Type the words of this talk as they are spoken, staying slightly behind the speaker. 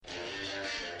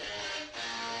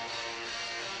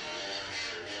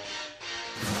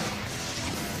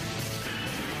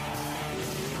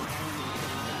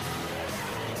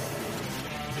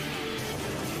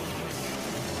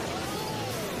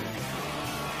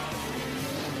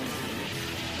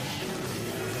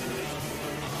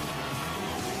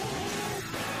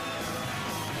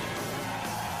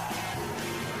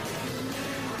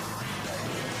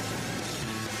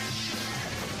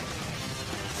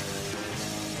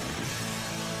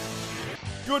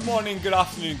Good morning, good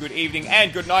afternoon, good evening,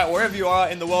 and good night, wherever you are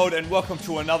in the world, and welcome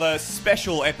to another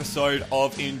special episode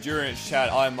of Endurance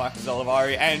Chat. I'm Michael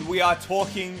Zalavari, and we are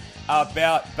talking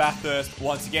about Bathurst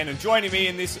once again. And joining me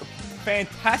in this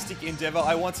fantastic endeavour,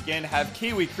 I once again have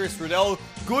Kiwi Chris Riddell.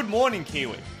 Good morning,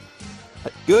 Kiwi.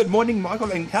 Good morning,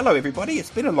 Michael, and hello, everybody.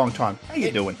 It's been a long time. How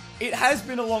you doing? It has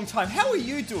been a long time. How are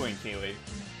you doing, Kiwi?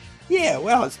 Yeah,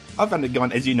 well, I've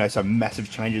undergone, as you know, some massive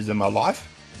changes in my life.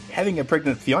 Having a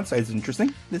pregnant fiance is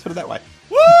interesting. Let's put it that way.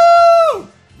 Woo!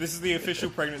 This is the official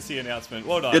pregnancy announcement.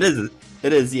 Well done. It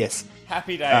is, yes.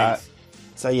 Happy days.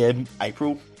 So yeah,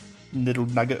 April, little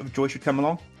nugget of joy should come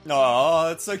along. Oh,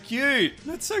 that's so cute.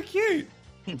 That's so cute.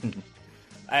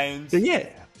 And So yeah.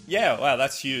 yeah, wow,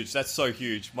 that's huge. That's so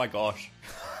huge. My gosh.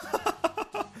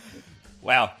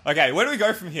 Wow. Okay, where do we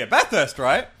go from here? Bathurst,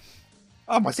 right?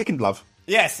 Oh, my second love.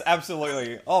 Yes,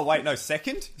 absolutely. Oh, wait, no,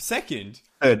 second? Second?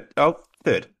 Third.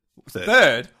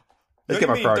 Third? Let's get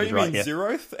my priorities right, yeah.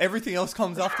 Zeroth? Everything else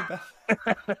comes after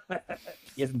Bathurst?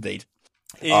 Yes, indeed.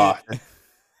 Yeah.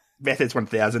 Bathurst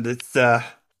 1000. It's my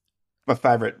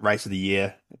favourite race of the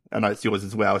year. I know it's yours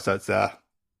as well, so it's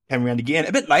coming around again.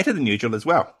 A bit later than usual as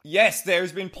well. Yes, there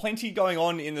has been plenty going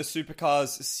on in the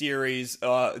Supercars series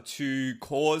to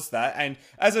cause that. And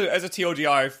as a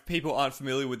TLDR, if people aren't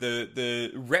familiar with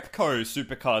the Repco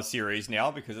Supercars series now,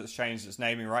 because it's changed its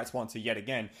naming rights once yet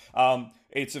again,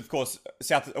 it's of course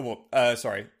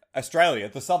Australia,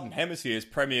 the Southern Hemisphere's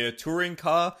premier touring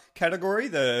car category,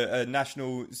 the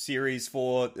national series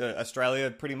for Australia,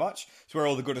 pretty much. It's where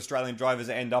all the good Australian drivers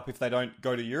end up if they don't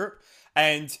go to Europe.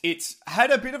 And it's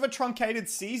had a bit of a truncated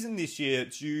season this year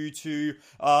due to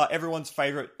everyone's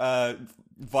favourite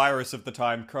virus of the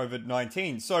time,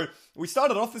 COVID-19. So we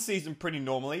started off the season pretty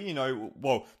normally,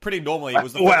 pretty normally. It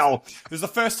was the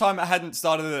first time I hadn't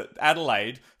started at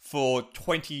Adelaide for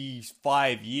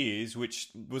 25 years,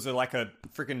 which was like a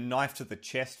freaking knife to the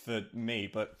chest for me,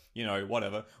 but,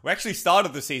 whatever. We actually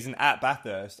started the season at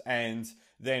Bathurst, and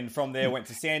then from there went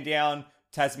to Sandown,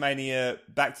 Tasmania,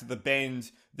 back to the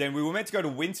Bend. Then we were meant to go to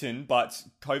Winton, but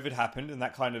COVID happened, and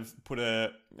that kind of put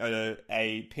a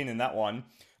pin in that one.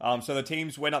 So the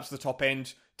teams went up to the top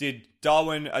end, did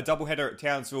Darwin, a doubleheader at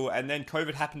Townsville, and then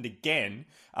COVID happened again.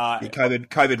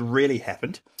 COVID really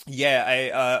happened.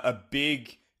 Yeah, a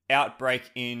big outbreak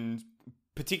in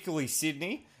particularly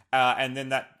Sydney, and then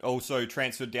that also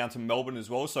transferred down to Melbourne as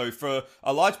well. So for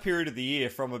a large period of the year,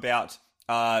 from about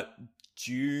end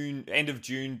of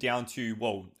June down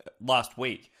to, last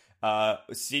week,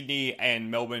 Sydney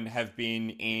and Melbourne have been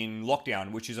in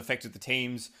lockdown, which has affected the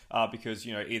teams because,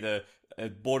 either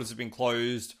borders have been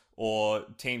closed or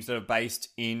teams that are based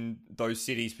in those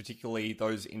cities, particularly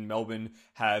those in Melbourne,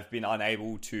 have been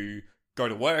unable to go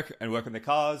to work and work on their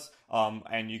cars.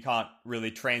 And you can't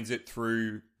really transit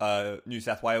through New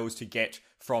South Wales to get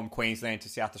from Queensland to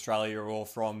South Australia or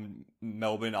from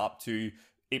Melbourne up to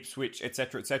Ipswich,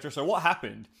 etc., etc. So what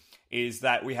happened is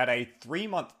that we had a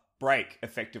 3-month break,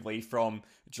 effectively, from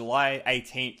July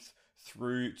 18th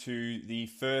through to the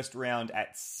first round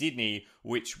at Sydney,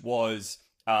 which was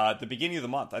the beginning of the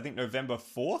month, I think November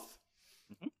 4th.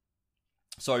 Mm-hmm.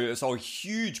 So a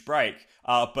huge break.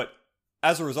 But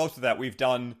as a result of that, we've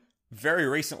done very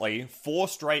recently 4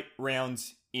 straight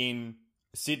rounds in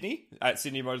Sydney, at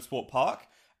Sydney Motorsport Park.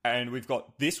 And we've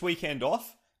got this weekend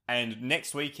off, and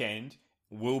next weekend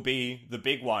will be the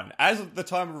big one. As of the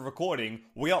time of recording,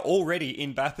 we are already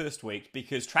in Bathurst week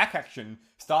because track action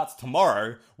starts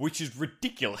tomorrow, which is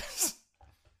ridiculous.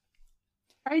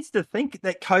 Crazy to think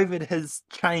that COVID has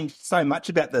changed so much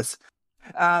about this.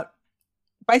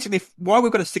 Basically, while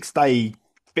we've got a 6-day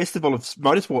festival of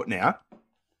motorsport now,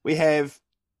 we have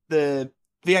the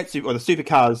V8 or the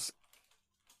Supercars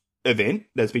event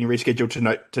that's been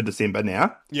rescheduled to December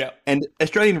now. Yeah. And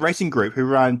Australian Racing Group, who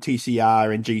run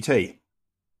TCR and GT.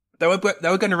 They were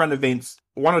going to run events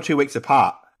 1 or 2 weeks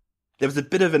apart. There was a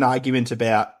bit of an argument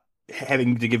about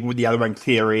having to give the other one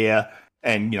clear air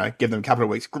and, give them a couple of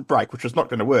weeks break, which was not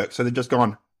going to work. So they've just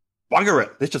gone, bugger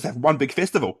it, let's just have one big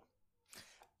festival.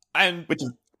 Which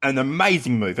is an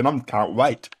amazing move, and I can't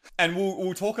wait. And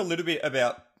we'll talk a little bit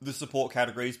about the support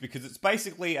categories, because it's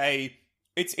basically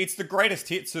it's the greatest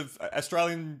hits of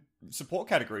Australian support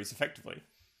categories, effectively.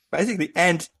 Basically,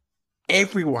 and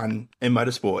everyone in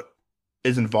motorsport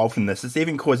is involved in this. It's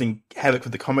even causing havoc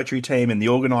with the commentary team and the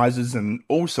organisers and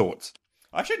all sorts.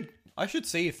 I should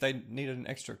see if they needed an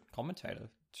extra commentator.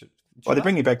 They're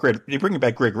bringing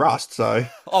back Greg Rust, so...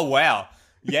 Oh, wow.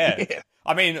 Yeah. Yeah.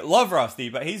 I mean, love Rusty,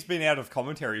 but he's been out of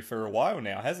commentary for a while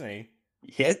now, hasn't he?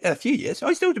 Yeah, a few years.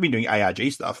 I still have been doing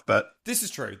ARG stuff, but This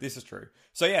is true. This is true.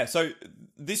 So yeah, so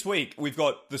this week we've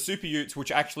got the Super Utes,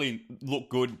 which actually look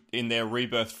good in their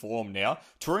rebirth form now.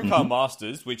 Touring Car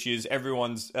Masters, which is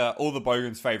everyone's, all the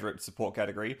Bogans' favorite support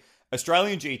category.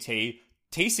 Australian GT,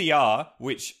 TCR,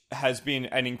 which has been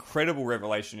an incredible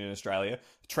revelation in Australia.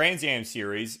 Trans Am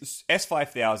Series,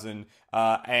 S5000,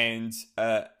 and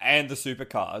the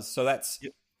Supercars. So that's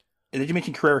did you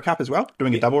mention Carrera Cup as well?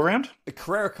 Doing a double round? the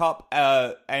Carrera Cup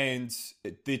and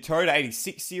the Toyota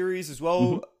 86 series as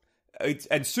well.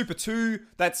 And Super 2,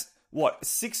 that's what,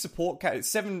 8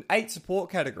 support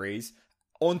categories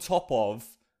on top of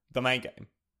the main game.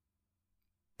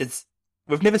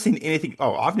 We've never seen anything.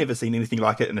 Oh, I've never seen anything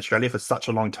like it in Australia for such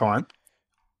a long time,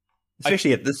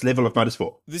 especially at this level of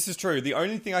motorsport. This is true. The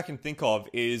only thing I can think of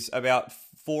is about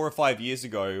 4 or 5 years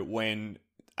ago when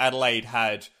Adelaide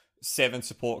had 7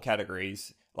 support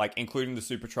categories, like including the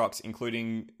super trucks,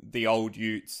 including the old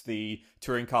Utes, the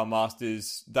Touring Car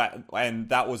Masters, that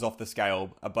was off the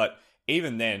scale. But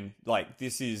even then, like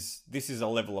this is a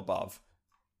level above.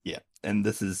 Yeah, and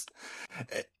this is.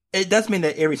 It does mean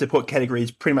that every support category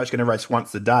is pretty much going to race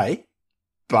once a day,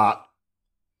 but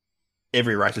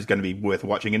every race is going to be worth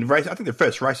watching. And I think the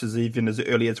first race is even as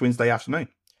early as Wednesday afternoon.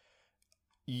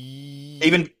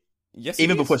 Even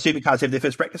before Supercars have their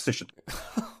first practice session.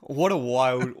 What a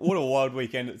wild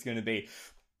weekend it's going to be.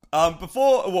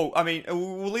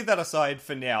 We'll leave that aside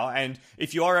for now. And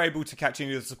if you are able to catch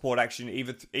any of the support action,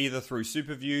 either through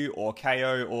Superview or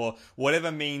KO or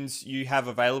whatever means you have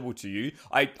available to you,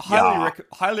 I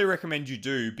highly recommend you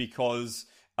do, because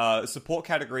support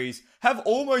categories have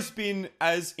almost been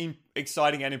as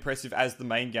exciting and impressive as the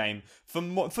main game for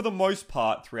the most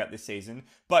part throughout this season.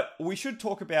 But we should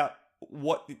talk about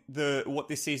what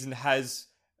this season has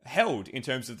held in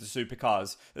terms of the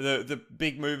supercars, the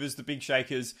big movers, the big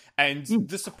shakers, and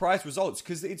the surprise results,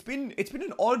 because it's been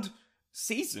an odd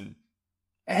season.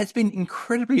 It has been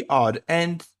incredibly odd,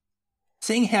 and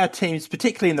seeing how teams,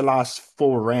 particularly in the last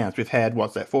 4 rounds, we've had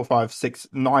 4, 5, 6,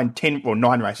 9, 10, or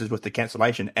 9 races with the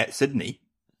cancellation at Sydney,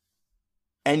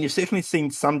 and you've certainly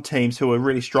seen some teams who are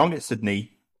really strong at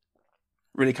Sydney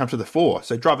really come to the fore.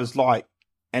 So drivers like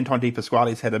Anton De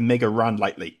Pasquale's had a mega run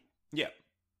lately. Yeah.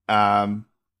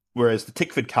 Whereas the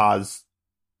Tickford cars,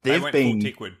 they went full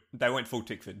Tickford. They went full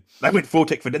Tickford,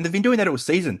 and they've been doing that all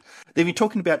season. They've been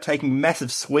talking about taking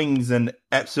massive swings and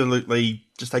absolutely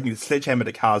just taking the sledgehammer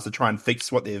to cars to try and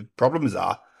fix what their problems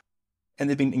are, and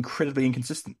they've been incredibly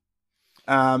inconsistent.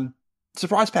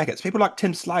 Surprise packets, people like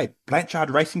Tim Slade, Blanchard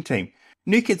Racing Team,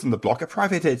 New Kids on the Block, a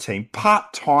privateer team,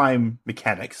 part-time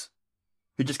mechanics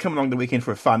who just come along the weekend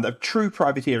for fun, a true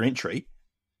privateer entry.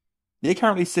 They're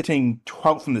currently sitting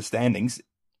 12th in the standings,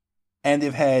 and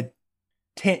they've had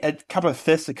a couple of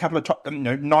fifths, a couple of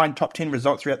 9 top 10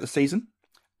 results throughout the season.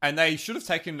 And they should have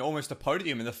taken almost a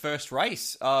podium in the first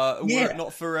race, were it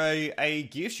not for a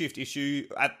gear shift issue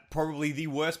at probably the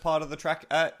worst part of the track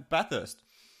at Bathurst.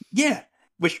 Yeah,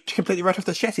 which completely wrote off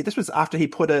the chassis. This was after he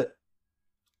put a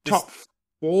top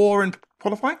 4 in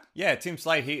qualifying. Yeah, Tim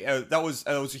Slade. That was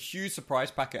a huge surprise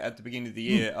packet at the beginning of the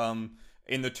year.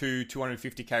 In the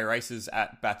 250k races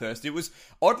at Bathurst. It was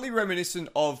oddly reminiscent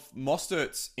of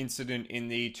Mostert's incident in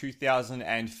the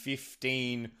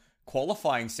 2015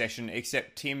 qualifying session,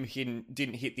 except Tim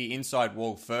didn't hit the inside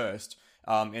wall first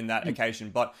in that occasion.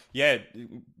 But yeah,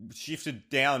 shifted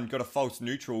down, got a false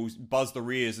neutral, buzzed the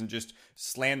rears, and just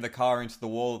slammed the car into the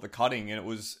wall of the cutting. And it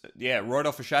was, right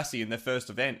off a chassis in their first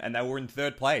event, and they were in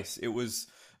 3rd place. It was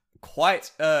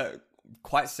quite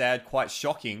sad, quite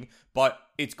shocking, but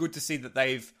it's good to see that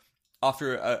they've,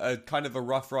 after a kind of a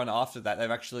rough run after that,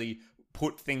 they've actually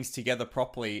put things together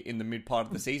properly in the mid part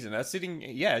of the season. They're sitting,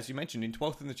 as you mentioned, in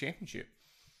 12th in the championship.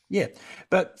 Yeah,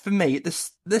 but for me,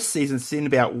 this season's seen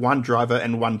about one driver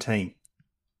and one team.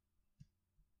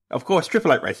 Of course,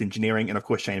 Triple Eight Race Engineering, and of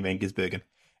course, Shane Van Gisbergen.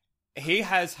 He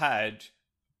has had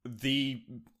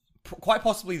quite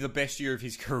possibly the best year of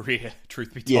his career,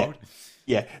 truth be told.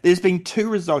 Yeah, there's been 2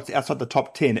 results outside the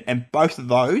top 10, and both of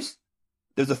those,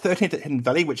 there was a 13th at Hidden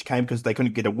Valley, which came because they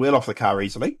couldn't get a wheel off the car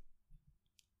easily,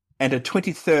 and a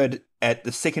 23rd at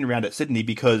the second round at Sydney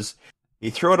because he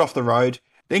threw it off the road,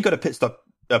 then got a pit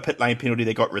lane penalty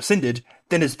that got rescinded,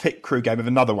 then his pit crew gave him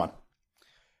another one,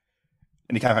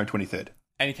 and he came home 23rd.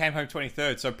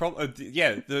 So,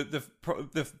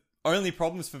 the only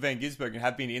problems for Van Gisbergen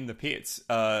have been in the pits.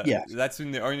 That's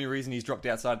been the only reason he's dropped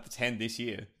outside the 10 this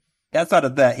year. Outside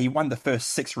of that, he won the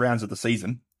first 6 rounds of the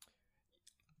season.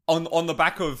 On the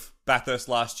back of Bathurst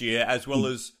last year, as well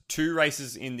as 2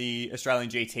 races in the Australian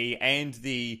GT and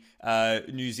the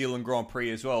New Zealand Grand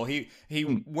Prix as well. He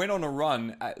went on a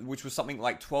run, which was something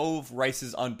like 12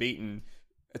 races unbeaten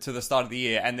to the start of the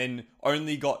year, and then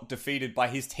only got defeated by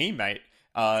his teammate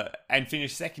and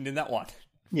finished second in that one.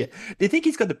 Yeah. Do you think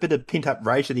he's got a bit of pent-up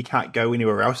rage that he can't go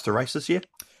anywhere else to race this year?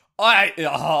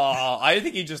 I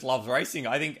think he just loves racing.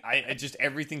 I think just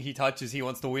everything he touches, he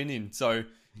wants to win in. So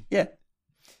yeah,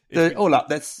 all up,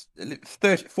 that's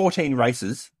 14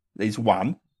 races he's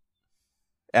won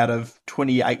out of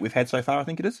 28 we've had so far. I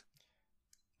think it is.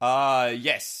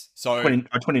 Yes. So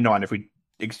 29 if we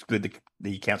exclude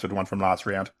the cancelled one from last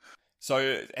round.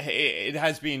 So it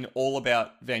has been all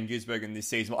about Van Gisbergen this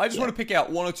season. I just want to pick out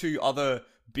 1 or 2 other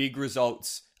big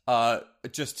results.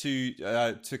 Just to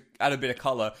add a bit of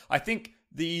colour, I think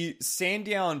the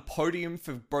Sandown podium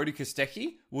for Brodie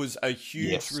Kostecki was a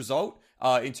huge result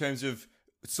in terms of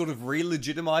sort of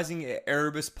re-legitimising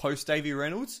Erebus post Davy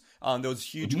Reynolds. There was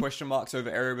huge question marks over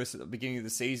Erebus at the beginning of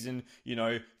the season. You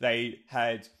know, they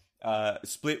had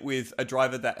split with a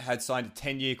driver that had signed a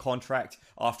 10-year contract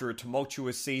after a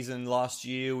tumultuous season last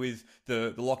year with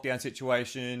the lockdown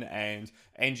situation and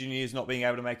engineers not being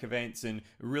able to make events, and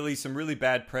really some really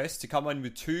bad press. To come in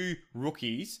with 2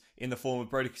 rookies in the form of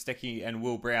Brodie Kostecki and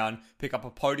Will Brown, pick up a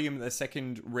podium in the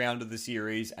second round of the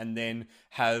series, and then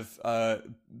have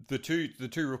the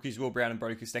two rookies, Will Brown and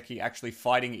Brodie Kostecki, actually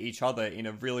fighting each other in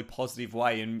a really positive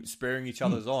way and spurring each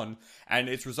other's on, and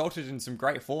it's resulted in some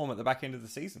great form at the back end of the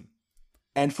season.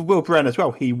 And for Will Brown as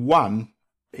well, he won.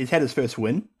 He's had his first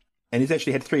win, and he's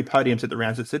actually had 3 podiums at the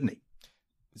rounds at Sydney.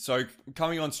 So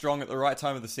coming on strong at the right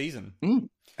time of the season.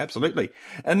 Absolutely.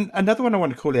 And another one I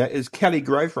want to call out is Kelly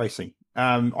Grove Racing.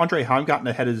 Andre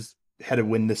Heimgartner had a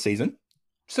win this season,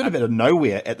 sort of out of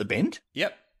nowhere at the bend.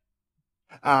 Yep.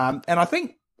 And I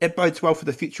think it bodes well for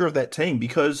the future of that team,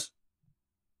 because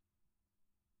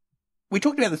we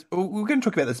talked about this. We're going to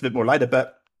talk about this a bit more later,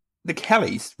 but the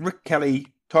Kellys, Rick Kelly,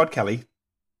 Todd Kelly,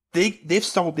 they've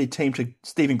sold their team to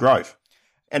Stephen Grove,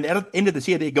 and at the end of this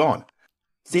year, they're gone.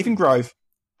 Stephen Grove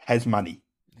has money.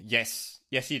 Yes,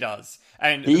 he does,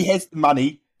 and he has the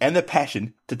money and the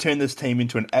passion to turn this team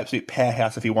into an absolute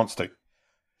powerhouse if he wants to.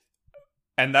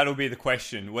 And that'll be the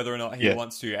question, whether or not he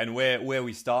wants to, and where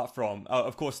we start from.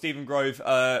 Of course, Stephen Grove,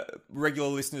 regular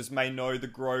listeners may know the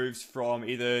Groves from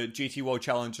either GT World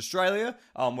Challenge Australia,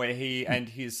 where he and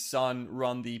his son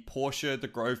run the Porsche, the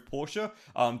Grove Porsche.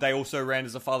 They also ran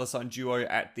as a father-son duo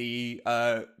at the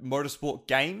Motorsport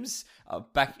Games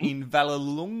back in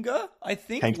Vallelunga, I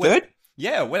think. Came third?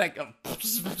 Yeah, where they go...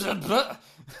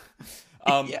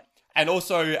 And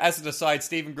also, as an aside,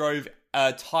 Stephen Grove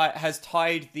has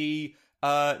tied the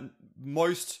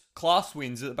most class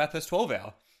wins at the Bathurst 12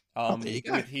 Hour. There you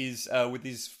go. With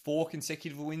his 4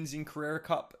 consecutive wins in Carrera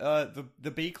Cup,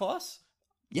 the B class.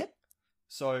 Yeah.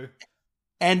 So,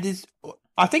 and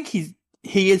I think he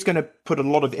is going to put a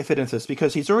lot of effort into this,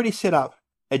 because he's already set up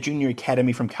a junior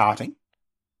academy from karting.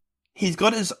 He's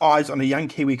got his eyes on a young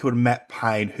Kiwi called Matt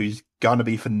Payne, who's going to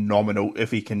be phenomenal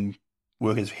if he can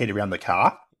work his head around the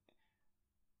car.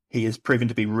 He has proven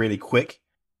to be really quick,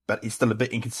 but he's still a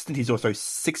bit inconsistent. He's also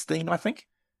 16, I think.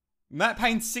 Matt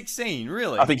Payne's 16,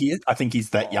 really? I think he is. I think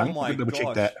he's that young. My double check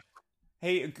gosh. that.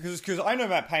 Hey, because I know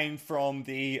Matt Payne from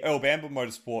the Earl Bamber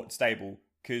Motorsport stable,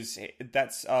 because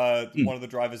that's one of the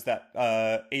drivers that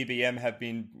EBM have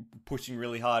been pushing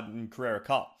really hard in Carrera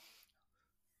Cup.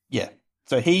 Yeah.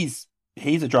 So he's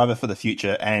a driver for the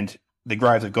future, and the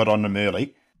Groves have got on him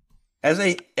early, as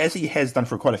he has done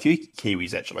for quite a few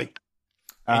Kiwis, actually.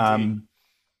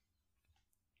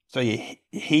 So yeah,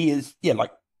 he is,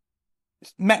 like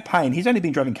Matt Payne, he's only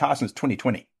been driving cars since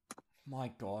 2020.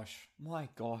 My gosh.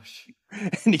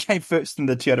 And he came first in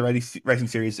the Toyota Racing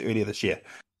Series earlier this year.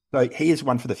 So he is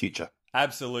one for the future.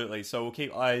 Absolutely. So we'll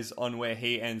keep eyes on where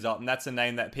he ends up. And that's a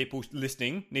name that people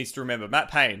listening needs to remember.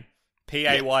 Matt Payne.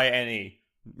 Payne.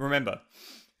 Remember.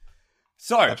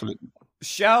 So, Absolutely.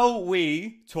 Shall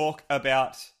we talk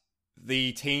about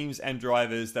the teams and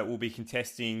drivers that will be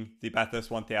contesting the Bathurst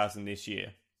 1000 this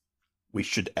year? We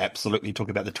should absolutely talk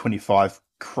about the 25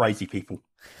 crazy people.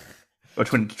 Or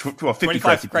 50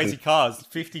 25 crazy cars,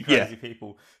 50 crazy Yeah.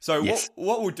 people. So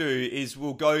what we'll do is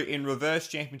we'll go in reverse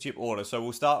championship order. So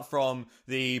we'll start from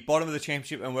the bottom of the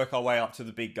championship and work our way up to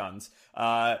the big guns.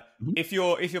 If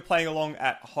you're playing along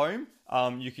at home,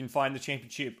 you can find the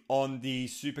championship on the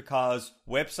Supercars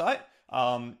website.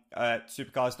 At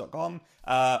supercars.com,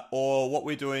 or what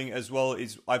we're doing as well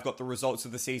is I've got the results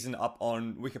of the season up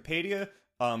on Wikipedia,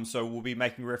 so we'll be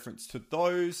making reference to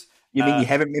those. You mean you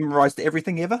haven't memorized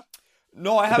everything ever?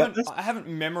 No, I about haven't. this? I haven't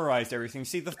memorized everything.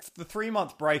 See, the 3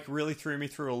 month break really threw me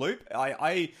through a loop.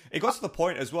 It got to the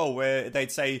point as well where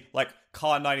they'd say like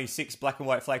car 96, black and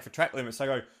white flag for track limits. I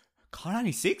go, car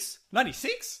 96,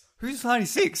 96. Who's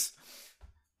 96?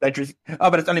 They just,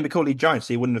 but it's only Macaulay Jones,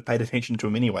 so you wouldn't have paid attention to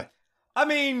him anyway. I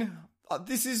mean,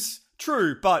 this is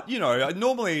true, but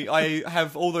normally I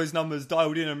have all those numbers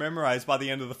dialed in and memorized by the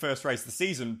end of the first race of the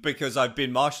season because I've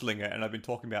been marshalling it and I've been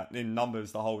talking about in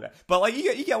numbers the whole day. But like,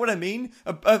 you get what I mean?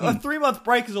 A 3 month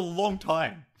break is a long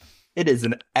time. It is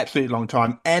an absolutely long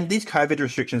time. And these COVID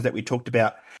restrictions that we talked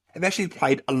about have actually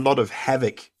played a lot of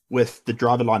havoc with the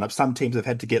driver lineup. Some teams have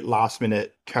had to get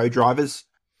last-minute co-drivers.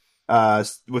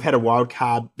 We've had a wild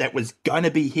card that was going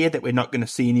to be here that we're not going to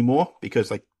see anymore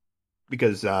because New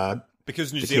Zealand.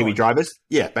 Kiwi drivers.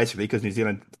 Yeah, basically because New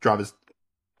Zealand drivers,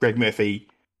 Greg Murphy,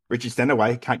 Richard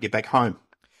Stanaway, can't get back home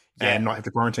and not have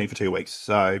to quarantine for 2 weeks.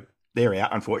 So they're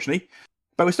out, unfortunately.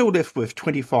 But we're still left with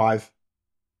 25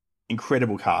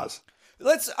 incredible cars.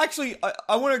 Let's actually,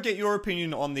 I want to get your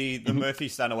opinion on the Murphy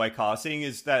Stanaway car, seeing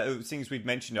as we've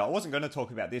mentioned it. I wasn't going to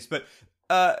talk about this, but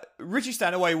Richie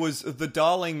Stanaway was the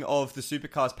darling of the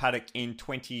Supercars paddock in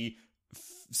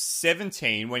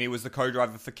 2017 when he was the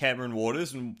co-driver for Cameron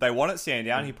Waters, and they won at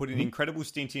Sandown. He put an incredible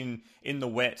stint in the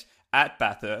wet at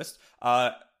Bathurst.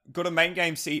 Got a main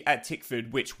game seat at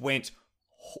Tickford, which went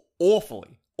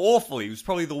awfully. It was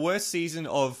probably the worst season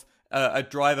of a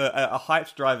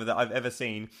hyped driver that I've ever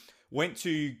seen. Went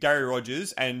to Gary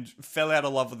Rogers and fell out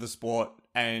of love with the sport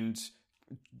and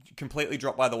completely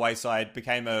dropped by the wayside,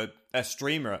 became a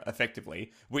streamer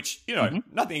effectively, which,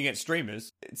 nothing against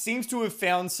streamers. It seems to have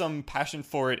found some passion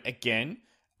for it again.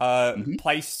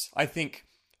 Placed, I think,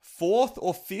 4th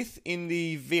or 5th in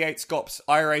the V8 Scops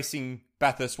iRacing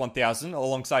Bathurst 1000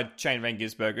 alongside Shane Van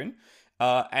Gisbergen.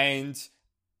 And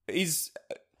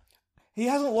he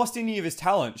hasn't lost any of his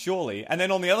talent, surely. And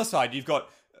then on the other side, you've got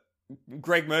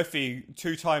Greg Murphy,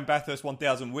 2-time Bathurst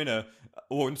 1000 winner,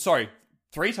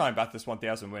 three-time Bathurst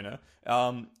 1000 winner,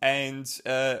 and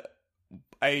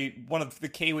one of the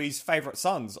Kiwis' favourite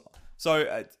sons.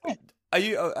 So, are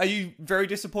you very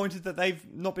disappointed that they've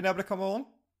not been able to come along?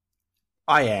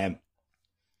 I am.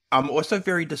 I'm also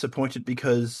very disappointed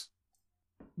because,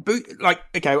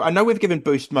 I know we've given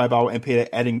Boost Mobile and Peter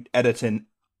Adderton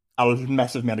a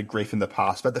massive amount of grief in the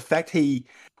past, but the fact he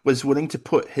was willing to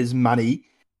put his money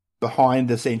behind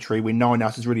the Century when no one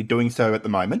else is really doing so at the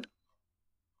moment,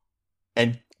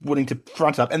 and willing to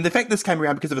front up, and the fact this came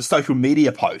around because of a social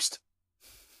media post.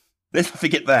 Let's not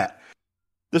forget that.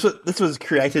 This was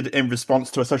created in response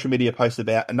to a social media post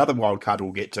about another wildcard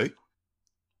we'll get to.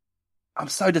 I'm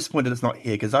so disappointed it's not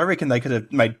here because I reckon they could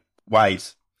have made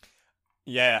waves.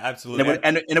 Yeah, absolutely.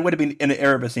 And it would have been in an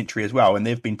Erebus entry as well, and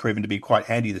they've been proven to be quite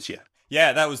handy this year.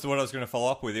 Yeah, that was what I was going to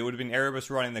follow up with. It would have been Erebus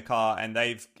running the car, and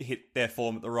they've hit their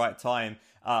form at the right time.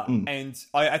 And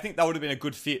I think that would have been a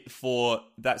good fit for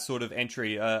that sort of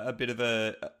entry. A bit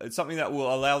of something that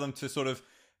will allow them to sort of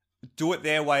do it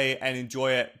their way and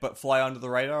enjoy it, but fly under the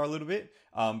radar a little bit.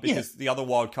 Because the other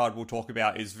wild card we'll talk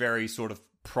about is very sort of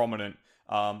prominent.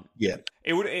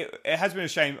 It has been a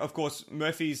shame. Of course,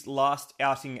 Murphy's last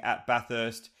outing at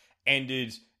Bathurst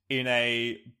ended in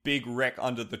a big wreck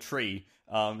under the tree.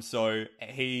 So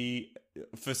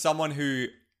for someone who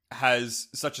has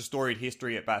such a storied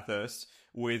history at Bathurst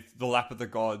with the Lap of the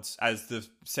Gods as the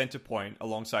center point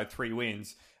alongside 3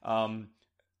 wins,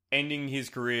 ending his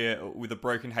career with a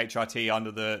broken HRT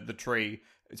under the tree,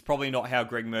 it's probably not how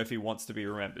Greg Murphy wants to be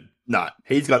remembered. No,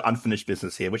 he's got unfinished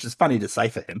business here, which is funny to say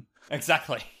for him.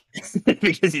 Exactly.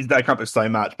 Because he's accomplished so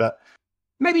much, but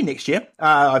maybe next year.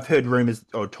 I've heard rumours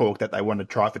or talk that they want to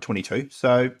try for 22,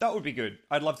 so... That would be good.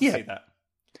 I'd love to see that.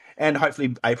 And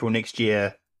hopefully April next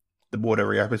year, the border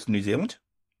reopens to New Zealand.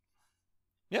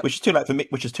 Yep. Which is too late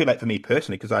for me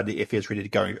personally, because the FA is ready to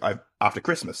go after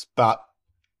Christmas. But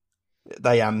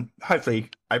they hopefully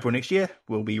April next year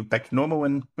we'll be back to normal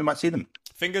and we might see them.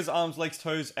 Fingers, arms, legs,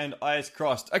 toes, and eyes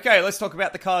crossed. Okay, let's talk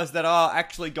about the cars that are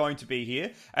actually going to be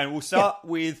here, and we'll start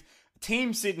with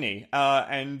Team Sydney.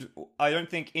 And I don't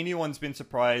think anyone's been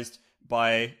surprised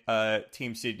by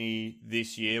Team Sydney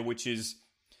this year, which is,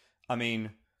 I mean,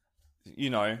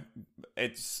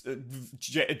 it's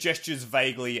gestures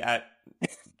vaguely at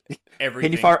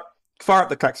everything. Can you fire up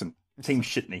the klaxon? Team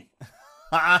Shitney.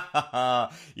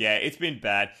 Yeah, it's been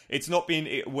bad. It's not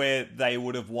been where they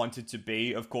would have wanted to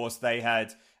be. Of course, they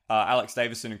had Alex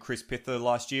Davison and Chris Pither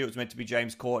last year. It was meant to be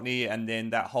James Courtney, and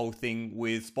then that whole thing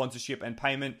with sponsorship and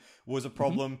payment was a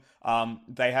problem.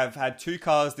 They have had 2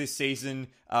 cars this season.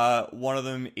 One of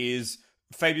them is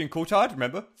Fabian Coulthard,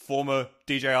 remember? Former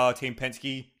DJR Team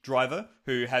Penske driver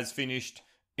who has finished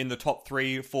in the top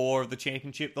 3-4 of the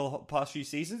championship the past few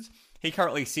seasons. He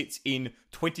currently sits in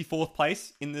 24th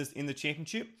place in the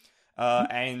championship.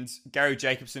 And Gary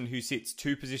Jacobson, who sits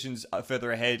 2 positions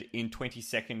further ahead in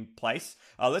 22nd place.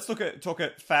 Let's talk at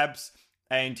Fabs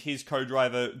and his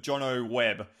co-driver, Jono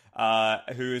Webb,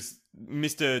 who is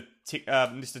Mr.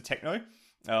 Techno.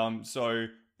 So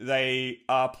they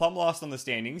are plumb last on the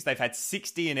standings. They've had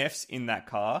 6 DNFs in that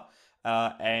car,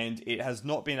 and it has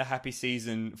not been a happy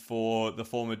season for the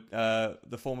former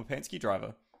Penske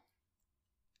driver.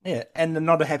 Yeah, and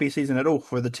not a happy season at all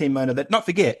for the team owner that, not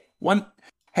forget, one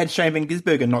had Shane Van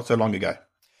Gisbergen not so long ago.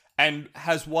 And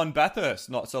has won Bathurst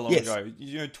not so long Yes. ago.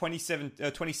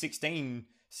 2016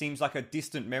 seems like a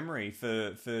distant memory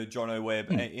for Jono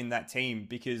Webb in that team,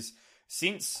 because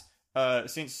since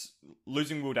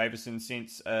losing Will Davison,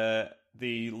 since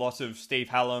the loss of Steve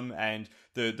Hallam and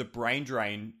the brain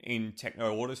drain in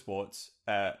Techno Autosports,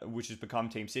 which has become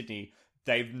Team Sydney,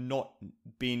 they've not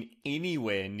been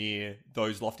anywhere near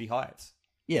those lofty heights.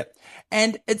 Yeah,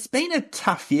 and it's been a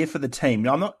tough year for the team.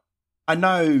 I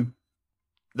know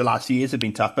the last few years have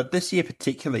been tough, but this year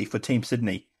particularly for Team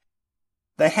Sydney,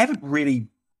 they haven't really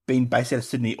been based out of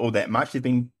Sydney all that much. They've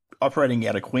been operating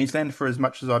out of Queensland for as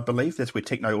much as I believe. That's where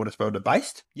Techno Autosport are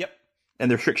based. Yep.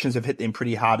 And the restrictions have hit them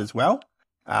pretty hard as well.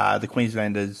 The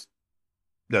Queensland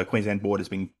board has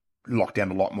been locked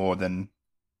down a lot more than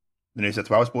the New South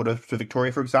Wales border for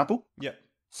Victoria, for example. Yep.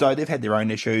 So they've had their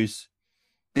own issues.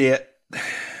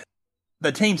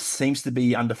 The team seems to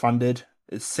be underfunded.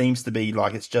 It seems to be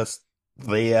like it's just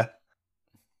there.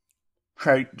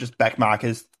 Just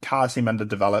backmarkers. Cars seem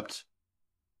underdeveloped.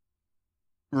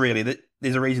 Really,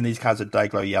 there's a reason these cars are day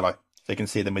glow yellow. So you can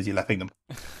see them as you're lapping them.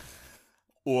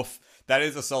 Oof. That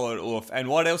is a solid oof. And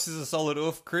what else is a solid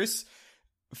oof, Chris?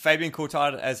 Fabian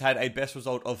Coulthard has had a best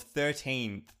result of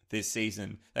 13th this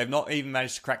season. They've not even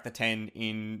managed to crack the 10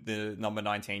 in the number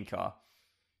 19 car.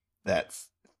 That's,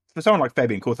 for someone like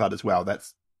Fabian Coulthard as well,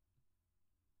 that's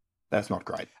not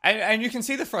great. And you can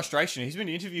see the frustration. He's been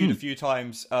interviewed a few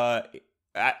times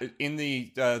in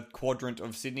the quadrant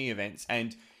of Sydney events,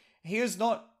 and he has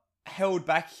not held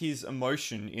back his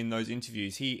emotion in those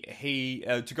interviews. He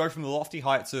to go from the lofty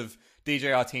heights of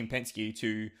DJR Team Penske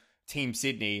to Team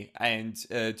Sydney, and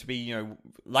to be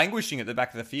languishing at the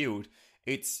back of the field.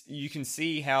 You can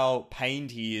see how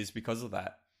pained he is because of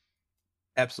that.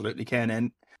 Absolutely can,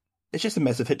 and it's just a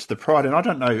massive hit to the pride. And I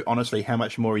don't know honestly how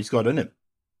much more he's got in him.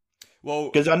 Well,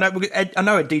 because I know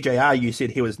at DJR you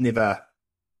said he was never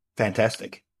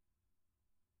fantastic.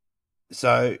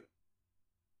 So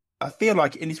I feel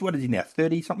like, and what is he now?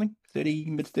 30 something? 30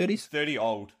 mid-30s? 30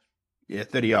 old. Yeah,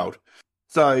 30 old.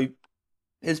 So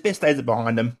his best days are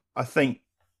behind him. I think,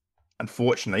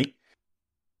 unfortunately,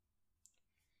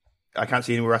 I can't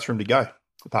see anywhere else for him to go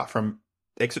apart from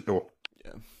the exit door.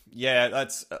 Yeah,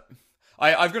 that's.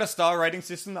 I've got a star rating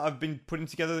system that I've been putting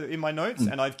together in my notes,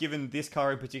 and I've given this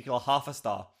car in particular half a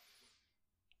star.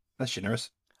 That's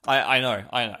generous. I know.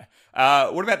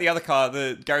 What about the other car,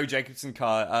 the Gary Jacobson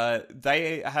car?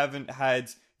 They haven't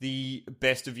had the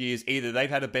best of years either. They've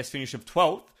had a best finish of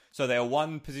 12th, so they are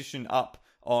one position up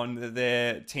on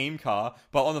their team car.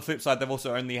 But on the flip side, they've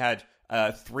also only had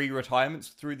 3 retirements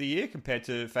through the year compared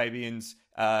to Fabian's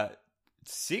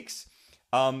 6.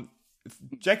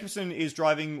 Jacobson is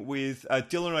driving with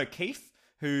Dylan O'Keefe,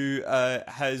 who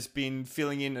has been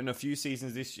filling in a few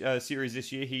seasons this series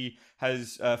this year. He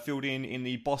has filled in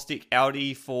the Bostik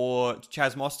Audi for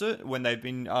Chaz Mostert when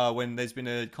there's been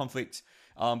a conflict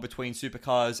between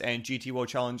supercars and GT World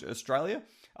Challenge Australia.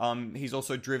 He's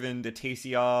also driven the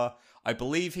TCR. I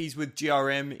believe he's with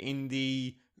GRM in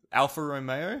the Alfa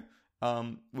Romeo,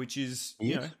 which is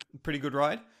a pretty good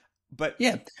ride. But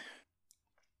yeah,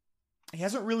 he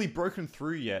hasn't really broken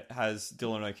through yet, has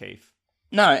Dylan O'Keefe.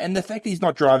 No, and the fact that he's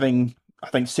not driving, I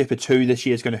think, Super 2 this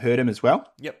year is going to hurt him as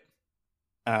well. Yep.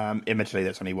 Admittedly,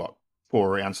 that's only, 4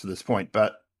 rounds to this point,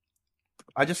 but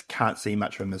I just can't see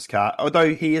much from this car.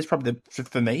 Although he is probably,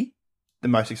 for me, the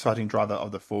most exciting driver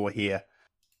of the 4 here.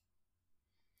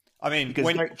 I mean,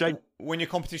 when your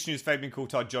competition is Fabian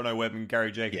Coulthard, Jono Webb, and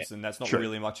Gary Jacobson, that's not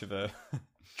really much of a...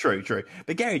 True.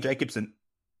 But Gary Jacobson,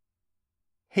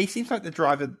 he seems like the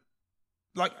driver...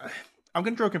 I'm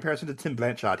going to draw a comparison to Tim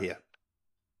Blanchard here.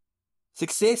 A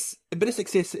bit of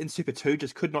success in Super 2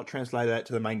 just could not translate that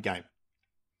to the main game.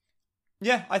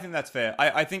 Yeah, I think that's fair.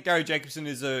 I think Gary Jacobson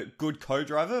is a good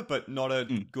co-driver, but not a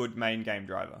good main game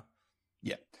driver.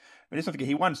 Yeah. But let's not forget,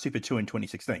 he won Super 2 in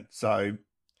 2016, so...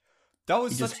 That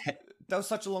was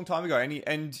such a long time ago,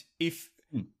 and if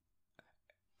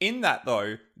in that,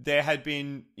 though, there had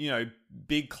been,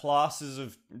 big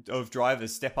classes of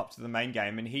drivers step up to the main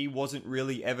game, and he wasn't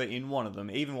really ever in one of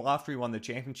them, even after he won the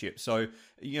championship. So,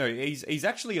 he's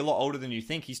actually a lot older than you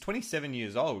think. He's 27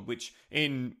 years old, which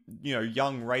in,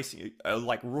 young racing,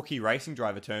 like rookie racing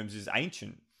driver terms, is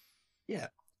ancient. Yeah.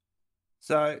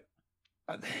 So,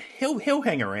 he'll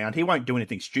hang around. He won't do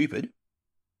anything stupid,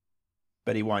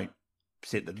 but he won't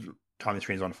set the time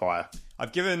trends on fire.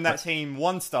 I've given that team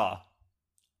 1 star.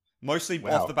 Mostly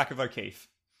off the back of O'Keefe.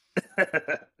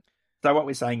 So what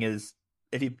we're saying is,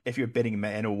 if you're a betting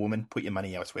man or woman, put your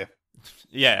money elsewhere.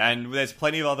 Yeah, and there's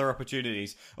plenty of other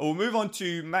opportunities. We'll move on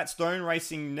to Matt Stone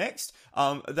Racing next.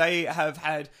 They have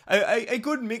had a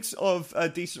good mix of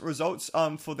decent results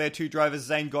for their 2 drivers,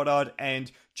 Zane Goddard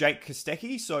and Jake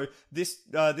Kostecki. So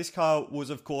this car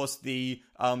was, of course, the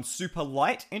super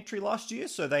light entry last year.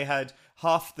 So they had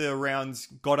half the rounds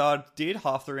Goddard did,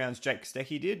 half the rounds Jake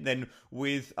Kostecki did. Then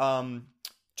with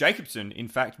Jacobson, in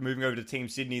fact, moving over to Team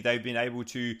Sydney, they've been able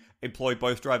to employ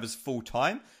both drivers full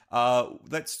time.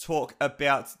 Let's talk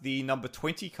about the number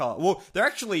 20 car. Well, they're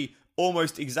actually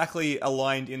almost exactly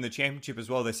aligned in the championship as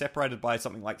well. They're separated by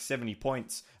something like 70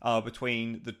 points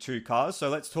between the 2 cars. So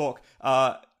let's talk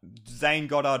Zane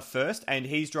Goddard first, and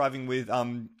he's driving with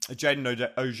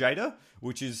Jaden Ojeda,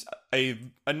 which is a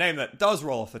name that does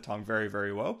roll off the tongue very,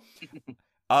 very well.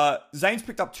 Zane's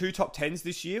picked up 2 top 10s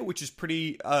this year, which is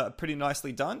pretty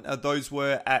nicely done. Those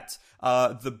were at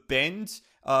the Bend.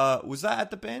 Was that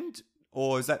at the Bend?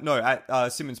 Or is that... No,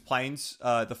 at Simmons Plains,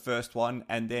 the first one.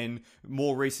 And then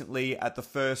more recently at the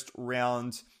first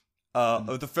round...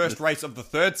 of the first race of the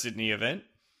 3rd Sydney event.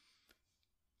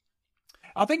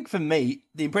 I think for me,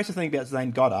 the impressive thing about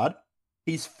Zane Goddard,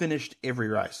 he's finished every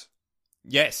race.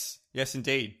 Yes. Yes,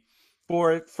 indeed.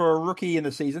 For a rookie in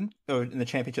the season, or in the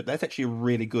championship, that's actually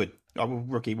really good. A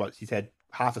rookie, he's had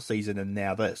half a season and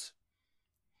now this.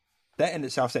 That in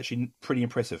itself is actually pretty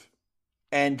impressive.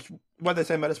 And what they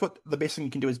say about motorsport, the best thing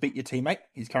you can do is beat your teammate.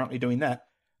 He's currently doing that.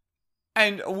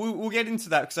 And we'll get into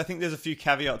that because I think there's a few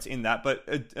caveats in that. But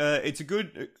it's a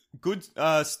good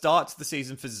start to the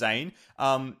season for Zane.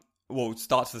 Well,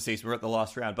 start to the season. We're at the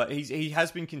last round. But he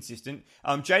has been consistent.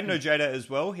 Jaden Ojeda as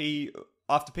well. He...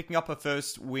 After picking up a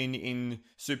first win in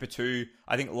Super 2,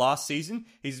 I think last season,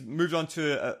 he's moved on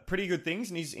to pretty good things,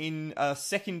 and he's in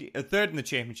third in the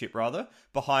championship, rather,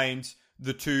 behind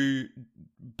the 2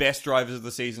 best drivers of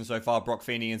the season so far, Brock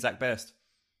Feeney and Zach Best.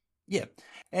 Yeah,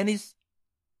 and it's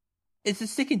his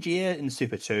second year in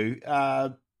Super 2.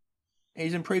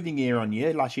 He's improving year on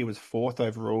year. Last year was 4th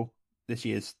overall. This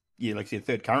year's, like I said,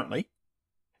 3rd currently.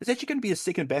 It's actually going to be his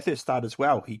second Bathurst start as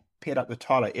well. He paired up with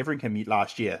Tyler Everingham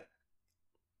last year.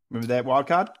 Remember that wild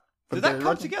card? Did that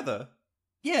come together?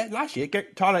 Yeah, last year.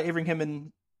 Tyler Everingham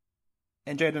and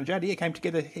Jaden Ojeda came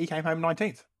together. He came home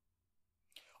 19th.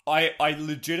 I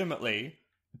legitimately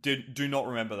do not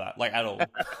remember that, like, at all.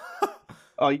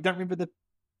 Oh, you don't remember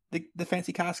the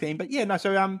fancy car scheme? But yeah, no.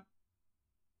 So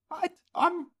I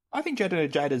think Jaden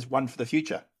Ojeda is one for the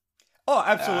future. Oh,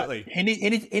 absolutely.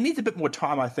 He needs a bit more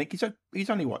time. I think he's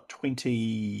only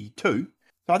 22,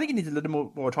 so I think he needs a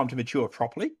little more time to mature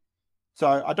properly. So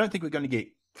I don't think we're going to get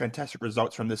fantastic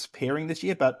results from this pairing this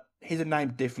year, but he's a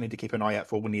name definitely to keep an eye out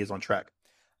for when he is on track.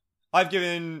 I've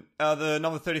given the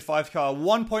number 35 car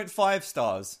 1.5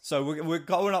 stars, so we're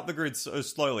going up the grid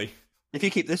slowly. If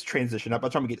you keep this transition up, by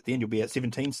the time we get to the end, you'll be at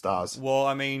 17 stars. Well,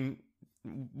 I mean,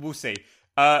 we'll see.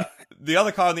 The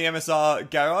other car in the MSR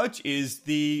garage is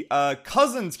the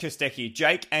cousins Kostecki,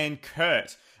 Jake and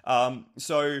Kurt.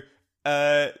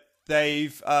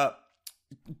 They've...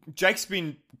 Jake's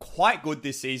been quite good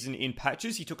this season in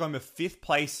patches. He took home a 5th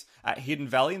place at Hidden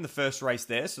Valley in the first race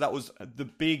there. So that was the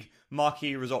big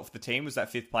marquee result for the team, was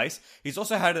that 5th place. He's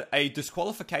also had a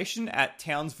disqualification at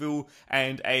Townsville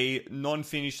and a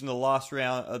non-finish in the last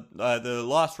round, the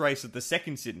last race of the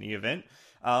 2nd Sydney event.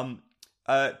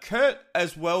 Kurt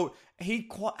as well, he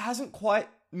hasn't quite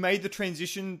made the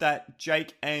transition that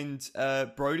Jake and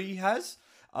Brody has.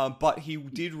 But he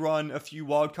did run a few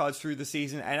wildcards through the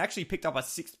season and actually picked up a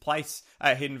 6th place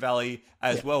at Hidden Valley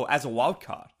as well as a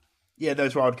wildcard. Yeah,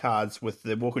 those wildcards with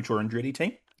the Walkinshaw and Andretti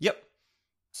team. Yep.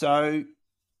 So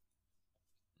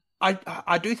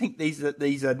I do think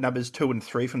these are numbers 2 and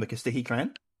 3 from the Kostecki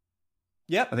clan.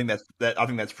 Yep. I think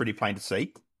that's pretty plain to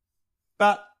see.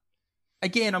 But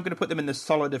again, I'm going to put them in the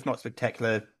solid, if not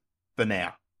spectacular, for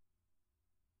now.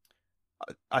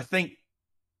 I think.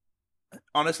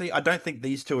 Honestly, I don't think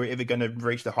these 2 are ever going to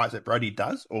reach the heights that Brody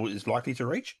does or is likely to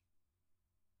reach.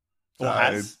 Or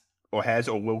has,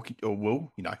 or will,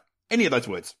 any of those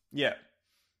words. Yeah.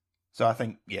 So I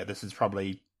think, this is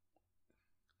probably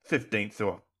 15th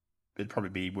or it'd probably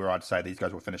be where I'd say these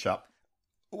guys will finish up.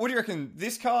 What do you reckon?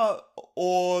 This car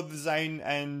or the Zane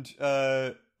and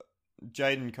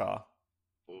Jaden car?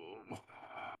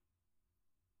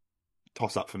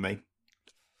 Toss up for me.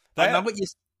 They're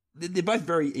both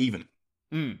very even.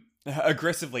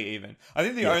 Aggressively even. I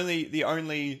think the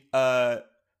only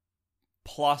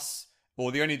plus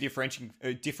or the only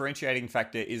differentiating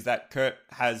factor is that Kurt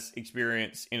has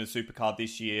experience in a supercar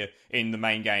this year in the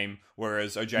main game,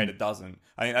 whereas Ojeda doesn't.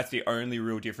 I think that's the only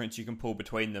real difference you can pull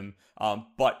between them.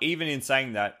 But even in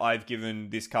saying that, I've given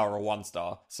this car a 1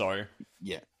 star. So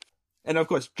yeah, and of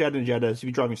course, Jaden and Ojeda will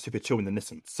be driving Super 2 in the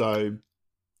Nissan. So,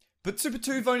 but Super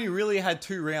 2 have only really had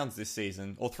 2 rounds this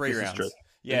season, or 3 rounds. True.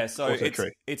 Yeah, so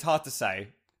it's hard to say.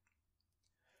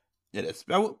 It is.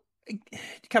 Well, a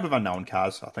couple of unknown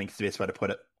cars, I think, is the best way to put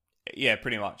it. Yeah,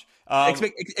 pretty much.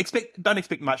 Don't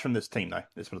expect much from this team, though.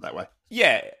 Let's put it that way.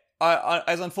 Yeah,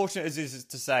 as unfortunate as it is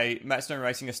to say, Matt Stone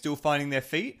Racing are still finding their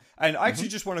feet. And I actually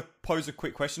just want to pose a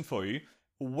quick question for you.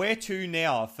 Where to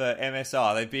now for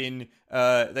MSR?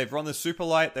 They've run the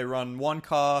Superlight. They run 1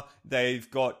 car. They've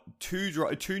got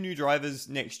two new drivers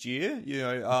next year. You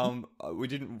know, we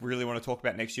didn't really want to talk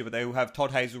about next year, but they will have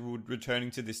Todd Hazelwood returning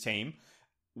to this team.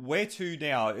 Where to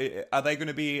now? Are they going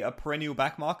to be a perennial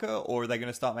backmarker, or are they going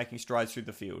to start making strides through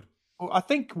the field? Well, I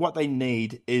think what they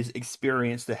need is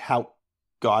experience to help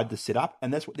guide the setup,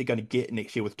 and that's what they're going to get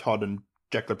next year with Todd and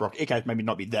Jack LeBrock. Okay, maybe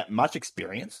not be that much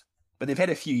experience, but they've had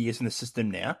a few years in the system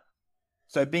now.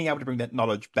 So being able to bring that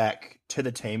knowledge back to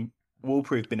the team will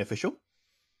prove beneficial.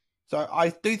 So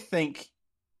I do think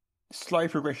slow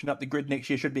progression up the grid next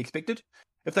year should be expected.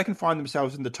 If they can find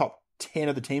themselves in the top 10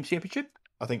 of the team championship,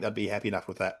 I think they'd be happy enough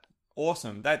with that.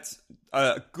 Awesome. That's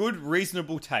a good,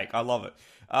 reasonable take. I love it.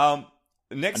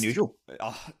 Next, unusual.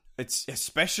 It's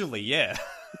especially, yeah.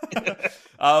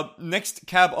 Next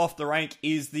cab off the rank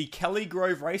is the Kelly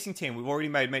Grove Racing Team. We've already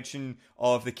made mention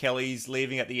of the Kellys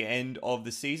leaving at the end of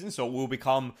the season, so it will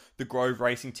become the Grove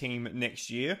Racing Team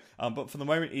next year. But for the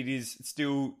moment, it is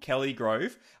still Kelly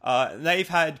Grove. They've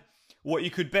had what you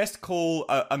could best call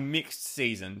a mixed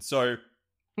season. So,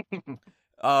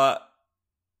 do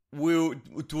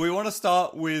we want to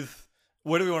start with...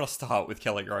 Where do we want to start with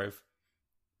Kelly Grove?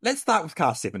 Let's start with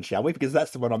car 7, shall we? Because that's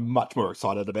the one I'm much more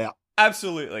excited about.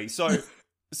 Absolutely. So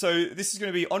this is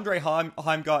going to be Andre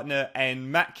Heimgartner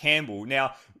and Matt Campbell.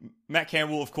 Now, Matt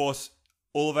Campbell, of course,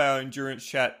 all of our Endurance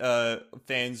Chat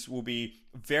fans will be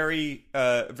very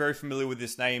familiar with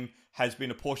this name. Has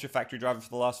been a Porsche factory driver for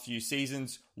the last few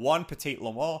seasons. Won Petit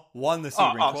Le Mans. Won the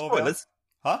Sebring 12 spoilers.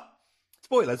 Huh?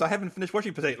 Spoilers, I haven't finished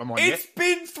watching Petit Le Mans yet. It's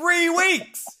been 3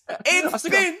 weeks! It's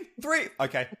been 3...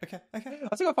 Okay.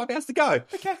 I still got 5 hours to go.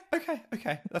 Okay.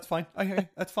 That's fine. Okay,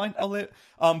 that's fine. I'll let...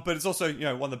 But it's also,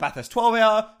 won the Bathurst 12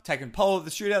 hour, taken pole at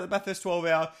the shootout at the Bathurst 12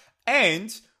 hour,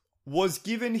 and was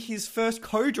given his first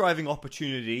co-driving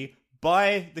opportunity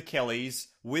by the Kellys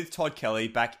with Todd Kelly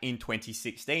back in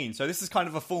 2016. So this is kind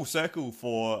of a full circle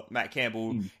for Matt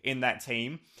Campbell in that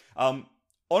team.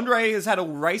 Andre has had a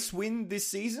race win this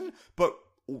season, but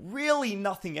really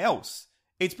nothing else.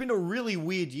 It's been a really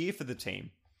weird year for the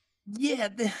team. Yeah.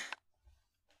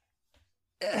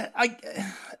 I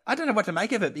don't know what to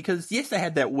make of it, because yes, they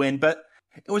had that win, but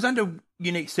it was under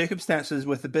unique circumstances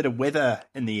with a bit of weather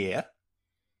in the air.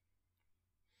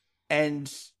 And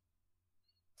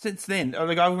since then, I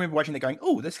remember watching it going,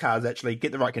 oh, this car's actually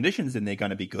get the right conditions and they're going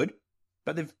to be good.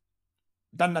 But they've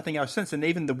done nothing else since. And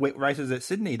even the wet races at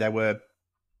Sydney, they weren't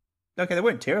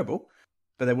terrible,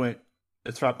 but they weren't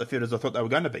as far up the field as I thought they were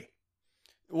going to be.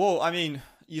 Well, I mean,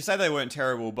 you say they weren't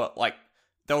terrible, but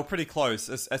they were pretty close.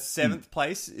 A 7th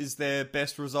place is their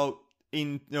best result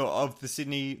of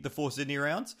the 4 Sydney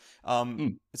rounds.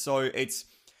 So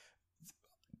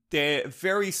they're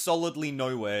very solidly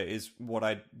nowhere is what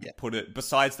I'd put it,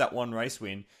 besides that one race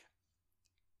win.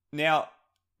 Now,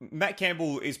 Matt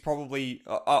Campbell is probably,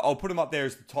 I'll put him up there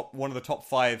as one of the top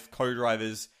 5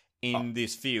 co-drivers in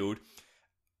this field.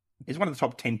 He's one of the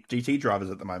top 10 GT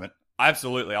drivers at the moment.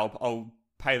 Absolutely. I'll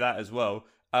pay that as well.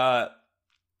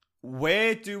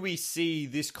 Where do we see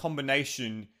this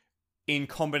combination in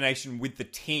combination with the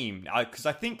team? Because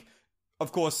I think,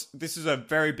 of course, this is a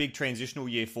very big transitional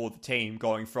year for the team,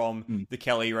 going from the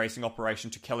Kelly racing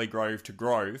operation to Kelly Grove to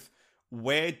Grove.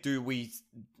 Where do we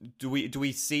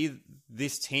see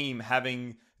this team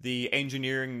having the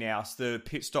engineering nous, the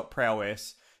pit stop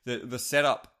prowess, the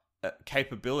setup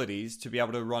capabilities to be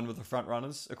able to run with the front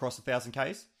runners across 1,000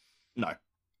 Ks? No.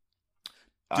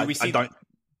 Do we see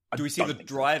the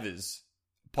drivers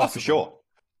possible? Oh, for sure.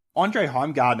 Andre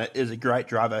Heimgartner is a great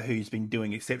driver who's been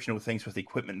doing exceptional things with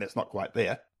equipment that's not quite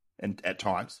there, and at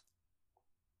times.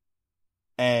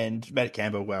 And Matt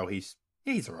Campbell, well, he's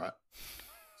all right.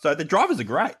 So the drivers are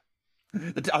great.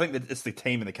 I think that it's the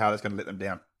team in the car that's going to let them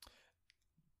down.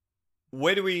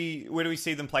 Where do we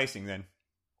see them placing then?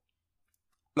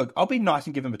 Look, I'll be nice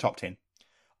and give them a top 10.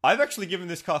 I've actually given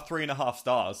this car 3.5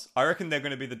 stars. I reckon they're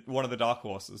going to be one of the dark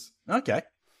horses. Okay.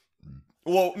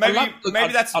 Well,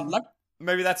 maybe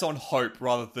that's on hope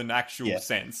rather than actual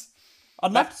sense.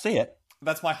 I'd love to see it.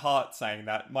 That's my heart saying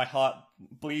that. My heart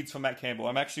bleeds for Matt Campbell.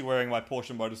 I'm actually wearing my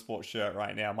Porsche Motorsport shirt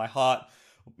right now. My heart,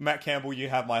 Matt Campbell, you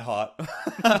have my heart.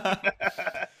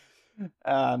 But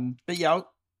yeah,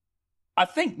 I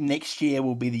think next year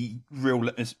will be the real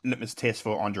litmus test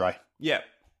for Andre.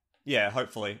 Yeah,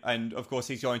 hopefully. And of course,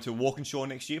 he's going to Walkinshaw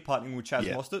next year, partnering with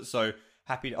Chaz Mostert. So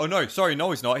happy. Oh no, sorry,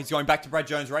 no, he's not. He's going back to Brad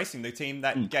Jones Racing, the team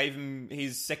that gave him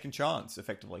his second chance,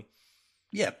 effectively.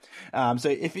 Yeah. So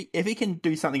if he can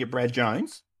do something at Brad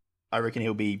Jones, I reckon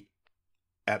he'll be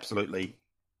absolutely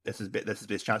this is his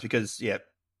best chance because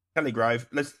Kelly Grove,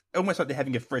 almost like they're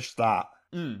having a fresh start.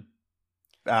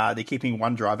 They're keeping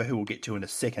one driver who we'll get to in a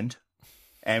second,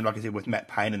 and like I said, with Matt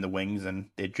Payne in the wings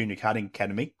and their junior karting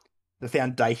academy, the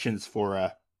foundations for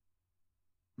a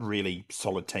really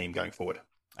solid team going forward.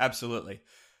 Absolutely.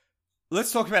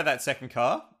 Let's talk about that second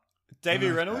car, Davey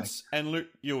Reynolds and Luke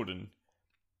Youlden.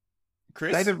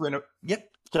 Chris? David Reynolds. Yep.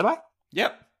 Shall I?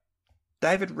 Yep.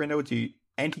 David Reynolds, you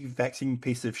anti-vaccine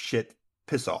piece of shit,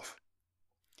 piss off.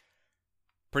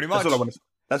 Pretty much.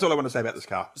 That's all I want to say about this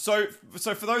car. So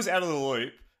for those out of the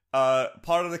loop,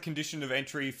 part of the condition of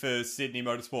entry for Sydney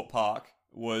Motorsport Park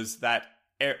was that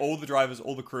all the drivers,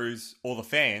 all the crews, all the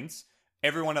fans,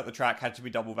 everyone at the track had to be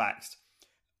double vaxxed.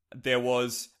 There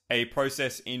was a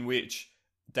process in which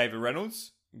David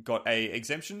Reynolds got a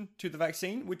exemption to the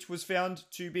vaccine, which was found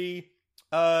to be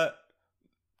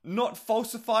not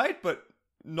falsified, but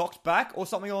knocked back or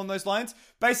something along those lines.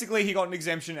 Basically, he got an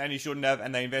exemption and he shouldn't have,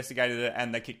 and they investigated it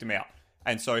and they kicked him out.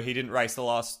 And so he didn't race the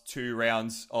last 2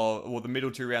 rounds, or the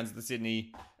middle 2 rounds of the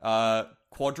Sydney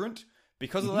quadrant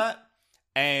because of that.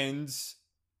 And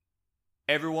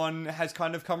everyone has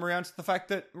kind of come around to the fact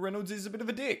that Reynolds is a bit of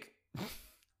a dick.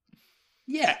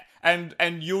 Yeah. And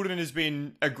Youlden has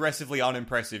been aggressively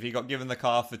unimpressive. He got given the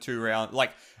car for 2 rounds.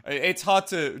 Like, it's hard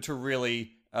to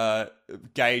really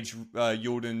gauge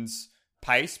Youlden's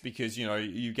pace because, you know,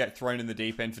 you get thrown in the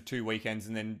deep end for 2 weekends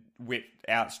and then whipped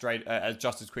out straight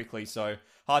just as quickly. So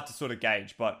hard to sort of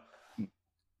gauge, but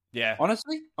yeah.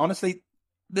 Honestly,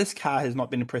 this car has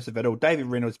not been impressive at all. David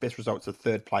Reynolds' best results are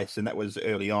 3rd place, and that was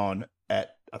early on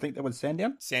at, I think that was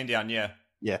Sandown? Sandown, yeah.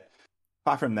 Yeah.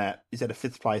 Apart from that, he's at a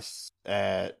 5th place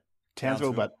at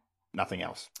Townsville, but nothing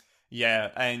else.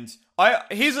 Yeah, and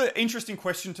here's an interesting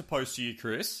question to pose to you,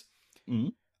 Chris.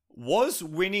 Was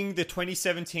winning the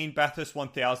 2017 Bathurst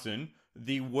 1000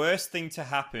 the worst thing to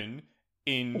happen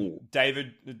in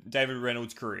David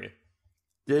Reynolds' career?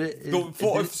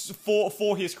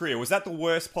 For his career, was that the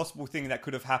worst possible thing that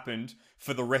could have happened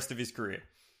for the rest of his career?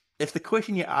 If the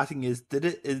question you're asking is, did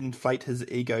it inflate his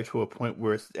ego to a point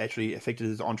where it's actually affected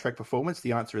his on-track performance?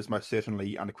 The answer is most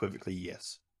certainly, unequivocally,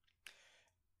 yes.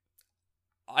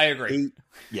 I agree.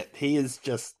 He is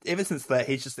just, ever since that,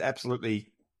 he's just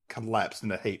absolutely collapsed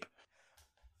in a heap.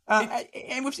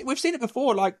 And we've seen it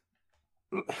before, like,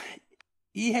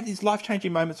 you have these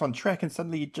life-changing moments on track and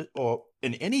suddenly or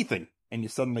in anything, and you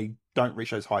suddenly don't reach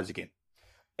those highs again.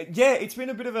 Yeah, it's been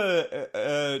a bit of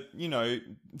a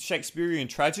Shakespearean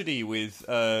tragedy with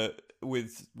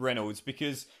Reynolds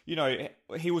because, you know,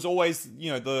 he was always,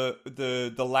 you know,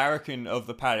 the larrikin of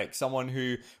the paddock, someone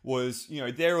who was, you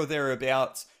know, there or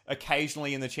thereabouts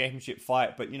occasionally in the championship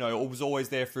fight, but, you know, was always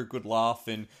there for a good laugh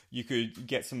and you could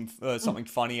get something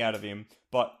funny out of him.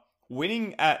 But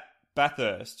winning at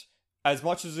Bathurst, as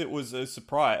much as it was a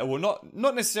surprise, well,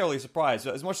 not necessarily a surprise,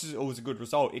 but as much as it was a good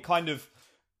result, it kind of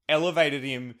elevated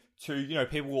him to, you know,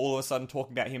 people all of a sudden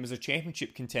talking about him as a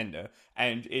championship contender,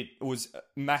 and it was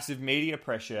massive media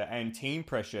pressure and team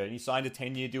pressure, and he signed a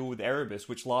 10-year deal with Erebus,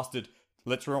 which lasted,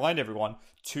 let's remind everyone,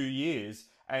 2 years,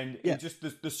 and it just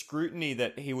the scrutiny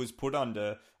that he was put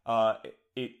under,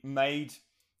 it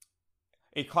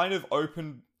kind of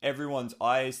opened everyone's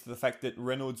eyes to the fact that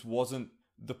Reynolds wasn't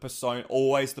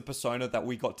always the persona that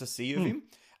we got to see of him,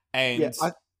 and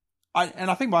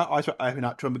I think my eyes were open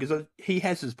up to him because he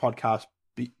has his podcast,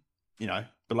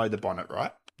 below the bonnet,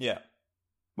 right? Yeah.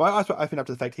 My eyes were open up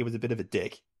to the fact he was a bit of a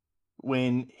dick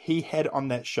when he had on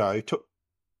that show, took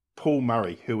Paul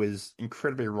Murray, who is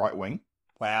incredibly right-wing.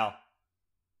 Wow.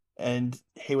 And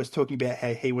he was talking about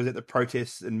how he was at the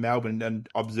protests in Melbourne and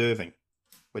observing,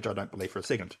 which I don't believe for a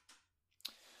second.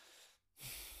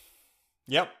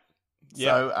 Yep.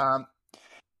 So,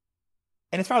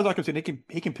 And as far as I'm concerned,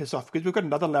 he can piss off because we've got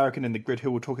another larrikin in the grid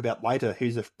who we'll talk about later,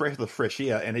 who's a breath of fresh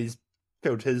air, and he's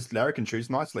filled his larrikin shoes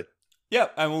nicely. Yeah,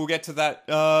 and we'll get to that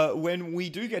when we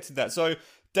do get to that. So,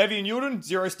 Davian Youlden,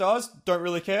 0 stars, don't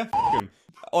really care.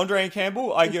 Andre and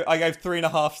Campbell, I gave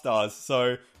 3.5 stars.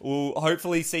 So, we'll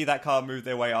hopefully see that car move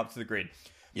their way up to the grid.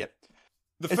 Yep.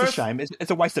 It's a shame.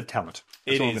 It's a waste of talent.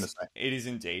 That's all I'm going to say. It is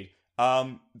indeed.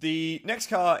 The next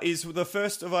car is the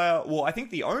first of our, well, I think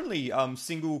the only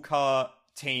single car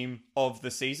team of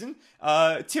the season.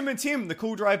 Tim and Tim, the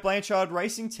Cool Drive Blanchard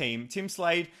racing team, Tim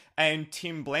Slade and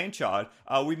Tim Blanchard.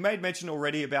 We've made mention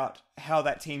already about how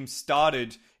that team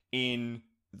started in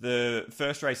the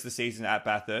first race of the season at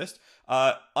Bathurst.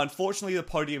 Unfortunately, the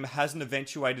podium hasn't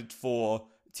eventuated for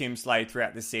Tim Slade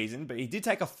throughout the season, but he did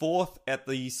take a 4th at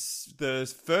the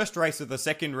first race of the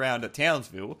second round at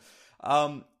Townsville.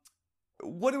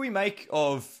 What do we make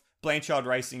of Blanchard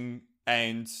Racing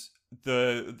and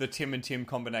the Tim and Tim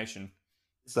combination?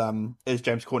 As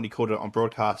James Courtney called it on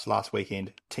broadcast last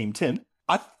weekend, Team Tim.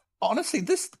 Honestly,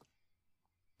 this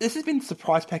has been the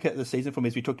surprise packet of the season for me,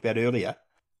 as we talked about earlier.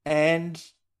 And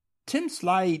Tim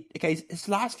Slade, okay, his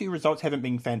last few results haven't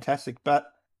been fantastic, but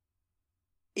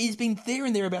he's been there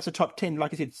and thereabouts the top 10.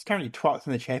 Like I said, he's currently 12th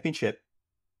in the championship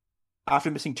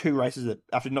after missing 2 races,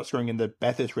 after not scoring in the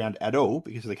Bathurst round at all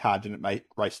because the car didn't make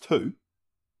race 2.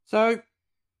 So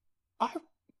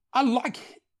I like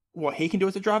what he can do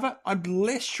as a driver. I'm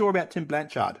less sure about Tim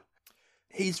Blanchard.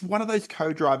 He's one of those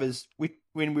co-drivers,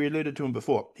 when we alluded to him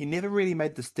before, he never really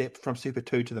made the step from Super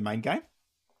 2 to the main game.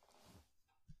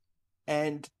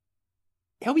 And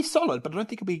he'll be solid, but I don't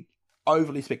think he'll be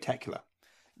overly spectacular.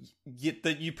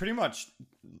 You pretty much...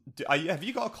 have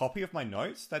you got a copy of my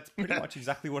notes? That's pretty much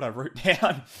exactly what I wrote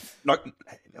down.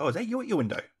 Is that you at your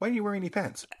window? Why are you wearing any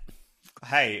pants?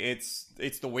 Hey,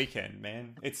 it's the weekend,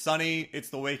 man. It's sunny.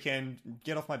 It's the weekend.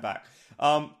 Get off my back.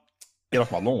 Get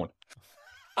off my lawn.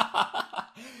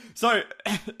 So,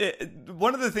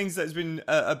 one of the things that's been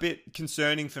a bit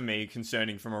concerning for me,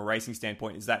 concerning from a racing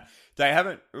standpoint, is that they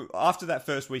haven't, after that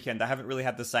first weekend, they haven't really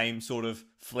had the same sort of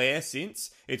flair since.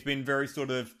 It's been very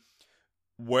sort of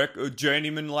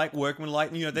journeyman-like,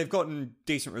 workman-like. You know, they've gotten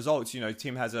decent results. You know,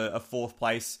 Tim has a 4th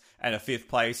place and a 5th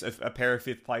place, a pair of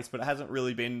 5th place, but it hasn't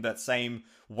really been that same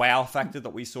wow factor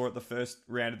that we saw at the first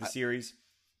round of the series.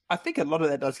 I think a lot of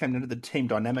that does come into the team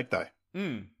dynamic, though.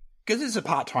 Because it's a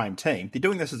part-time team. They're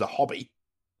doing this as a hobby.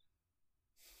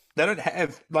 They don't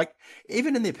have, like,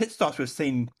 even in their pit stops, we've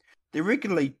seen they're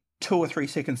regularly 2 or 3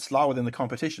 seconds slower than the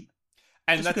competition.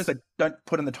 And just because they don't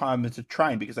put in the time to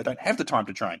train, because they don't have the time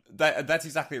to train. That's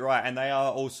exactly right. And they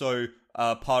are also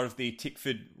part of the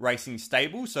Tickford Racing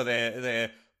stable. So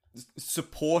they're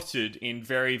supported in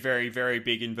very, very, very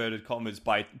big inverted commas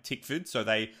by Tickford. So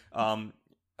they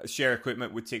share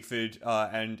equipment with Tickford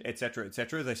and et cetera, et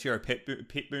cetera. They share a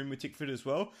pit boom with Tickford as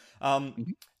well.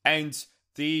 And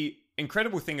the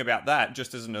incredible thing about that,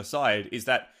 just as an aside, is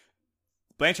that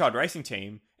Blanchard Racing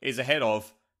Team is ahead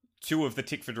of 2 of the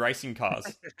Tickford Racing cars,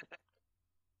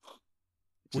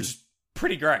 which is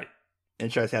pretty great.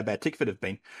 And shows how bad Tickford have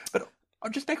been. But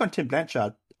I'm just back on Tim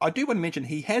Blanchard. I do want to mention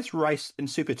he has raced in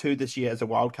Super 2 this year as a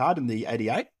wild card in the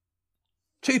 88.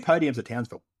 2 podiums at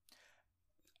Townsville.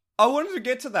 I wanted to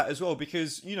get to that as well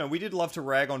because, you know, we did love to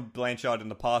rag on Blanchard in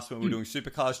the past when we were doing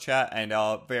Supercars chat and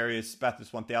our various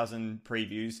Bathurst 1000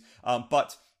 previews.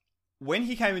 But when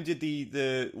he came and did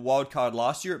the wild card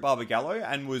last year at Barbagallo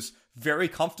and was very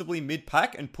comfortably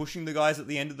mid-pack and pushing the guys at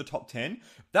the end of the top 10,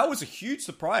 that was a huge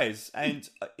surprise. And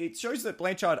it shows that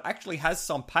Blanchard actually has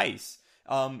some pace.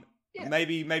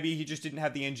 Maybe he just didn't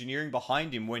have the engineering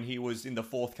behind him when he was in the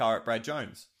 4th car at Brad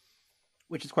Jones.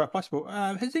 Which is quite possible.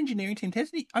 His engineering team,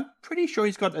 hasn't he? I'm pretty sure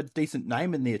he's got a decent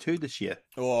name in there too this year.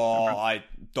 Oh, I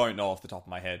don't know off the top of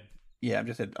my head. Yeah, I'm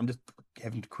just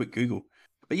having a quick Google.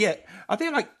 But yeah, I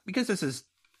think because this is,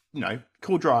 you know,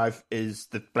 Cool Drive is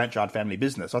the Blanchard family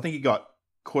business. I think he got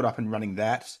caught up in running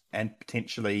that and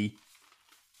potentially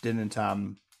didn't,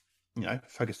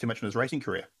 focus too much on his racing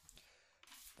career.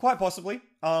 Quite possibly,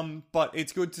 but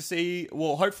it's good to see.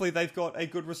 Well, hopefully they've got a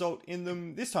good result in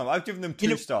them this time. I've given them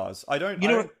 2 stars. You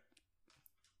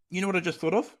know what I just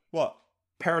thought of? What?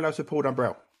 Parallels with Paul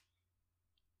Dumbrell.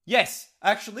 Yes,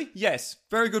 actually, yes.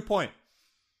 Very good point.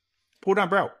 Paul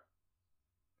Dumbrell,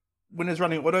 when he was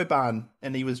running Autobahn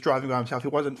and he was driving by himself, he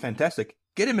wasn't fantastic.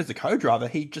 Get him as a co-driver,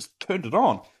 he just turned it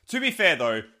on. To be fair,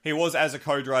 though, he was as a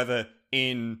co-driver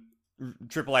in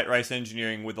Triple Eight Race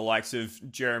Engineering with the likes of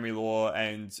Jeremy Law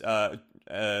and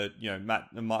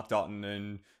Mark Dutton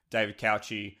and David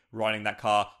Couchy riding that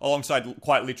car alongside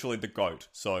quite literally the GOAT.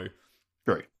 So,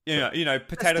 true.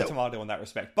 Potato tomato in that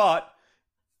respect. But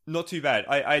Not too bad.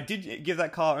 I did give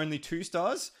that car only 2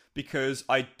 stars because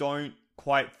I don't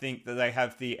quite think that they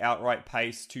have the outright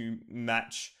pace to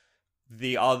match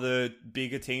the other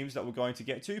bigger teams that we're going to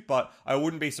get to, but I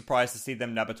wouldn't be surprised to see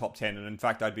them nab a top 10, and in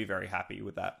fact, I'd be very happy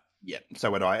with that. Yeah,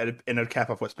 so would I. And it'd cap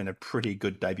off what's been a pretty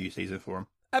good debut season for him.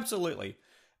 Absolutely.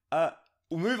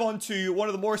 We'll move on to one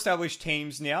of the more established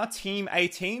teams now, Team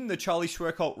 18, the Charlie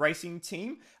Schwerkolt racing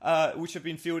team, which have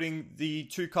been fielding the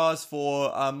 2 cars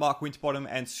for Mark Winterbottom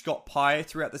and Scott Pye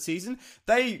throughout the season.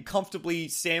 They comfortably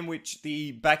sandwich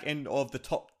the back end of the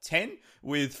top 10,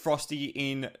 with Frosty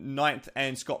in 9th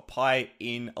and Scott Pye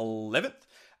in 11th.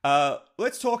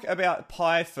 Let's talk about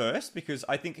Pye first, because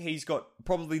I think he's got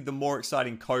probably the more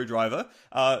exciting co-driver.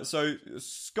 So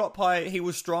Scott Pye, he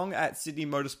was strong at Sydney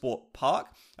Motorsport Park,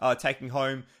 taking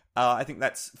home, I think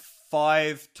that's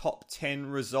 5 top 10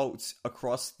 results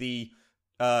across the,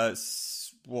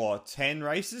 10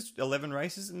 races, 11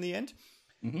 races in the end.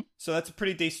 Mm-hmm. So that's a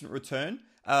pretty decent return.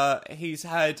 He's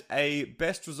had a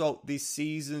best result this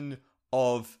season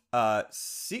of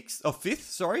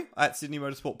 5th, at Sydney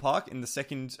Motorsport Park in the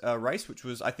second race, which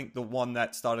was, I think, the one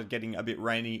that started getting a bit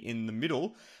rainy in the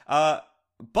middle.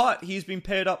 But he's been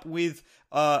paired up with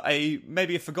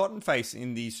maybe a forgotten face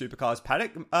in the supercars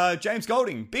paddock, James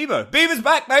Golding. Beaver's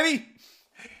back, baby!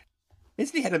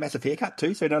 Hasn't he had a massive haircut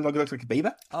too, so he no longer looks like a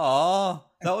beaver? Oh,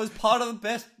 that was part of the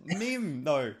best meme,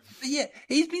 though. But yeah,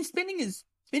 he's been spending his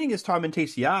time in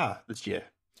TCR this year.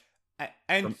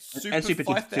 And Super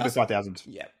 5000.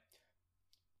 Yeah.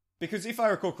 Because if I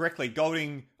recall correctly,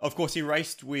 Golding, of course, he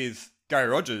raced with Gary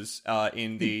Rogers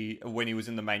when he was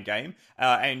in the main game.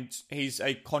 And he's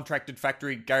a contracted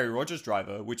factory Gary Rogers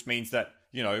driver, which means that,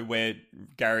 where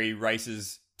Gary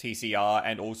races TCR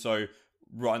and also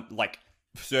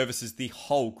services the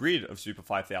whole grid of Super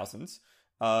 5000s.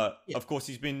 Of course,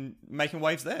 he's been making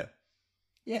waves there.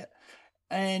 Yeah.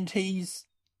 And he's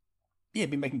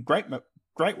been making great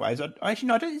waves. Has he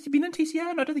been in TCR?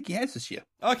 No, I don't think he has this year.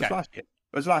 Okay. It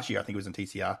was last year, I think he was in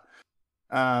TCR.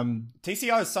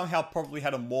 TCR has somehow probably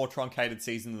had a more truncated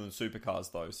season than the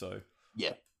supercars, though, so...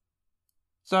 Yeah.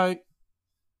 So,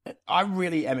 I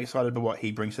really am excited about what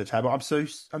he brings to the table. I'm so...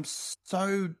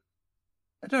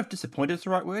 I don't know if disappointed is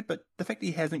the right word, but the fact that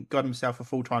he hasn't got himself a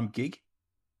full-time gig,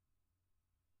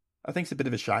 I think it's a bit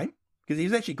of a shame, because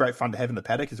he's actually great fun to have in the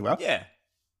paddock as well. Yeah.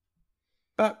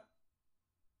 But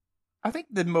I think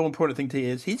the more important thing to you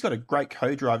is he's got a great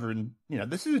co-driver, and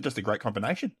this is just a great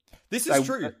combination. This is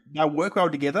true. They'll work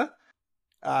well together.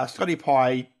 Scotty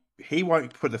Pye, he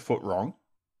won't put a foot wrong.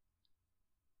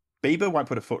 Bieber won't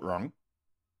put a foot wrong.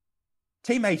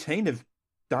 Team 18 have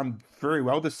done very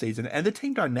well this season, and the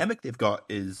team dynamic they've got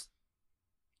is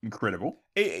incredible.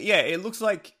 It looks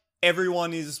like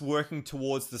everyone is working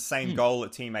towards the same goal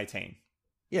at Team 18.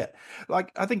 Yeah,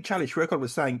 I think Charlie Schwerkolt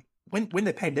was saying, when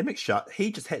the pandemic shut,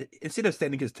 he just had, instead of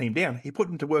standing his team down, he put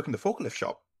them to work in the forklift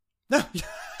shop.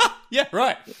 Yeah,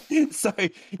 right. So,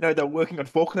 they're working on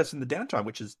forklifts in the downtime,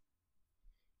 which is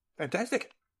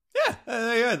fantastic.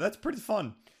 Yeah, that's pretty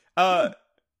fun. Pye,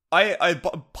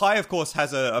 of course,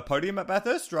 has a podium at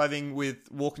Bathurst, driving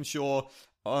with Walkinshaw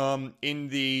in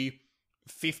the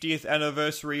 50th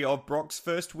anniversary of Brock's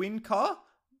first win car.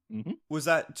 Mm-hmm. Was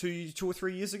that 2 or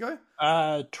 3 years ago?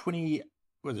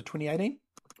 2018?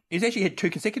 He's actually had 2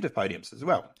 consecutive podiums as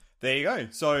well. There you go.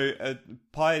 So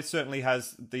Pye certainly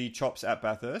has the chops at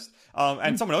Bathurst.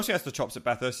 And someone else who has the chops at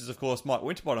Bathurst is, of course, Mike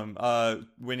Winterbottom,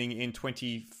 winning in 15,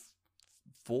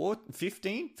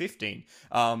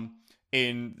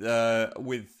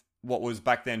 with what was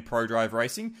back then Pro Drive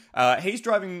Racing. He's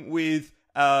driving with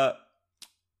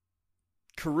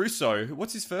Caruso.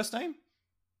 What's his first name?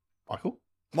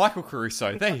 Michael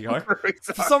Caruso. There you go.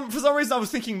 For some reason, I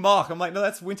was thinking Mark. I'm like, no,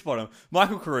 that's Winterbottom.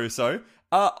 Michael Caruso.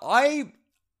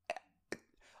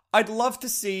 I'd love to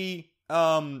see,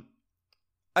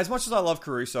 as much as I love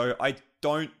Caruso, I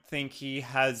don't think he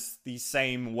has the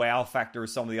same wow factor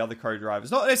as some of the other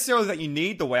co-drivers. Not necessarily that you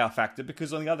need the wow factor,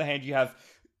 because on the other hand, you have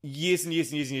years and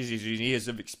years and years and years and years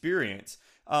of experience.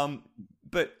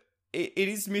 But it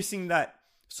is missing that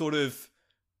sort of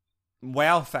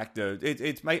wow factor.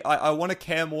 I want to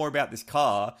care more about this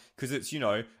car, because it's,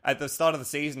 at the start of the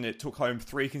season, it took home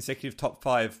 3 consecutive top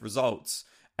 5 results,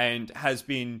 and has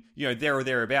been, there or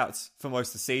thereabouts for most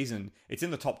of the season. It's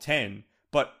in the top 10,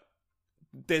 but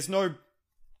there's no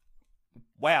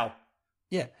wow.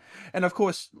 Yeah. And of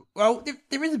course, well,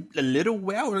 there is a little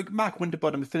wow. Like Mark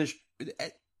Winterbottom finished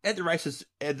at the races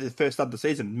at the first start of the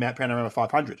season, Mount Panorama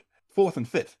 500, 4th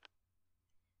and 5th.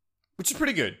 Which is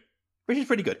pretty good.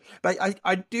 But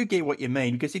I do get what you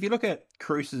mean, because if you look at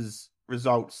Cruz's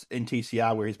results in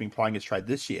TCR, where he's been playing his trade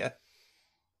this year,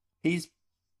 he's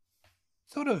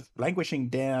sort of languishing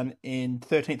down in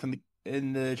 13th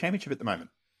in the championship at the moment.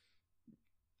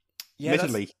 Yeah,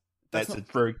 admittedly,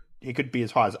 he could be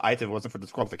as high as 8th if it wasn't for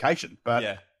disqualification. But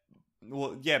yeah.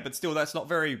 Well, yeah, but still, that's not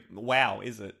very wow,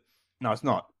 is it? No, it's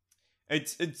not.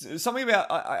 It's something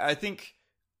about, I think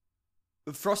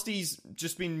Frosty's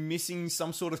just been missing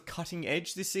some sort of cutting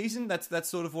edge this season. That's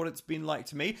sort of what it's been like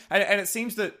to me. And it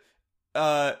seems that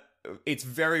it's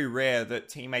very rare that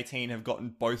Team 18 have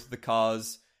gotten both the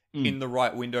cars in the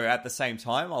right window at the same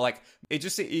time. It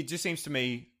just seems to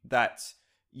me that,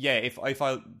 yeah, if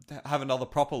I have another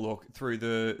proper look through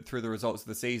the results of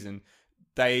the season,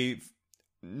 they've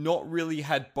not really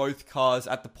had both cars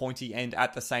at the pointy end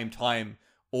at the same time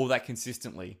all that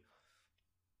consistently.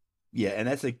 Yeah, and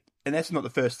that's not the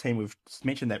first team we've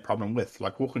mentioned that problem with.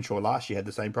 Like Walkinshaw last year had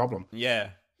the same problem.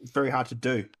 Yeah. It's very hard to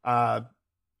do.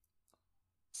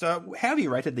 So how have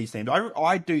you rated these teams?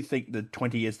 I do think the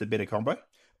 20 is the better combo.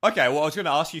 Okay, well, I was going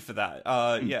to ask you for that.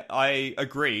 Yeah, I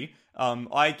agree.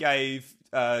 I gave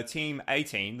Team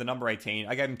 18, the number 18,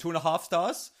 I gave them 2.5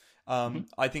 stars.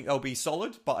 I think they'll be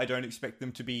solid, but I don't expect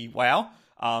them to be wow.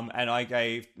 And I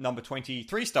gave number 20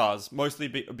 3 stars, mostly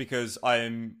because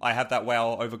I have that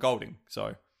wow over Golding.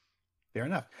 So fair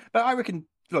enough. But I reckon,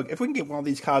 look, if we can get one of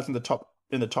these cars in the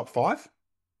top 5,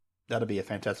 that'd be a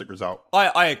fantastic result.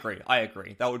 I agree.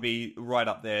 That would be right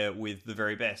up there with the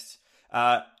very best.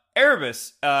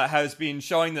 Erebus has been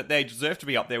showing that they deserve to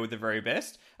be up there with the very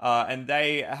best. And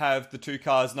they have the 2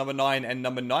 cars, number 9 and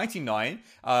number 99,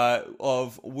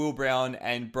 of Will Brown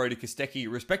and Brody Kostecki,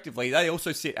 respectively. They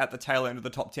also sit at the tail end of the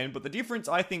top 10. But the difference,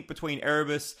 I think, between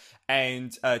Erebus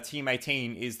and Team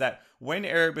 18 is that when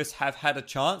Erebus have had a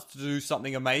chance to do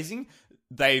something amazing,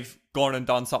 they've gone and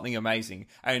done something amazing.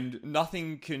 And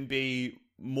nothing can be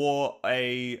more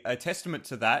a testament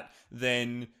to that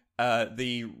than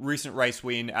the recent race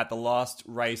win at the last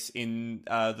race in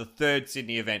the 3rd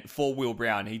Sydney event for Will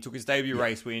Brown. He took his debut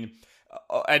race win.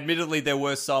 Admittedly, there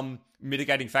were some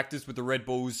mitigating factors with the Red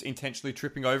Bulls intentionally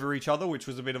tripping over each other, which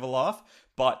was a bit of a laugh.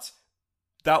 But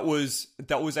that was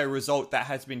a result that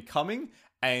has been coming,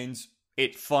 and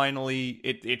it finally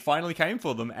came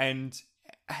for them. And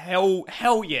hell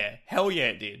yeah,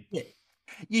 it did. Yeah.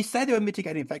 You say there were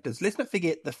mitigating factors. Let's not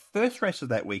forget the first race of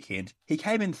that weekend. He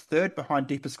came in 3rd behind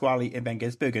De Pasquale and Van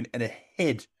Gisbergen and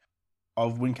ahead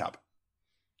of Whincup.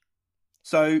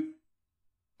 So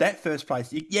that first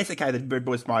place, yes, okay, the Red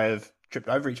Bulls might have tripped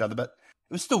over each other, but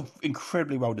it was still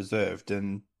incredibly well deserved.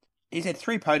 And he's had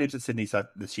 3 podiums at Sydney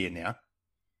this year now.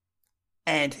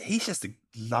 And he's just a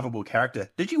lovable character.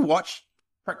 Did you watch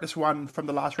practice 1 from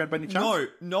the last round by any chance?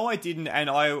 No, I didn't, and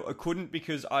I couldn't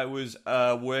because I was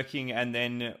working and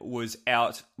then was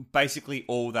out basically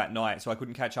all that night, so I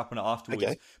couldn't catch up on it afterwards.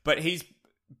 Okay. But he's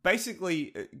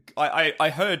basically, I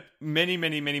heard many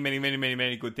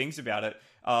good things about it.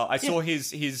 I saw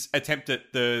his attempt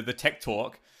at the tech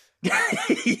talk.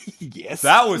 Yes,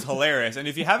 that was hilarious. And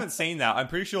if you haven't seen that, I'm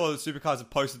pretty sure the Supercars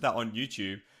have posted that on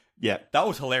YouTube. Yeah, that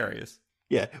was hilarious.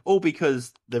 Yeah, all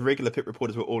because the regular pit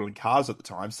reporters were all in cars at the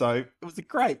time. So it was a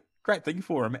great thing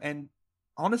for him. And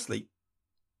honestly,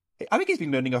 I think he's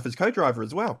been learning off his co-driver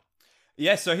as well.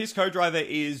 Yeah, so his co-driver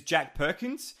is Jack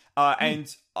Perkins. And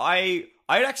I'd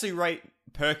actually rate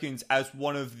Perkins as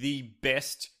one of the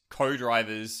best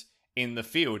co-drivers in the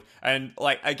field. And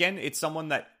again, it's someone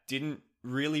that didn't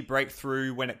really break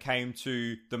through when it came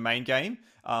to the main game.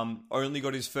 Only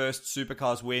got his first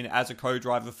Supercars win as a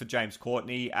co-driver for James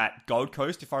Courtney at Gold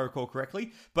Coast, if I recall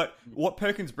correctly. But what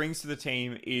Perkins brings to the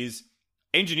team is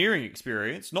engineering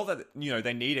experience. Not that,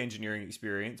 they need engineering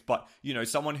experience, but,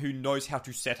 someone who knows how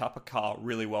to set up a car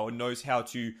really well and knows how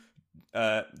to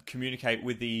communicate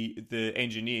with the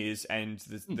engineers and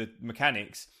the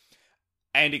mechanics,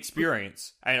 and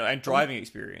experience and driving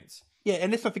experience. Yeah,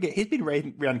 and let's not forget, he's been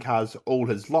around cars all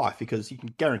his life, because you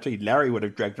can guarantee Larry would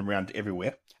have dragged him around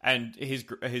everywhere. And his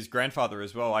grandfather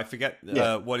as well. I forget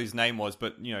what his name was,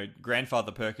 but,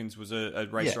 grandfather Perkins was a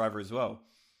race driver as well.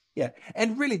 Yeah,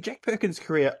 and really, Jack Perkins'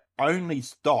 career only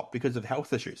stopped because of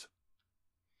health issues.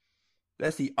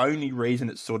 That's the only reason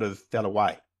it sort of fell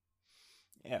away.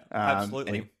 Yeah,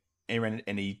 absolutely. And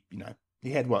he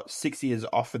he had 6 years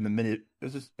off in the middle. It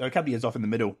was just a couple of years off in the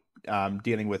middle,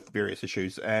 dealing with various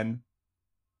issues. And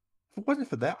if it wasn't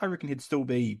for that, I reckon he'd still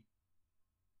be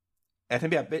at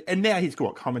him. And now he's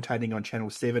commentating on Channel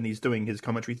 7. He's doing his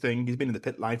commentary thing. He's been in the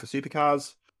pit lane for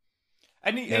Supercars.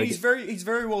 And he's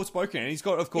very well spoken. And he's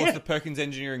got, of course, the Perkins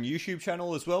Engineering YouTube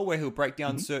channel as well, where he'll break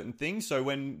down certain things. So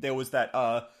when there was that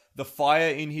the fire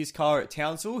in his car at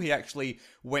Townsville, he actually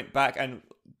went back, and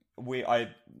I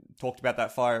talked about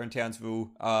that fire in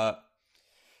Townsville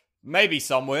maybe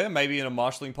somewhere, maybe in a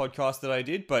marshalling podcast that I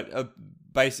did, but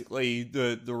basically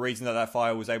the reason that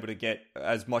fire was able to get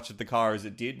as much of the car as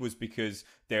it did was because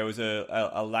there was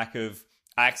a lack of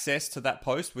access to that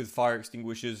post with fire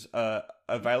extinguishers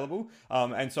available.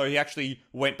 And so he actually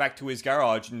went back to his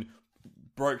garage and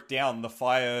broke down the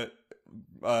fire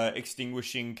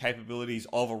extinguishing capabilities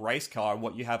of a race car and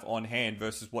what you have on hand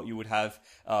versus what you would have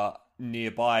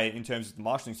nearby in terms of the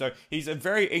marshalling. So he's a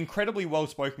very incredibly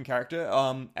well-spoken character,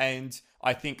 and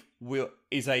I think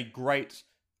is a great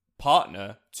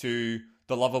partner to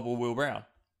the lovable Will Brown.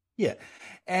 Yeah,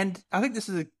 and I think this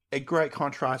is a great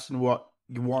contrast in what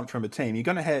you want from a team.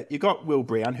 You've got Will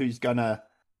Brown who's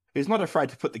not afraid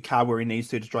to put the car where he needs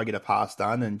to try to get a pass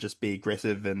done and just be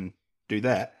aggressive and do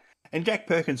that. And Jack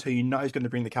Perkins, who you know is going to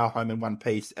bring the car home in one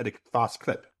piece at a fast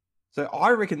clip. So I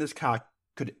reckon this car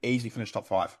could easily finish top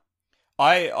 5.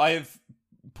 I've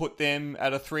put them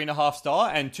at a 3.5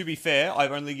 star, and to be fair,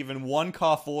 I've only given one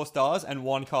car 4 stars and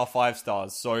one car 5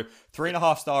 stars. So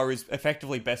 3.5 star is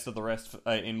effectively best of the rest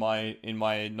in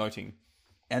my noting.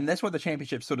 And that's what the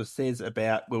championship sort of says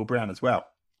about Will Brown as well.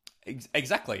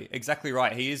 Exactly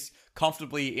right. He is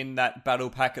comfortably in that battle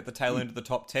pack at the tail end of the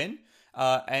top 10.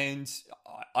 And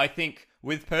I think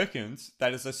with Perkins,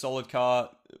 that is a solid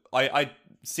car. I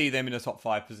see them in a top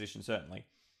 5 position, certainly.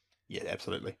 Yeah,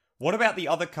 absolutely. What about the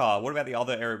other car? What about the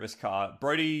other Erebus car?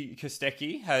 Brody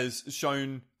Kostecki has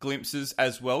shown glimpses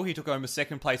as well. He took home a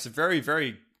second place, a very,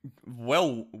 very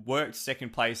well-worked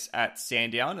second place at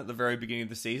Sandown at the very beginning of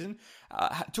the season.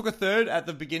 Took a third at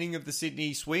the beginning of the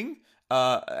Sydney Swing,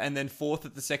 and then fourth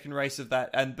at the second race of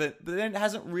that. But then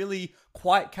hasn't really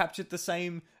quite captured the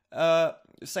same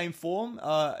form.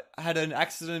 Had an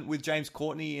accident with James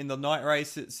Courtney in the night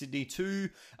race at Sydney 2.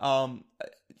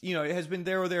 It has been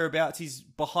there or thereabouts. He's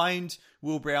behind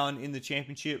Will Brown in the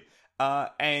championship,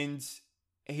 and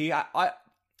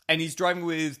he's driving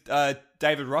with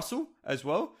David Russell as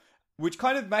well, which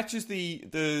kind of matches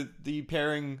the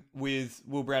pairing with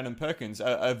Will Brown and Perkins,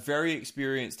 a very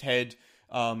experienced head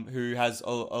who has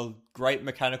a great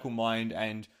mechanical mind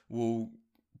and will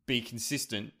be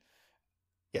consistent.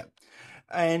 Yeah.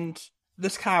 And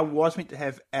this car was meant to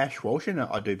have Ash Walsh in it,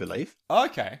 I do believe.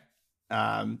 Okay.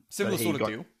 Similar sort of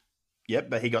deal. Yep,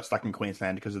 but he got stuck in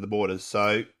Queensland because of the borders.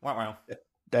 So wow.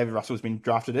 David Russell's been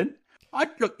drafted in.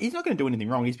 Look, he's not going to do anything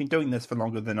wrong. He's been doing this for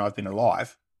longer than I've been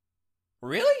alive.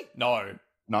 Really? No.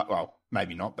 Well,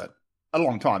 maybe not, but a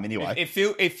long time anyway. It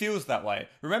feels that way.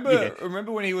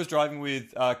 Remember when he was driving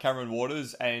with Cameron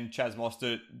Waters and Chaz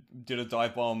Mostert did a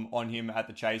dive bomb on him at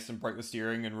the chase and broke the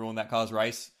steering and ruined that car's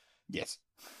race? Yes.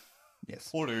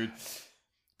 Poor dude.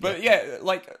 But yeah,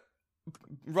 like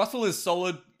Russell is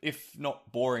solid, if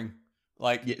not boring.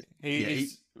 Like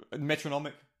he's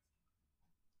metronomic.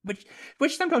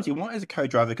 Which sometimes you want as a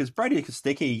co-driver, because Brody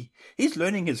Kostecki, he's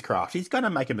learning his craft. He's going to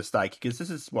make a mistake because this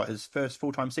is his first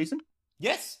full-time season.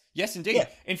 Yes, indeed. Yeah.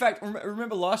 In fact,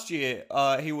 remember last year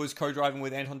he was co-driving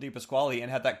with Anton De Pasquale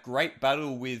and had that great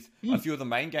battle with a few of the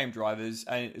main game drivers.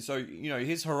 And so,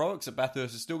 his heroics at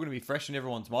Bathurst is still going to be fresh in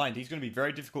everyone's mind. He's going to be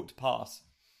very difficult to pass.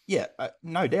 Yeah,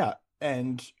 no doubt.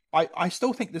 And I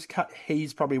still think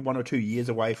he's probably 1 or 2 years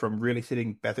away from really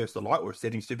setting Bathurst alight or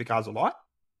setting supercars alight.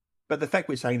 But the fact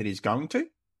we're saying that he's going to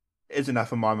is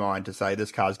enough in my mind to say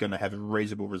this car's going to have a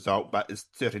reasonable result, but it's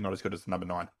certainly not as good as the number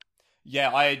 9.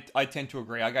 Yeah, I tend to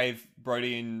agree. I gave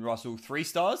Brody and Russell 3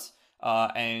 stars,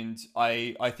 and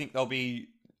I think they'll be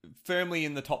firmly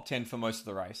in the top 10 for most of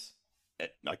the race.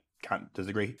 I can't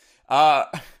disagree.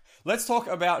 Let's talk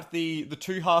about the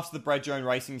two halves of the Brad Jones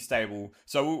Racing stable.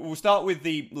 So we'll start with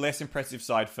the less impressive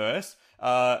side first.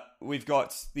 We've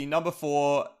got the number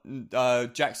 4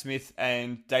 Jack Smith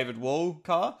and David Wall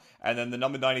car, and then the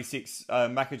number 96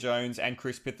 Macca Jones and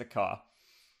Chris Pither car.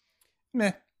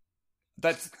 Meh.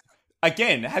 That's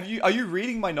again. Are you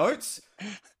reading my notes,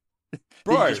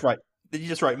 bro? Did you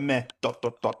just write meh ... For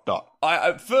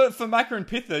Macca and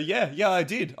Pither, yeah, I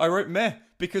did. I wrote meh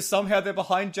because somehow they're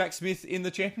behind Jack Smith in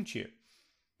the championship.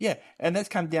 Yeah, and that's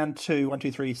come down to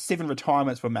 7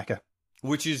 retirements for Macca,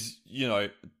 which is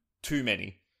too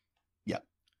many. Yeah.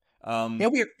 He'll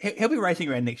be racing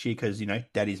around next year because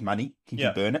Daddy's money. He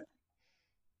can burn it.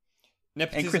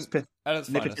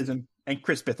 Nepotism and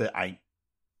Chris Pither ain't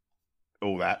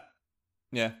all that.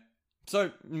 Yeah.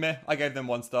 So, meh, I gave them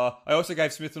 1 star. I also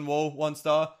gave Smith and Wall 1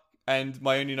 star, and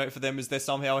my only note for them is they're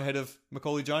somehow ahead of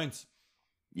Macaulay Jones.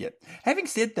 Yep. Having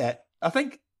said that, I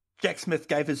think Jack Smith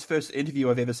gave his first interview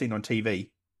I've ever seen on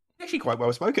TV. Actually quite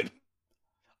well spoken.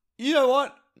 You know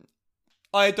what?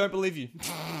 I don't believe you.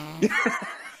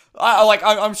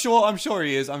 I'm sure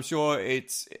he is. I'm sure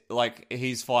it's like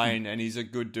he's fine and he's a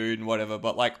good dude and whatever,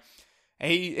 but like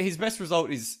his best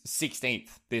result is 16th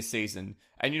this season.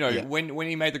 And, when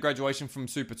he made the graduation from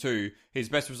Super 2, his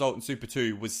best result in Super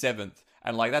 2 was 7th.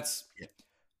 And, that's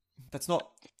not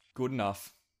good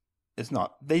enough. It's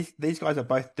not. These guys are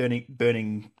both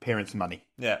burning parents' money.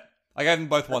 Yeah. I gave them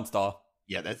both 1 star.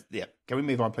 Yeah, Can we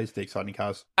move on, please, to the exciting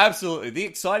cars? Absolutely. The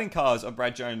exciting cars of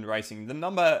Brad Jones Racing. The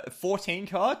number 14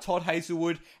 car, Todd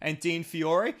Hazelwood and Dean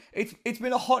Fiore. It's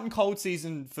been a hot and cold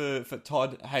season for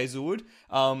Todd Hazelwood.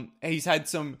 He's had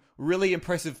some really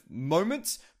impressive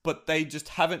moments, but they just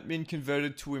haven't been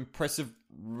converted to impressive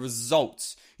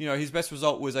results. His best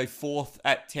result was a 4th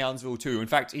at Townsville too. In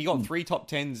fact, he got 3 top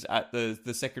 10s at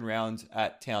the second round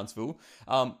at Townsville.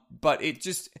 But it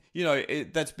just,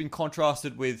 that's been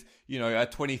contrasted with, a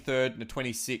 23rd and a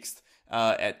 26th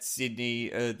at Sydney,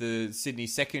 the Sydney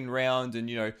second round, and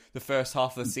the first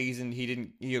half of the season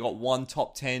he got 1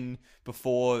 top 10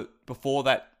 before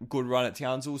that good run at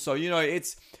Townsville. So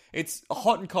it's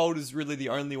hot and cold is really the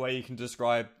only way you can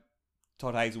describe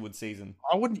Todd Hazelwood's season.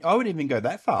 I wouldn't even go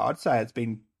that far. I'd say it's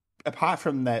been, apart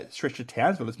from that stretch of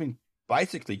Townsville, it's been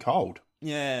basically cold.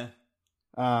 Yeah.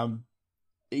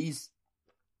 He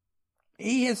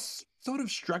has sort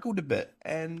of struggled a bit,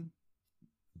 and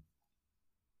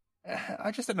I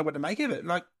just don't know what to make of it.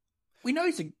 We know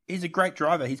he's a great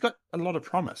driver. He's got a lot of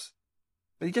promise,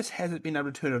 but he just hasn't been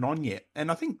able to turn it on yet.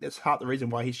 And I think that's part of the reason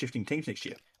why he's shifting teams next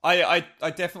year. I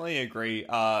definitely agree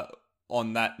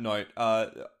on that note.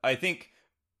 I think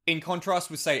in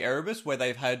contrast with, say, Erebus,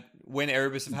 when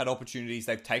Erebus have had opportunities,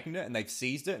 they've taken it and they've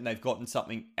seized it and they've gotten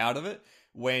something out of it.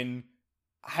 When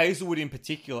Hazelwood in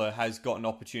particular has gotten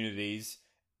opportunities,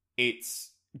 it's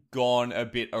gone a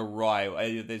bit awry.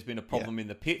 Either there's been a problem in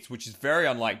the pits, which is very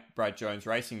unlike Brad Jones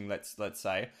Racing, let's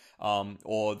say,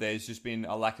 or there's just been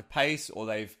a lack of pace, or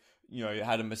they've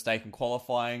had a mistake in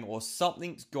qualifying, or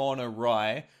something's gone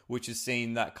awry, which has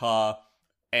seen that car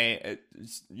head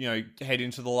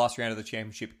into the last round of the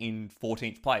championship in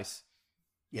 14th place.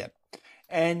 Yeah,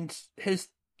 and his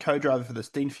co-driver for this,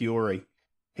 Dean Fiore,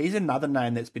 he's another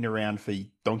name that's been around for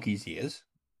donkey's years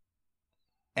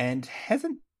and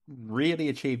hasn't really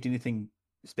achieved anything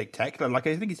spectacular. I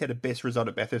think he's had a best result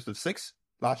at Bathurst of 6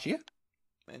 last year.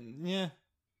 Yeah.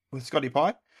 With Scotty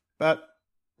Pye. But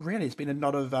really, it's been a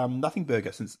lot of nothing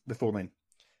burger since before then.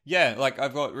 Yeah,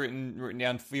 I've got written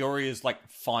down, Fiore is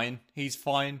fine. He's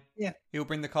fine. Yeah. He'll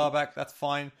bring the car back. That's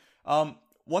fine.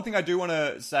 One thing I do want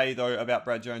to say, though, about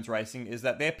Brad Jones Racing is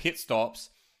that their pit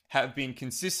stops have been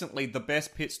consistently the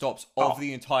best pit stops of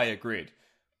the entire grid.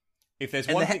 If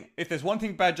there's one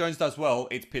thing Brad Jones does well,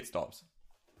 it's pit stops.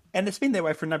 And it's been that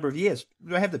way for a number of years.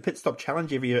 They have the pit stop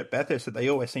challenge every year at Bathurst that they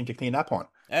always seem to clean up on.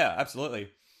 Yeah,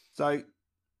 absolutely. So,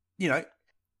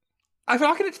 I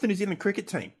liken it to the New Zealand cricket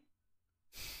team.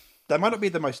 They might not be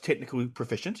the most technically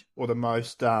proficient or the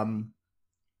most, the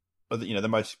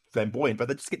most flamboyant, but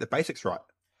they just get the basics right.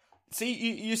 See,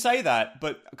 you say that,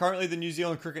 but currently the New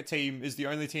Zealand cricket team is the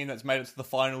only team that's made it to the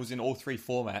finals in all 3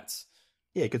 formats.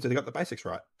 Yeah, because they got the basics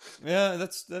right. Yeah,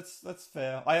 that's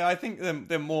fair. I think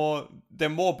they're more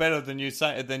better than you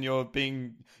say than you're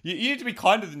being. You need to be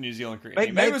kinder than the New Zealand cricket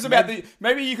team. Maybe it was about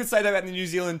maybe you could say that about the New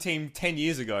Zealand team 10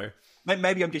 years ago.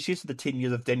 Maybe I'm just used to the 10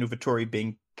 years of Daniel Vettori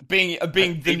being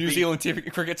the New Zealand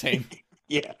cricket team.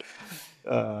 Yeah.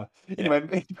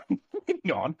 Anyway,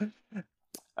 moving on.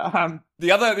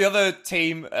 The other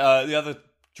team, the other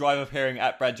driver pairing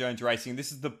at Brad Jones Racing,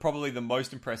 this is probably the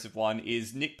most impressive one,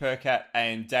 is Nick Percat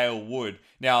and Dale Wood.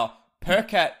 Now,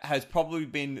 Percat has probably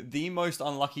been the most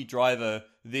unlucky driver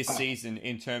this season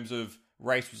in terms of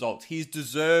race results. He's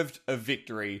deserved a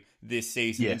victory this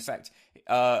season. Yes. In fact,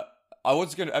 I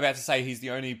was about to say he's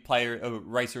the only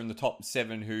racer in the top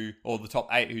 7 or the top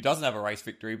 8 who doesn't have a race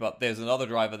victory, but there's another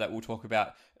driver that we'll talk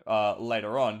about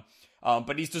later on.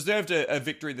 But he's deserved a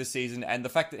victory this season, and the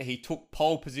fact that he took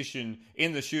pole position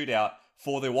in the shootout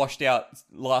for the washed out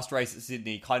last race at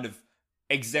Sydney kind of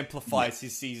exemplifies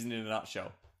his season in a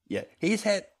nutshell. Yeah, he's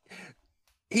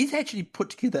actually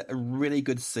put together a really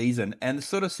good season, and the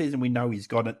sort of season we know he's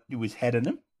had in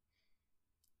him.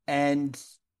 And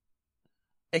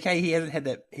okay, he hasn't had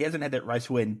that race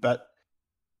win, but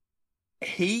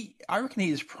I reckon he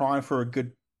is primed for a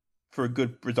good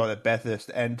result at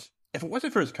Bathurst. And if it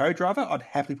wasn't for his co-driver, I'd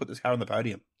happily put this car on the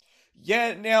podium.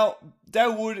 Yeah, now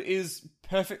Dale Wood is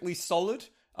perfectly solid.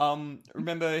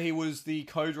 Remember, he was the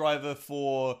co-driver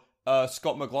for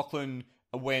Scott McLaughlin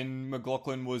when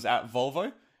McLaughlin was at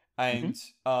Volvo, and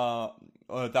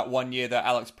that one year that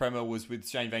Alex Premer was with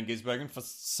Shane Van Gisbergen for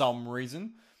some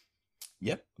reason.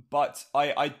 Yep. But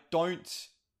I don't,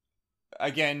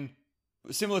 again,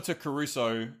 similar to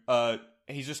Caruso,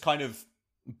 he's just kind of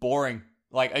boring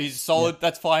Like, he's solid.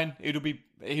 That's fine.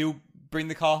 He'll bring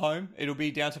the car home. It'll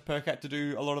be down to Percat to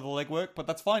do a lot of the legwork, but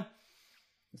that's fine.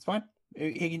 It's fine.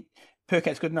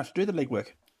 Percat's good enough to do the legwork.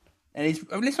 And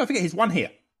let's not forget, he's won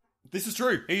here. This is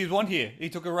true. He's won here. He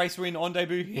took a race win on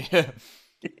debut here.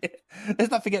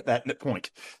 Let's not forget that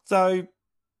point. So,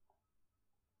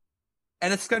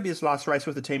 and it's going to be his last race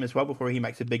with the team as well before he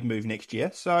makes a big move next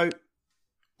year. So,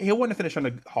 he'll want to finish on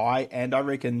a high, and I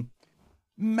reckon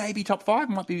maybe top 5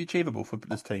 might be achievable for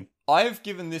this team. I've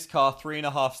given this car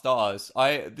 3.5 stars.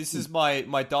 This is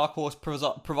my dark horse,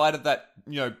 provided that,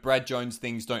 Brad Jones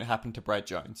things don't happen to Brad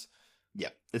Jones. Yeah,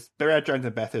 Brad Jones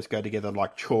and Bathurst go together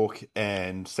like chalk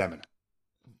and salmon.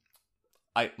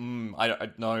 I don't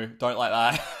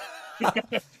like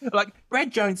that. Like,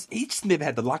 Brad Jones, he just never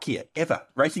had the luck here, ever.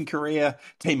 Racing career,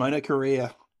 team owner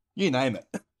career, you name it.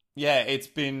 Yeah,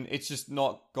 it's just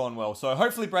not gone well. So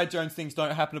hopefully Brad Jones things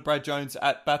don't happen to Brad Jones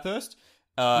at Bathurst.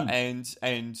 And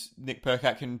Nick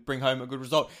Percat can bring home a good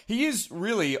result. He is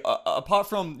really, apart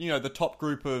from, the top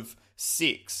group of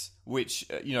 6, which,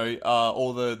 are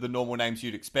all the normal names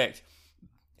you'd expect,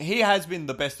 he has been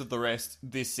the best of the rest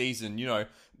this season.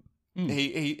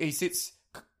 He sits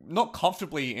not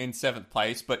comfortably in 7th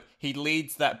place, but he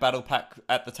leads that battle pack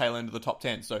at the tail end of the top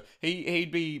 10. So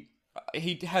he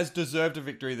has deserved a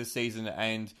victory this season,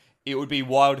 and it would be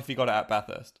wild if he got it at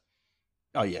Bathurst.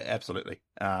 Oh yeah, absolutely.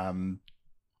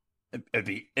 It'd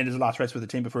be in his last race with the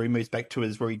team before he moves back to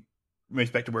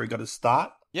where he got his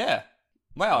start. Yeah.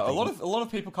 Wow, a lot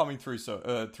of people coming through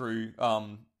through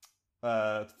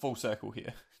full circle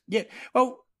here. Yeah.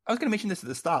 Well, I was going to mention this at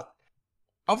the start.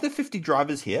 Of the 50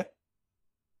 drivers here,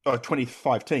 or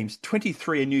 25 teams,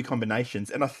 23 are new combinations,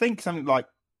 and I think something like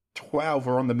 12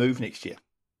 are on the move next year.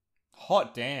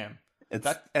 Hot damn.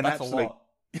 That's a lot.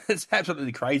 It's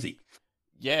absolutely crazy.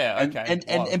 Yeah, okay.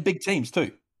 And big teams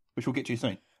too, which we'll get to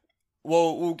soon.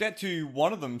 Well, we'll get to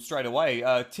one of them straight away.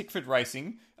 Tickford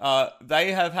Racing.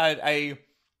 They have had a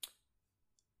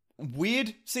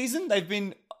weird season. They've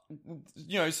been,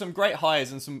 some great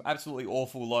highs and some absolutely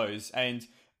awful lows. And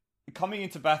coming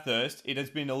into Bathurst, it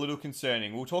has been a little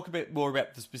concerning. We'll talk a bit more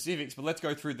about the specifics, but let's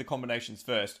go through the combinations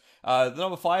first. The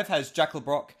number 5 has Jack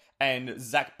LeBrock and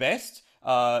Zach Best.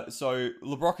 So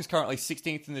LeBrock is currently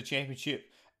 16th in the championship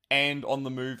and on the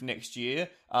move next year.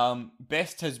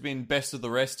 Best has been best of the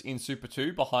rest in Super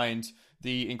 2 behind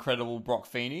the incredible Brock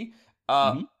Feeney.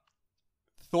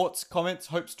 Thoughts, comments,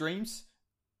 hopes, dreams?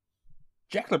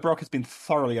 Jack LeBrock has been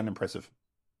thoroughly unimpressive.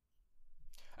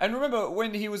 And remember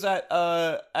when he was at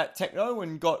Techno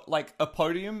and got like a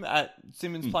podium at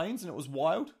Simmons Plains and it was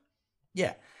wild?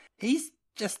 Yeah. He's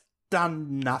just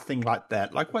done nothing like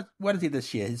that. Like what is he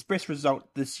this year? His best result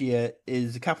this year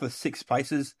is a couple of 6th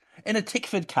places in a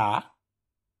Tickford car.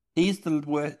 He's the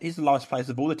lowest place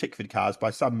of all the Tickford cars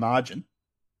by some margin.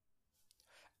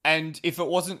 And if it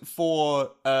wasn't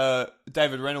for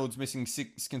David Reynolds missing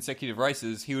 6 consecutive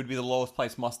races, he would be the lowest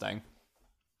placed Mustang.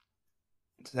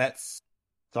 That's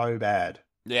so bad.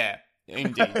 Yeah,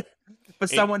 indeed. For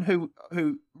someone who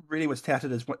really was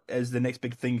touted as the next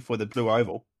big thing for the Blue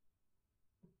Oval.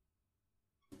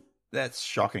 That's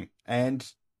shocking. And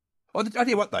I'll tell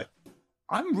you what, though.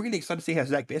 I'm really excited to see how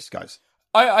Zach Best goes.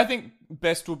 I think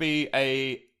Best will be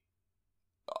a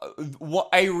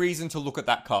reason to look at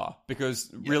that car, because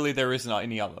really there isn't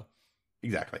any other.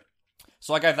 Exactly.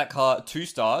 So I gave that car 2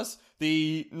 stars.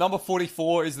 The number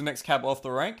 44 is the next cab off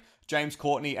the rank, James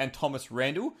Courtney and Thomas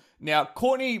Randall. Now,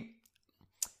 Courtney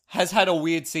has had a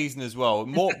weird season as well.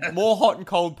 More hot and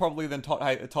cold probably than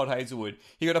Todd Hazelwood.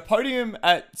 He got a podium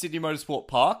at Sydney Motorsport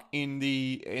Park in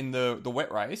the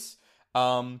wet race,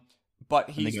 but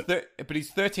he's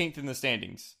 13th in the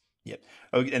standings. Yep.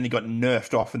 Oh, and he got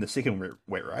nerfed off in the second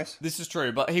wet race. This is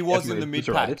true, but he was in the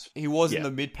mid-pack. He was in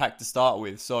the mid-pack to start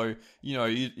with, so,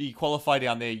 you qualify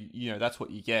down there, that's what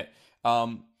you get.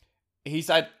 He's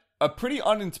had a pretty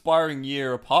uninspiring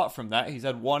year apart from that. He's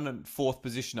had 1 and 4th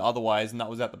position otherwise, and that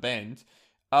was at the Bend.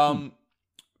 But,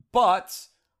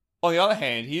 on the other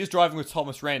hand, he is driving with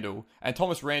Thomas Randall, and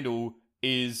Thomas Randall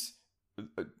is...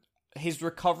 His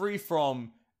recovery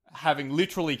from having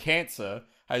literally cancer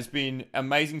has been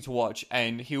amazing to watch,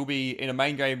 and he'll be in a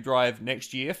main game drive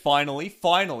next year. Finally,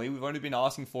 we've only been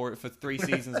asking for it for 3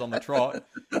 seasons on the trot.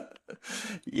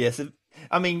 Yes,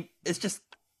 I mean, it's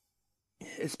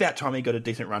about time he got a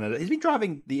decent run at it. He's been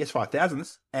driving the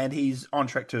S5000s, and he's on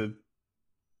track to,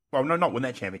 well, no, not win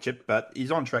that championship, but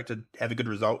he's on track to have a good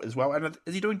result as well. And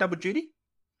is he doing double duty?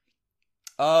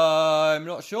 I'm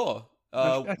not sure.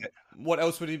 Okay. What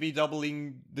else would he be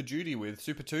doubling the duty with?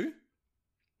 Super 2?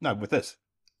 No, with this.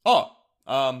 Oh,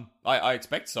 I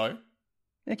expect so.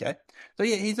 Okay. So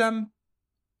yeah, he's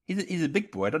he's a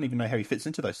big boy. I don't even know how he fits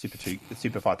into those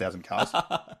Super 5000 cars.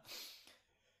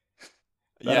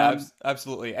 Yeah,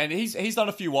 absolutely. And he's done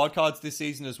a few wildcards this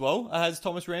season as well, has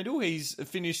Thomas Randall. He's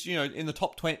finished, in the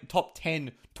top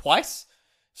 10 twice.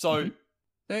 So,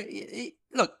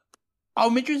 look,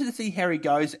 I'm interested to see how he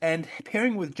goes, and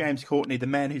pairing with James Courtney, the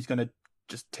man who's going to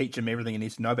just teach him everything he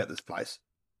needs to know about this place,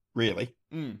 really.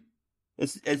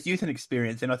 It's youth and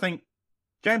experience, and I think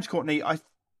James Courtney,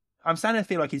 I'm starting to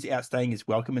feel like he's outstaying his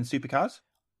welcome in supercars.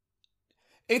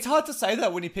 It's hard to say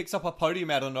that when he picks up a podium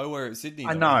out of nowhere at Sydney.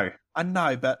 I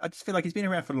know, but I just feel like he's been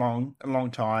around for a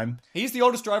long time. He's the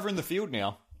oldest driver in the field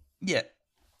now. Yeah.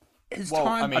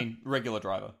 Regular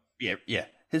driver. Yeah.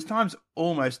 His time's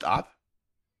almost up.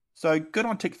 So good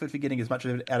on Tickford for getting as much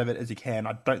out of it as he can.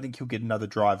 I don't think he'll get another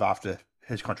drive after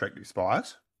his contract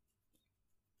expires.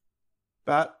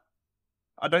 But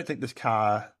I don't think this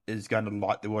car is going to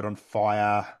light the world on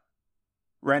fire.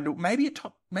 Randall, maybe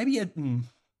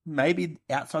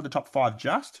outside the top 5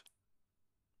 just.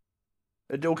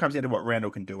 It all comes down to what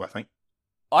Randall can do, I think.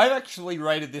 I've actually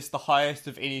rated this the highest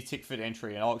of any Tickford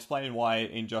entry, and I'll explain why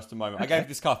in just a moment. Okay. I gave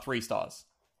this car 3 stars.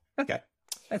 Okay,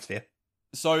 that's fair.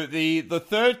 So the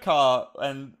third car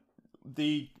and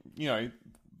the,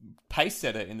 pace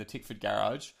setter in the Tickford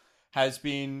garage has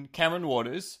been Cameron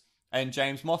Waters and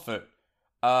James Moffat.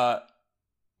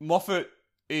 Moffat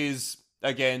is,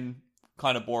 again,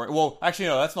 kind of boring. Well, actually,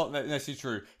 no, that's not necessarily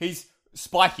true. He's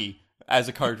spiky as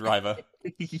a co-driver.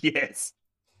 Yes.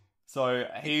 So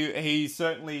he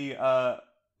certainly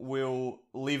will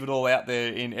leave it all out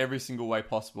there in every single way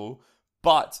possible.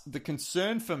 But the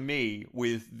concern for me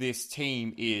with this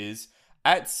team is,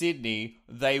 at Sydney,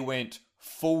 they went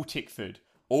full Tickford.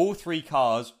 All 3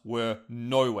 cars were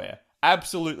nowhere.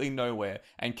 Absolutely nowhere.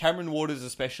 And Cameron Waters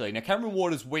especially. Now, Cameron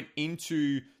Waters went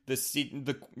into the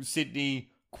Sydney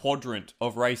quadrant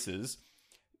of races,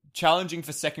 challenging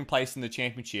for second place in the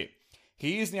championship.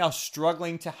 He is now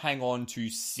struggling to hang on to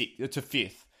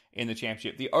 5th in the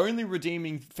championship. The only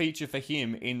redeeming feature for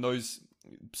him in those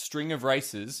string of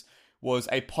races was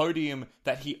a podium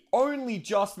that he only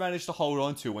just managed to hold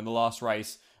on to in the last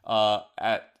race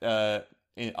under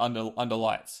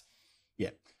lights.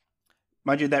 Yeah.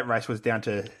 Mind you, that race was down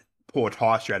to poor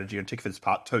tyre strategy on Tickford's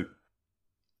part 2.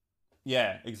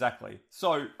 Yeah, exactly.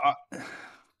 So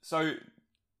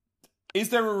is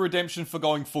there a redemption for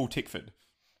going full Tickford?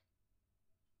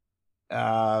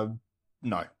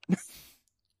 No.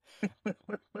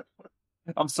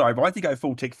 I'm sorry, but once you go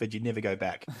full Tickford, you never go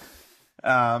back.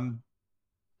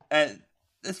 And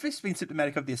it's just been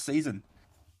symptomatic of this season.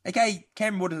 Okay,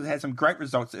 Cameron Waters had some great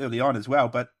results early on as well,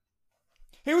 but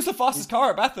he was the fastest car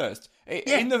at Bathurst.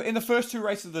 In the first 2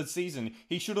 races of the season,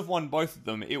 he should have won both of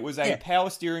them. It was a power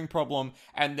steering problem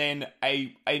and then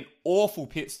an awful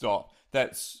pit stop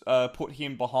that's put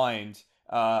him behind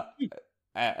at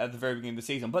the very beginning of the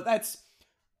season. But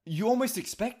you almost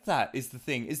expect that, is the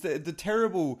thing. Is the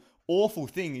terrible, awful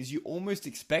thing is you almost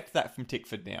expect that from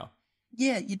Tickford now.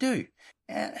 Yeah, you do.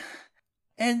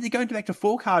 And they're going back to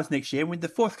 4 cars next year when the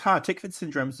 4th car Tickford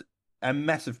syndrome's a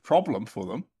massive problem for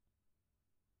them.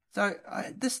 So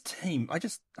this team, I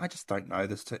just don't know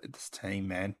this team,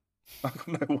 man. I've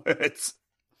got no words.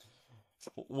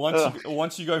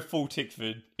 Once you go full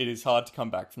Tickford, it is hard to come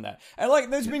back from that.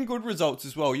 And there's been good results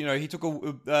as well. He took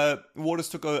Waters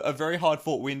took a very hard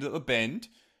fought win at the Bend,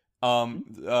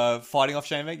 fighting off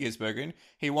Shane Van Gisbergen.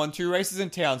 He won 2 races in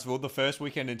Townsville, the first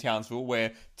weekend in Townsville,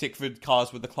 where Tickford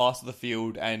cars were the class of the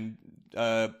field and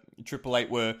Triple Eight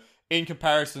were, in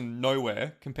comparison,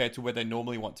 nowhere compared to where they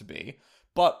normally want to be.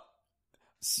 But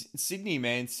Sydney,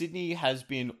 man, Sydney has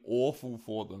been awful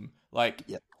for them.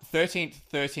 13th,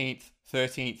 13th,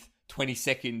 13th,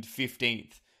 22nd,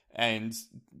 15th, and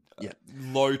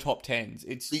low top 10s.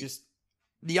 It's just...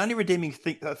 The only redeeming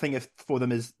thing for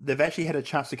them is they've actually had a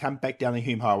chance to come back down the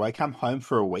Hume Highway, come home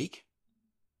for a week,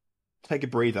 take a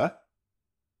breather,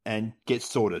 and get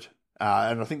sorted.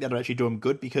 And I think that'll actually do them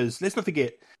good because, let's not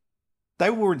forget, they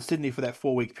were in Sydney for that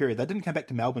 4-week period. They didn't come back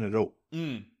to Melbourne at all.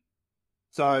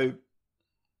 So,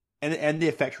 and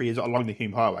their factory is along the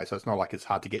Hume Highway, so it's not like it's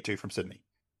hard to get to from Sydney.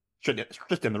 It's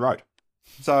just down the road.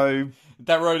 So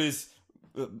that road is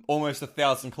almost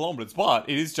 1,000 kilometres, but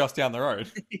it is just down the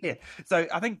road. Yeah, so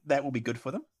I think that will be good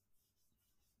for them.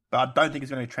 But I don't think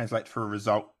it's going to translate for a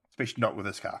result, especially not with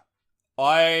this car.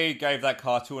 I gave that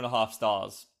car 2.5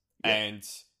 stars, and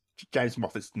James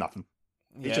Moffat's nothing.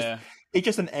 Yeah, he's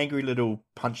just an angry little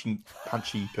punchy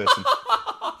person.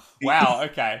 Wow.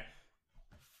 Okay.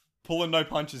 Pulling no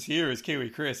punches here is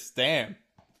Kiwi Chris. Damn.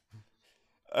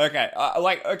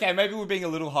 Okay, maybe we're being a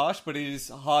little harsh, but it is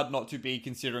hard not to be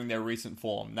considering their recent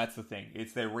form. That's the thing.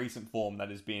 It's their recent form that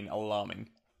has been alarming.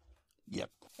 Yep.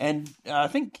 And I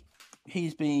think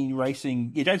he's been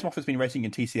racing. Yeah, James Moffat's been racing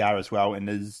in TCR as well and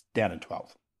is down in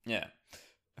 12th. Yeah.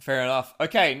 Fair enough.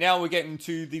 Okay, now we're getting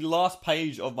to the last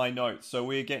page of my notes. So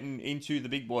we're getting into the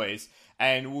big boys.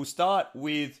 And we'll start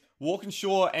with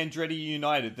Walkinshaw Andretti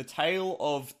United, the tale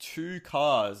of two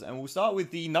cars. And we'll start with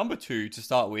the number 2 to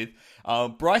start with.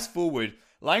 Bryce Fullwood,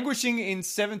 languishing in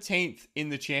 17th in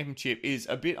the championship is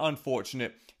a bit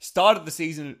unfortunate. Started the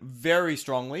season very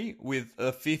strongly with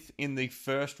a 5th in the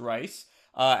first race.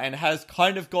 And has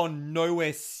kind of gone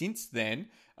nowhere since then.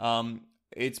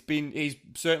 He's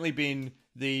certainly been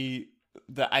the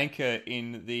anchor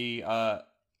in the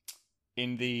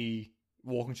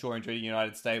Walkinshaw Andretti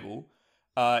United stable.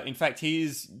 In fact, he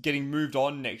is getting moved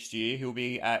on next year. He'll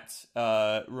be at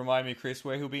remind me, Chris,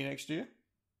 where he'll be next year.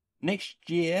 Next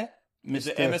year, Mr. Is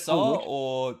it MSR Fullwood,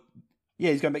 or?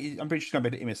 Yeah, he's going back. I'm pretty sure he's going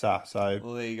back to MSR. So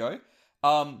Well, there you go.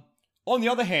 On the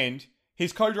other hand,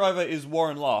 his co-driver is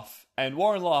Warren Luff, and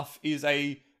Warren Luff is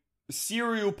a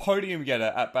serial podium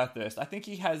getter at Bathurst. I think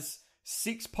he has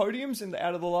 6 podiums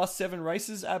out of the last 7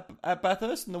 races at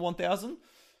Bathurst in the 1000.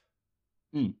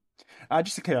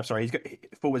 Just to clear up, sorry,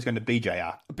 Fullwood's going to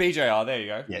BJR. BJR, there you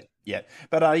go. Yeah.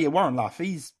 But Warren Luff,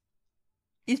 he's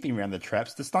been around the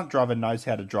traps. The stunt driver knows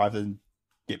how to drive and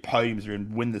get podiums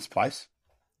and win this place.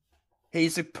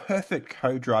 He's a perfect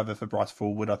co-driver for Bryce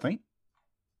Fullwood, I think.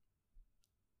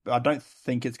 But I don't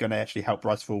think it's going to actually help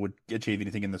Bryce Fullwood achieve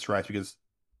anything in this race because,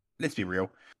 let's be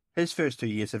real, his first 2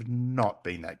 years have not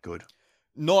been that good.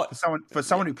 For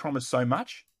someone who promised so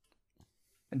much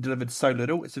and delivered so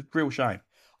little, it's a real shame.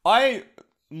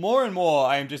 More and more,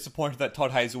 I am disappointed that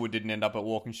Todd Hazelwood didn't end up at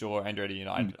Walkinshaw Andretti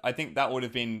United. I think that would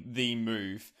have been the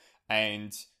move.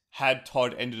 And had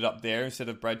Todd ended up there instead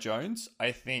of Brad Jones,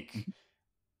 I think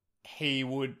he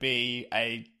would be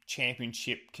a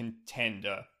championship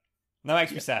contender. That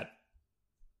makes me sad.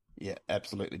 Yeah,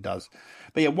 absolutely does.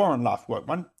 But yeah, Warren Luff,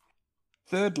 won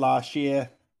 3rd last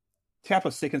year, a couple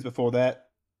of seconds before that,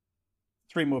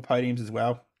 3 more podiums as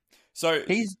well. So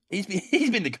he's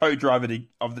been the co-driver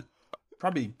of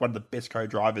probably one of the best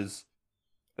co-drivers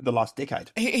of the last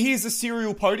decade. He is a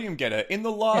serial podium getter. In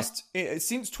the last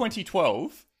since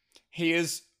 2012, he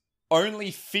has only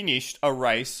finished a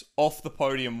race off the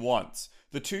podium once.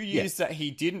 The 2 years that he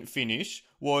didn't finish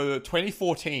were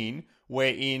 2014,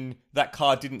 wherein that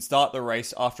car didn't start the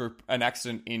race after an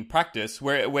accident in practice,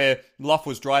 where Luff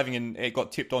was driving and it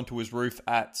got tipped onto his roof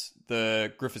at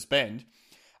the Griffiths Bend.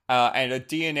 And a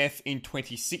DNF in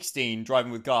 2016,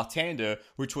 driving with Garth Tander,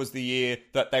 which was the year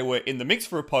that they were in the mix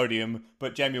for a podium,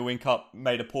 but Jamie Whincup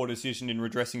made a poor decision in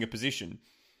redressing a position.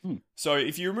 So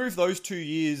if you remove those 2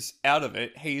 years out of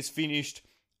it, he's finished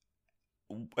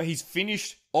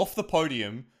off the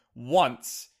podium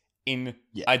once in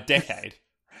a decade.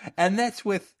 And that's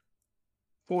with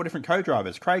 4 different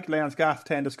co-drivers: Craig Lowndes, Garth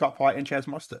Tander, Scott Pye, and Chaz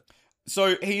Mostert.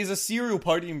 So he is a serial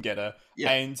podium getter,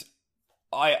 and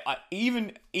I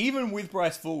even with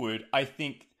Bryce Fullwood, I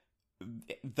think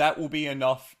that will be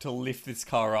enough to lift this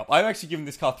car up. I've actually given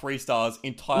this car 3 stars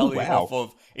entirely off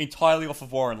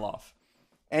of Warren Luff.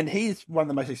 And he's one of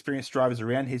the most experienced drivers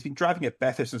around. He's been driving at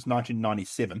Bathurst since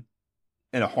 1997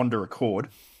 in a Honda Accord.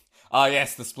 Ah,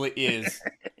 yes, the split years.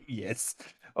 Yes.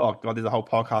 Oh God, there's a whole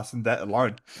podcast in that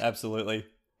alone. Absolutely.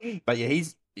 But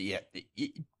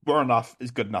Warren Luff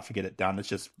is good enough to get it done. It's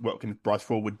just what can Bryce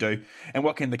Fullwood do, and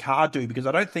what can the car do? Because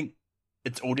I don't think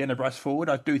it's all down to Bryce Fullwood.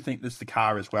 I do think this is the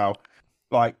car as well.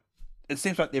 Like, it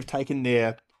seems like they've taken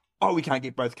we can't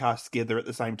get both cars together at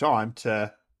the same time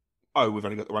to, we've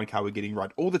only got the one car we're getting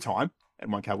right all the time,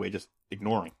 and one car we're just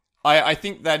ignoring. I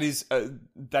think that is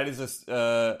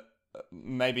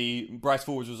maybe Bryce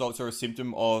Fullwood's results are a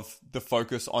symptom of the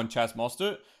focus on Chaz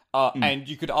Mostert. And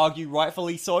you could argue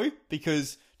rightfully so,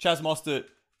 because Chaz Mostert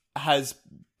has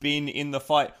been in the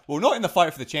fight. Well, not in the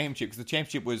fight for the championship, because the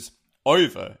championship was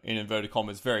over, in inverted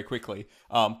commas, very quickly.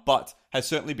 But has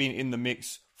certainly been in the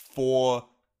mix for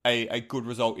a good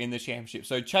result in the championship.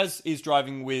 So Chaz is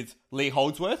driving with Lee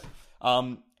Holdsworth.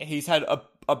 He's had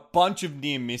a bunch of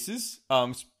near misses,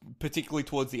 particularly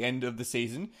towards the end of the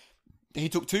season. He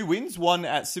took 2 wins, one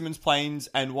at Simmons Plains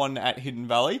and one at Hidden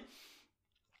Valley.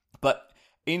 But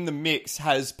in the mix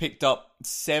has picked up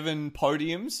 7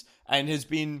 podiums and has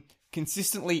been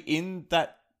consistently in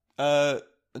that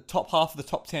top half of the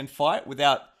top 10 fight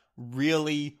without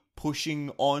really pushing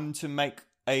on to make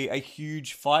a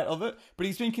huge fight of it. But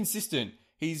he's been consistent.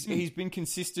 He's been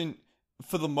consistent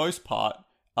for the most part.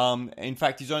 In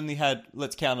fact, he's only had,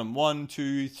 let's count them, 1,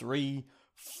 2, 3,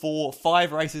 for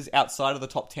 5 races outside of the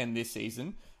top 10 this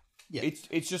season. Yeah.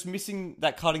 It's just missing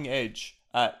that cutting edge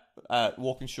at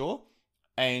Walkinshaw.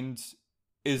 And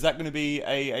is that going to be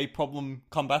a problem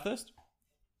come Bathurst?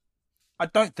 I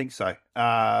don't think so.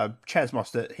 Chaz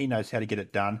Mostert, he knows how to get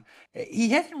it done. He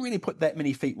hasn't really put that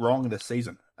many feet wrong this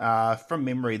season. From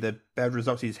memory, the bad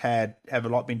results he's had have a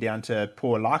lot been down to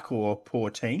poor luck or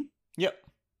poor team. Yep.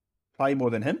 Play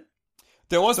more than him.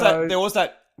 There was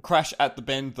that crash at the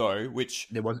bend though, which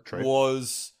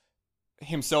was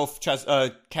himself,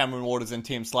 Cameron Waters, and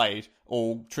Tim Slade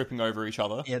all tripping over each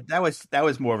other. Yeah, that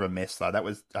was more of a mess though. That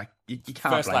was like you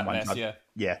can't First blame lap mess, yeah.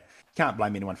 Yeah, can't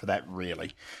blame anyone for that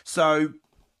really. So,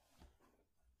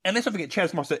 and let's not forget,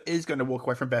 Chaz Mostert is going to walk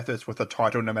away from Bathurst with a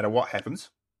title no matter what happens.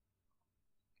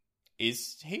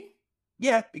 Is he?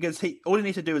 Yeah, because all he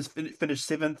needs to do is finish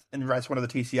 7th in race 1 of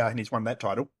the TCR, and he's won that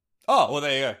title. Oh, well,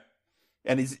 there you go.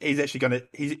 And he's actually going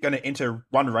to enter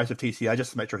one race of TCR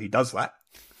just to make sure he does that.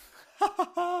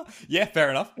 Yeah, fair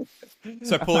enough.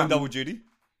 So pulling double duty.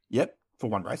 Yep, for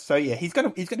one race. So yeah, he's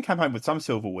going to come home with some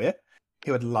silverware. He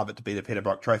would love it to be the Peter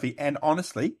Brock Trophy. And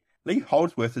honestly, Lee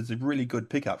Holdsworth is a really good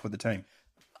pickup for the team.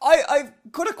 I've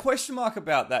got a question mark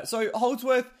about that. So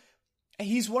Holdsworth,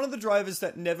 he's one of the drivers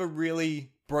that never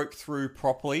really broke through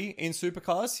properly in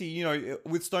supercars. He,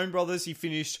 with Stone Brothers, he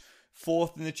finished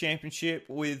 4th in the championship.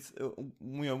 With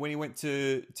when he went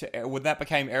to when that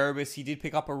became Erebus, he did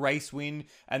pick up a race win,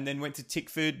 and then went to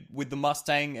Tickford with the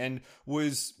Mustang and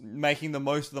was making the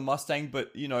most of the Mustang,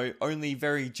 but only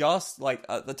very just, like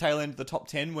at the tail end of the top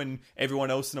 10 when everyone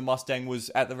else in the Mustang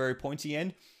was at the very pointy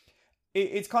end.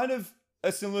 It's kind of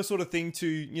a similar sort of thing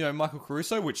to Michael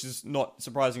Caruso, which is not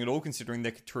surprising at all considering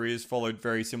their careers followed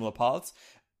very similar paths.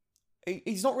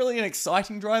 He's not really an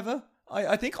exciting driver.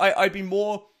 I think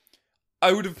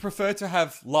I would have preferred to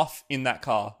have Luff in that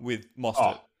car with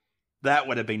Mostert. Oh, that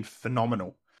would have been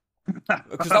phenomenal.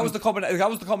 Because that was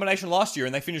the combination last year,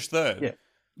 and they finished 3rd.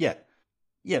 Yeah,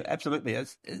 absolutely.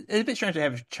 It's a bit strange to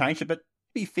have changed it, but to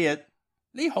be fair,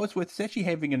 Lee Holdsworth is actually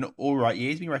having an all right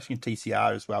year. He's been racing in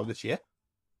TCR as well this year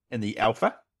in the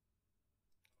Alpha.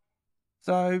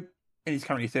 So, and he's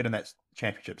currently 3rd in that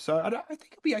championship. So I think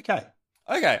he'll be okay.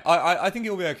 Okay, I think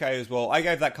he'll be okay as well. I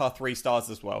gave that car 3 stars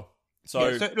as well.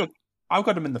 So look, I've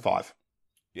got him in the 5.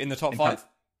 In the top 5?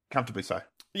 Comfortably so.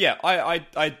 Yeah,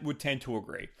 I would tend to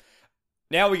agree.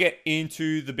 Now we get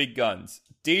into the big guns.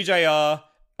 DJR,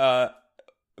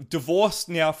 divorced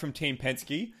now from Team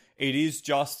Penske. It is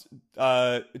just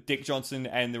Dick Johnson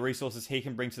and the resources he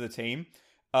can bring to the team.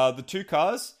 The 2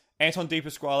 cars, Anton De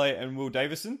Pasquale and Will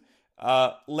Davison.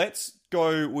 Let's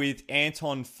go with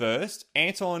Anton first.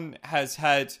 Anton has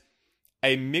had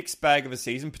a mixed bag of a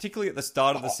season, particularly at the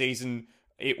start of the season.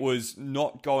 It was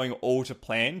not going all to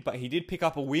plan, but he did pick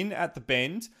up a win at the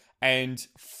Bend and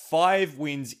 5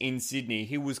 wins in Sydney.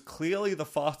 He was clearly the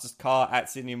fastest car at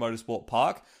Sydney Motorsport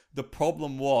Park. The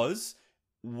problem was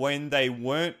when they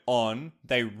weren't on,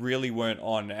 they really weren't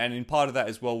on. And in part of that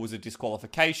as well was a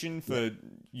disqualification for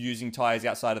using tyres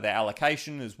outside of their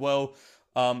allocation as well.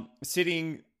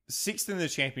 Sitting 6th in the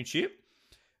championship,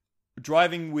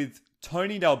 driving with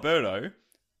Tony D'Alberto.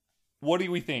 What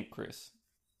do we think, Chris?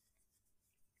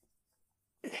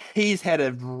 He's had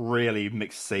a really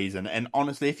mixed season, and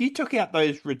honestly, if you took out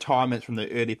those retirements from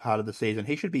the early part of the season,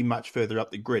 he should be much further up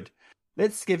the grid.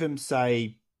 Let's give him,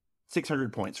 say,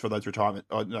 600 points for those retirements.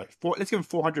 Oh, no, let's give him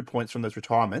 400 points from those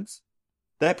retirements.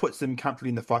 That puts him comfortably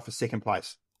in the fight for 2nd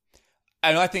place.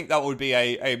 And I think that would be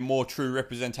a more true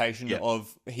representation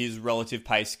of his relative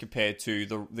pace compared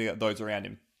to those around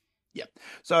him. Yeah.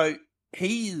 So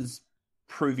he is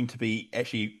proving to be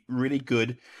actually really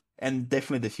good and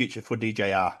definitely the future for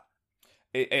DJR.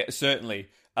 Certainly.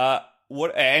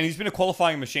 And he's been a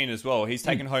qualifying machine as well. He's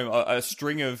taken home a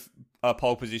string of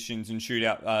pole positions and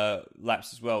shootout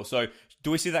laps as well. So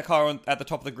do we see that car at the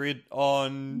top of the grid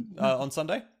on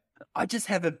Sunday? I just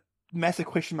have a massive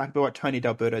question mark about what Tony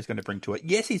D'Alberto is going to bring to it.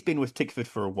 Yes, he's been with Tickford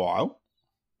for a while.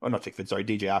 Or not Tickford, sorry,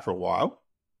 DJR for a while.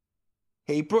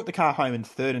 He brought the car home in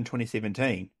 3rd in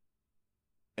 2017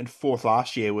 and 4th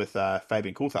last year with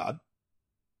Fabian Coulthard.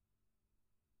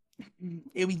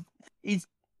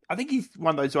 I think he's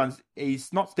one of those ones,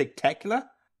 he's not spectacular,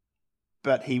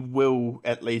 but he will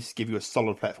at least give you a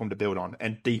solid platform to build on,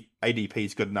 and ADP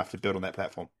is good enough to build on that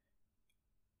platform.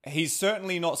 He's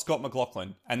certainly not Scott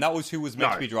McLaughlin, and that was who was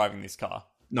meant to be driving this car.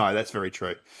 No, that's very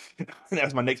true. That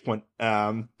was my next point.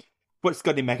 What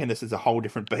Scotty making this is a whole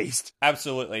different beast.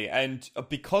 Absolutely, and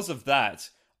because of that,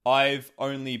 I've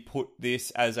only put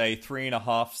this as a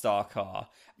 3.5-star car.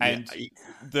 And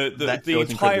the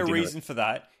entire reason for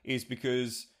that is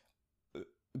because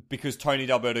Tony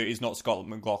D'Alberto is not Scott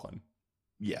McLaughlin.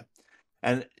 Yeah.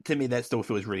 And to me, that still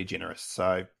feels really generous.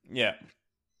 So, Yeah.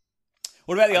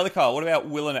 What about the other car? What about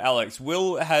Will and Alex?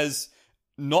 Will has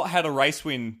not had a race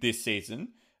win this season.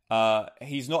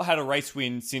 He's not had a race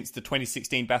win since the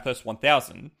 2016 Bathurst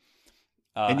 1000.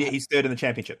 and yet he's third in the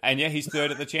championship. And yet he's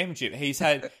third at the championship.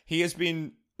 He has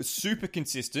been super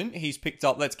consistent. He's picked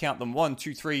up, let's count them, 1,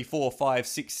 2, 3, 4, 5,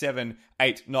 6, 7,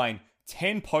 8, 9,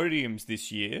 10 podiums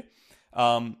this year.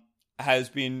 Has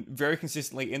been very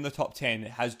consistently in the top 10.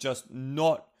 Has just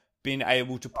not been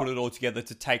able to put it all together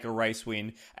to take a race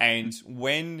win. And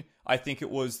when I think it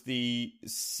was the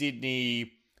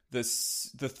Sydney, the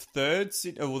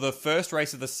first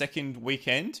race of the second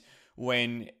weekend,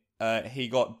 when he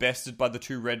got bested by the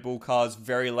two Red Bull cars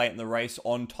very late in the race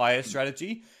on tyre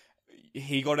strategy,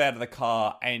 he got out of the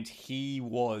car and he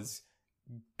was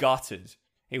gutted.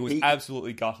 He was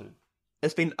absolutely gutted.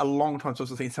 It's been a long time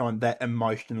since I've seen someone that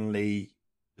emotionally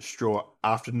distraught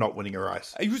after not winning a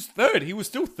race. He was third. He was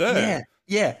still third.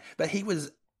 Yeah. But he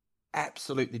was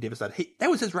absolutely devastated. That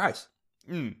was his race.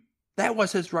 Mm. That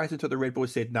was his race until the Red Bull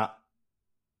said, nah.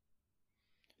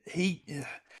 He's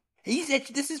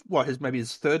actually, this is maybe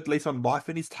his third lease on life,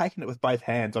 and he's taken it with both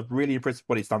hands. I'm really impressed with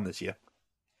what he's done this year.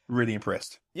 Really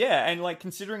impressed. Yeah, and like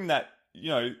considering that,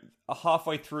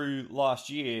 halfway through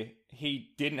last year, he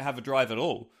didn't have a drive at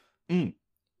all. Mm.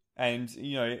 And,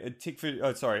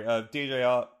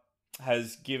 DJR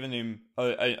has given him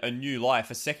a new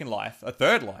life, a second life, a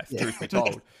third life, truth be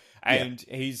told. And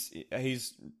he's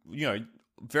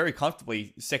very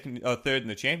comfortably third in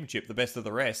the championship, the best of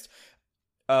the rest.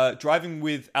 Driving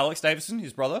with Alex Davison,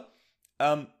 his brother.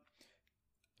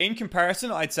 In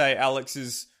comparison, I'd say Alex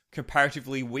is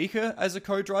comparatively weaker as a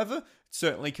co-driver,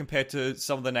 certainly compared to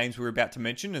some of the names we were about to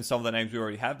mention and some of the names we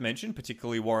already have mentioned,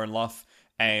 particularly Warren Luff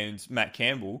and Matt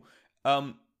Campbell.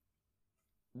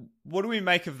 What do we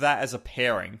make of that as a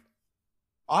pairing?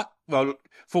 Well,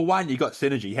 for one, you got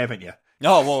synergy, haven't you?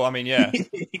 Oh, well, I mean, yeah.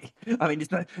 I mean,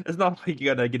 it's not like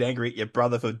you're going to get angry at your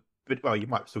brother well, you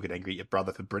might still get angry at your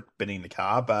brother for binning the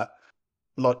car, but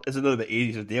it's a little bit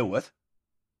easier to deal with.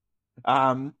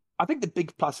 I think the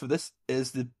big plus for this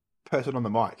is the person on the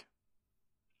mic.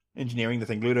 Engineering the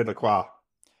thing, Ludo Lacroix.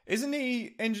 Isn't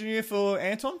he engineer for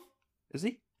Anton? Is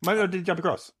he? Maybe did he jump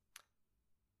across?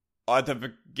 At the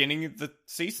beginning of the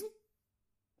season?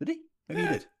 Did he? Maybe he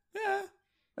did. Yeah.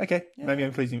 Okay. Yeah. Maybe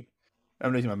I'm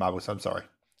losing my marbles, so I'm sorry.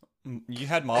 You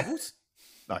had marbles?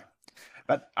 No.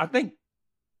 But I think...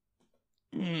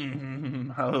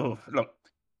 look.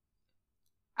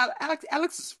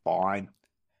 Alex is fine.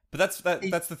 But that's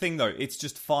the thing, though. It's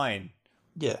just fine.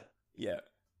 Yeah. Yeah.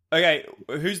 Okay,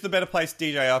 who's the better placed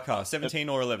DJR car? 17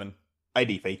 or 11?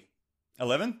 ADP.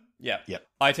 11? Yeah. Yep.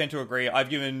 I tend to agree. I've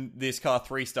given this car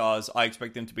 3 stars. I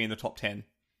expect them to be in the top 10.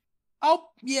 Oh,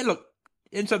 yeah, look.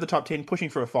 Inside the top 10, pushing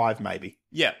for a 5, maybe.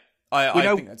 Yeah.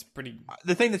 I think that's pretty...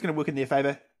 The thing that's going to work in their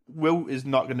favour, Will is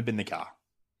not going to bin the car.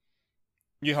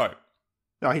 You hope.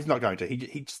 No, he's not going to.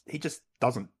 He just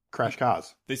doesn't crash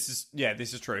cars. This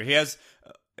is true.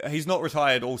 He's not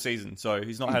retired all season, so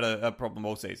he's not had a problem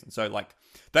all season. So,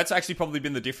 that's actually probably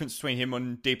been the difference between him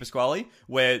and Di Pasquale,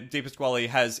 where Di Pasquale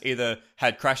has either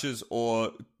had crashes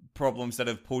or problems that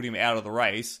have pulled him out of the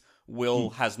race.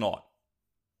 Will has not.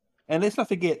 And let's not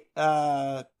forget,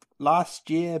 last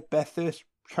year, Bathurst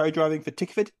co-driving for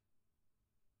Tickford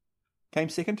came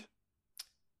second.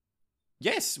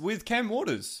 Yes, with Cam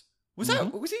Waters. Was he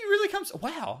really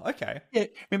wow, okay. Yeah,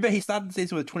 remember he started the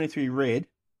season with 23 red.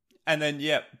 And then,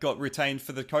 got retained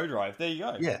for the co-drive. There you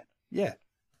go. Yeah.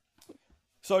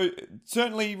 So,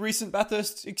 certainly recent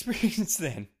Bathurst experience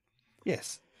then.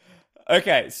 Yes.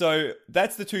 Okay, so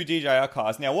that's the 2 DJR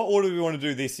cars. Now, what order do we want to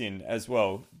do this in as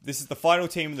well? This is the final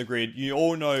team in the grid. You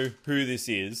all know who this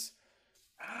is.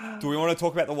 Do we want to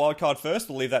talk about the wildcard first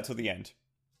or leave that till the end?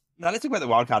 No, let's talk about the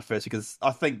wildcard first because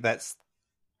I think that's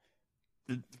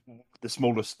the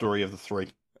smallest story of the 3.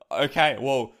 Okay,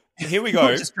 well, here we go.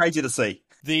 It's just crazy to see.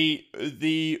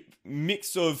 The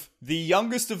mix of the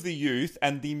youngest of the youth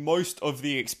and the most of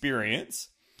the experience.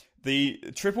 The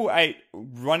 888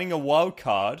 running a wild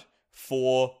card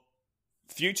for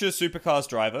future Supercars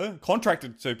driver,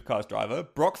 contracted Supercars driver,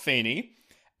 Brock Feeney,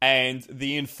 and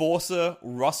the enforcer,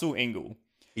 Russell Ingall.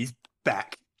 He's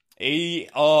back.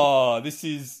 This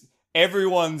is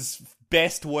everyone's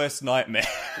best, worst nightmare.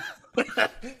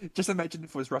 Just imagine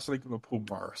if it was Russell Ingall and Paul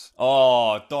Morris.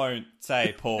 Oh, don't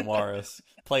say Paul Morris.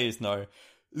 Please, no.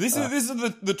 This is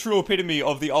the true epitome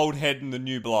of the old head and the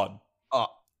new blood. Oh,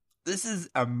 this is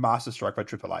a master stroke by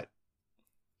 888.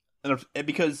 And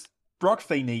because Brock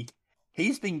Feeney,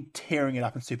 he's been tearing it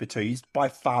up in Super 2. He's by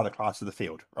far the class of the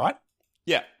field, right?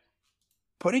 Yeah.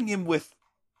 Putting him with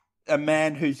a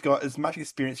man who's got as much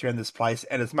experience around this place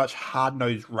and as much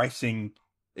hard-nosed racing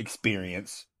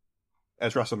experience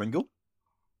as Russell Ingall,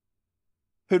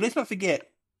 who, let's not forget,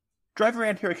 drove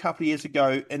around here a couple of years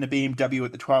ago in a BMW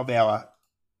at the 12-hour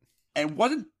and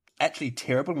wasn't actually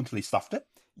terrible until he stuffed it.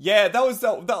 Yeah, I was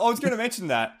going to mention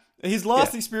that. His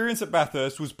last experience at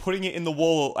Bathurst was putting it in the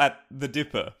wall at the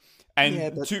Dipper.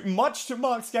 And much to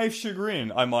Mark Scaife's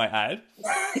chagrin, I might add.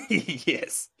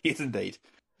 Yes, indeed.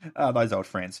 Those old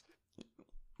friends.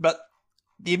 But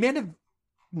the amount of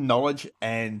knowledge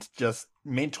and just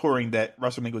mentoring that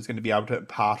Russell Ingall is going to be able to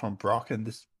impart on Brock and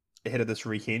this ahead of this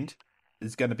weekend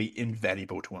is going to be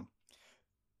invaluable to him.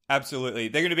 Absolutely.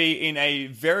 They're going to be in a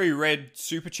very red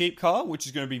super cheap car, which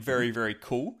is going to be very, very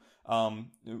cool. Kind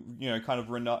of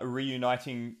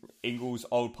reuniting Ingall's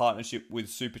old partnership with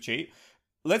Super Cheap.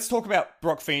 Let's talk about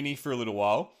Brock Feeney for a little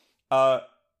while.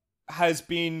 Has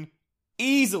been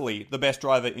easily the best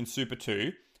driver in Super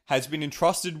 2. Has been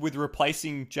entrusted with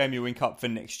replacing Jamie Whincup for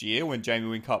next year when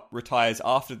Jamie Whincup retires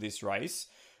after this race.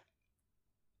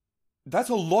 That's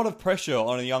a lot of pressure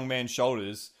on a young man's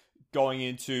shoulders going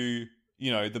into,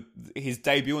 his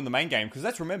debut in the main game. Because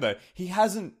let's remember, he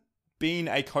hasn't been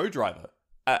a co-driver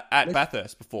at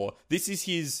Bathurst before. This is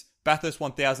his Bathurst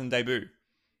 1000 debut.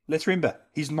 Let's remember,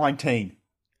 he's 19.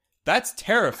 That's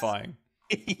terrifying.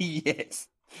 Yes.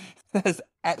 That is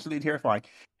absolutely terrifying.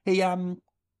 He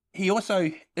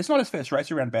also, it's not his first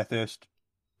race around Bathurst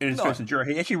in his first Enduro.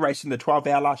 He actually raced in the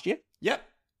 12-hour last year. Yep.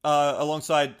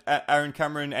 Alongside Aaron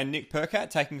Cameron and Nick Percat,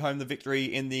 taking home the victory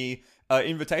in the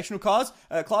invitational class.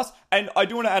 And I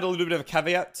do want to add a little bit of a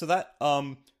caveat to that.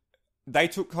 They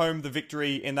took home the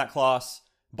victory in that class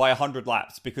by 100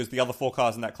 laps because the other 4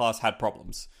 cars in that class had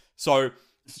problems. So,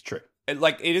 this is true.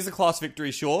 It is a class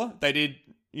victory, sure. They did,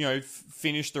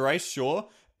 finish the race, sure.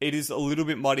 It is a little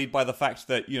bit muddied by the fact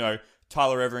that,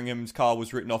 Tyler Everingham's car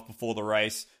was written off before the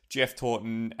race. Jeff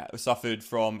Taunton suffered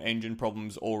from engine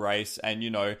problems all race. And,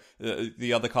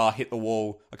 the other car hit the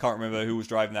wall. I can't remember who was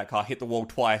driving that car. Hit the wall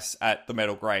twice at the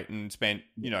metal grate and spent,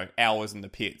 hours in the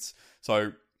pits.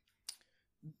 So...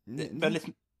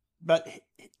 But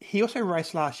he also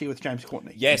raced last year with James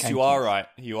Courtney. Yes, you are right.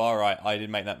 I did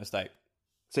make that mistake.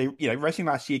 So, racing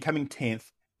last year, coming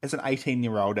 10th as an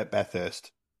 18-year-old at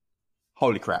Bathurst.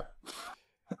 Holy crap.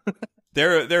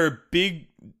 There are big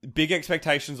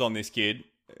expectations on this kid.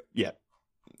 Yeah.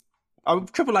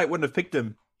 Triple Eight wouldn't have picked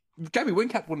him. Jamie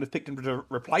Whincup wouldn't have picked him to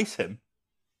replace him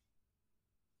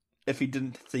if he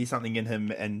didn't see something in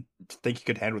him and think he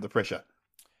could handle the pressure.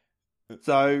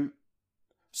 So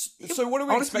what are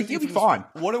we expecting? He'll be fine.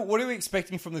 What are we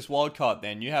expecting from this wildcard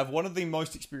then? You have one of the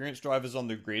most experienced drivers on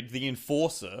the grid, the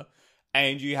Enforcer,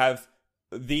 and you have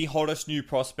the hottest new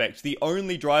prospect, the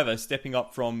only driver stepping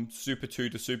up from Super 2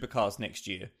 to Supercars next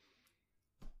year.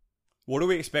 What do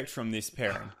we expect from this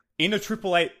pairing? In a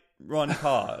Triple Eight run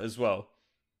car as well.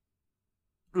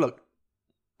 Look,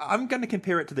 I'm going to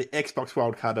compare it to the Xbox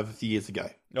wildcard of a few years ago.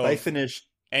 They finished...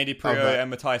 Andy Priaulx and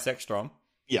Matthias Ekstrom.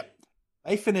 Yeah.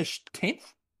 They finished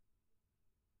 10th.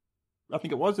 I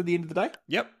think it was at the end of the day.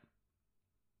 Yep.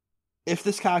 If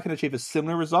this car can achieve a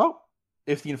similar result,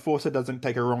 if the Enforcer doesn't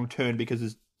take a wrong turn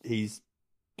because he's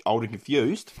old and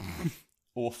confused,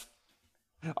 oof,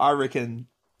 I reckon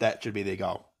that should be their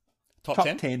goal. Top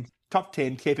 10? Top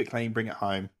 10, keep it clean, bring it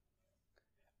home.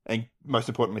 And most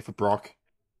importantly for Brock,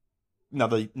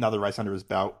 another race under his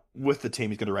belt with the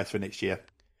team he's going to race for next year.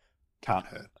 Can't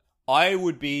hurt. I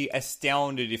would be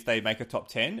astounded if they make a top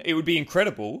 10. It would be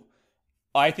incredible.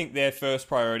 I think their first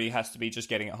priority has to be just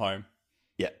getting it home.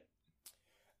 Yeah.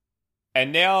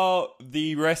 And now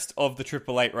the rest of the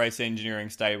Triple Eight Race Engineering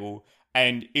stable,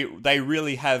 and they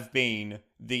really have been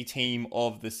the team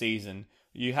of the season.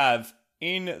 You have,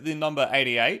 in the number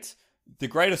 88, the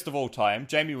greatest of all time,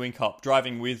 Jamie Whincup,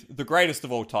 driving with the greatest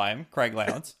of all time, Craig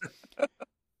Lowndes.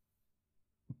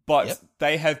 But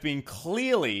they have been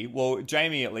clearly,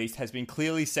 Jamie at least, has been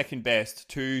clearly second best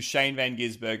to Shane Van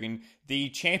Gisbergen. The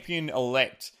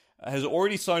champion-elect has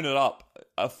already sewn it up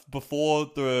before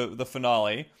the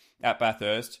finale at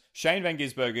Bathurst. Shane Van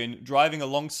Gisbergen driving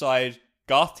alongside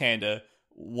Garth Tander,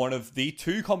 one of the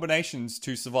 2 combinations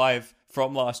to survive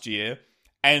from last year,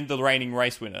 and the reigning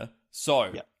race winner.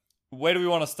 So, where do we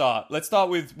want to start? Let's start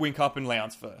with Whincup and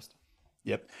Lowndes first.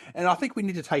 Yep. And I think we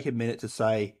need to take a minute to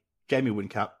say, Jamie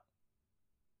Whincup,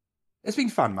 it's been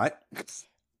fun, mate.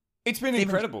 It's been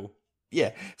incredible.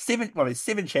 Yeah. 7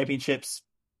 championships,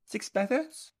 6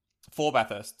 Bathursts? 4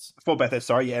 Bathursts. 4 Bathursts,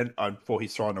 sorry, and 4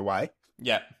 he's thrown away.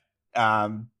 Yeah.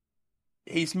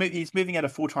 He's moving out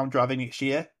of full-time driving next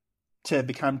year to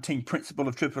become team principal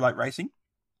of Triple Eight Racing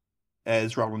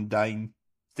as Roland Dane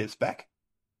steps back.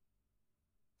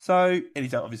 So, and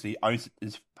he's obviously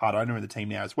is part owner of the team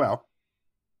now as well.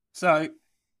 So,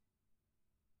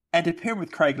 and to pair him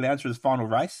with Craig Lowndes for his final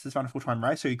race, his final full-time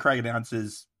race, so Craig Lowndes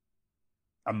is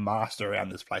a master around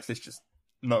this place. Let's just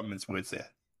not mince words there.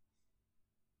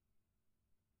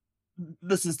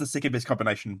 This is the second best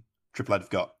combination Triple Eight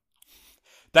have got.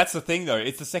 That's the thing, though.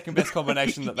 It's the second best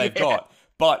combination that they've got,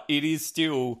 but it is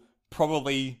still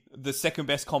probably the second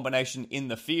best combination in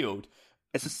the field.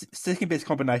 It's the second best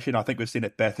combination I think we've seen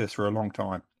at Bathurst for a long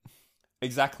time.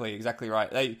 Exactly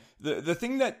right. The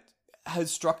thing that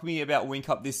has struck me about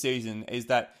Whincup this season is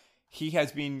that he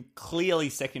has been clearly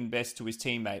second best to his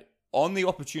teammate. On the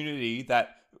opportunity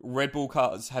that Red Bull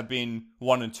cars have been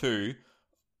 1 and 2,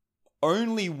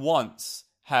 only once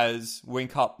has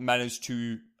Whincup managed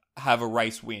to have a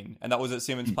race win, and that was at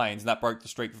Simmons Plains, and that broke the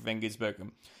streak for Van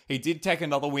Gisbergen. He did take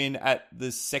another win at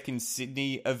the second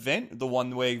Sydney event, the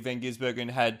one where Van Gisbergen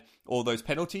had all those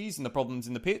penalties and the problems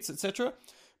in the pits, etc.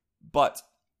 But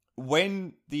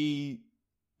when the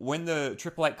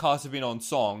Triple Eight cars have been on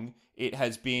song, it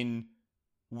has been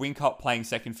Whincup playing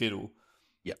second fiddle.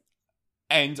 Yep.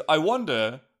 And I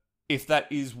wonder if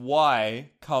that is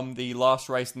why, come the last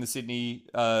race in the Sydney,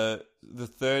 the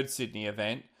third Sydney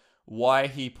event, why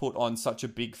he put on such a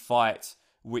big fight,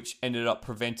 which ended up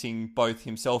preventing both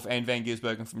himself and Van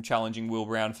Gisbergen from challenging Will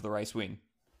Brown for the race win.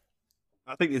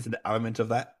 I think there's an element of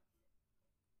that.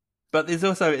 But there's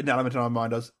also an element in my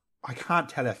mind of, I can't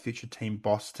tell our future team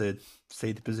boss to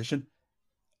see the position.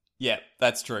 Yeah,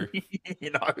 that's true.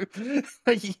 You know,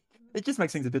 it just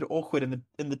makes things a bit awkward in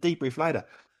the debrief later.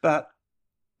 But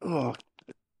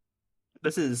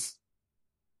this is,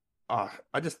 I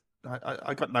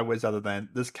got no words other than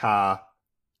this car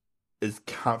is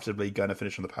comfortably going to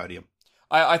finish on the podium.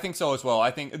 I think so as well.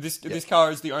 I think this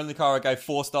car is the only car I gave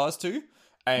 4 stars to,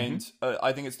 and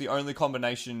I think it's the only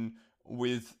combination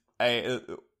with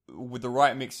the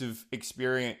right mix of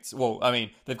experience. Well, I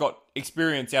mean, they've got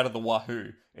experience out of the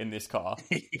wahoo in this car.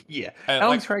 Yeah. How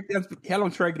long's Craig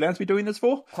Lowndes been doing this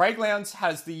for? Craig Lowndes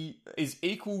is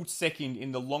equal second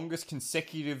in the longest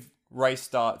consecutive race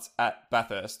starts at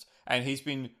Bathurst, and he's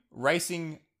been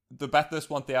racing the Bathurst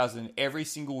 1000 every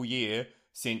single year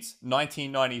since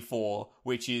 1994,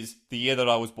 which is the year that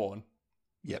I was born.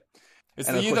 Yep. It's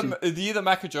the year that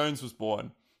Macca Jones was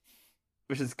born.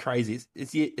 Which is crazy.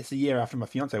 It's the year after my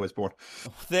fiance was born.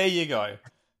 There you go.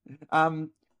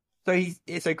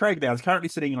 So Craig Lowndes currently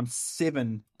sitting on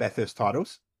 7 Bathurst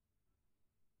titles.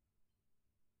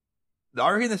 I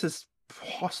reckon this is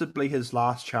possibly his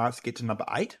last chance to get to number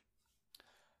 8.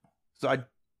 So I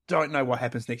don't know what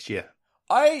happens next year.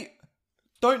 I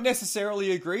don't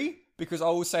necessarily agree, because I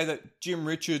will say that Jim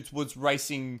Richards was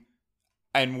racing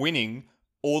and winning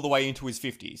all the way into his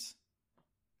 50s.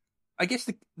 I guess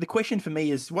the question for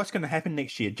me is, what's going to happen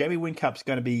next year? Jamie Whincup's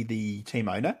going to be the team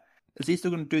owner. Is he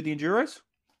still going to do the Enduros?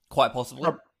 Quite possibly.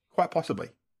 Quite possibly.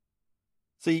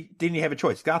 So then you have a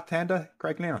choice. Garth Tander,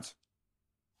 Craig Lowndes.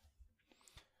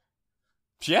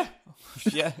 Yeah.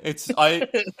 That's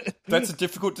a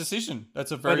difficult decision.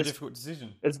 That's a very difficult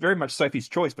decision. It's very much Sophie's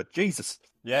choice, but Jesus.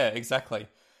 Yeah, exactly.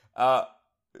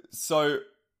 So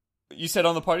you said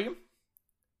on the podium?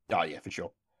 Oh yeah, for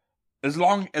sure. As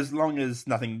long as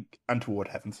nothing untoward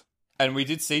happens. And we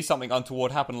did see something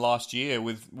untoward happen last year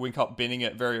with Whincup binning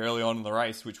it very early on in the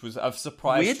race, which was a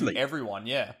surprise to everyone.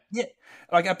 Yeah. Yeah.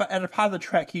 Like at a part of the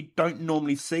track, you don't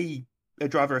normally see a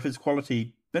driver of his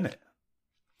quality bin it.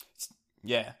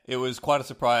 Yeah, it was quite a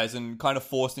surprise and kind of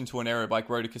forced into an error by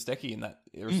Rhoda Kostecki in that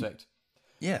respect.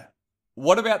 Yeah.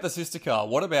 What about the sister car?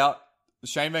 What about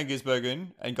Shane Van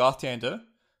Gisbergen and Garth Tander,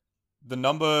 the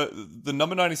number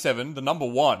 97, the number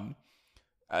 1,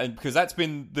 and because that's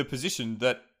been the position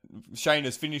that Shane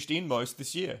has finished in most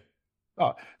this year.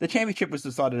 Oh, the championship was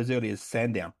decided as early as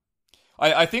Sandown.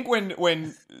 I think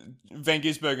when Van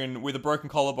Gisbergen, with a broken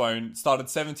collarbone, started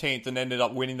 17th and ended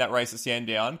up winning that race at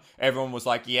Sandown, everyone was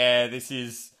like, yeah, this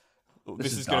is going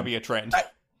to be a trend. Hey,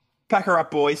 pack her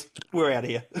up, boys. We're out of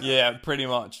here. Yeah, pretty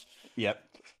much. Yep.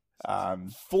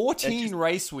 14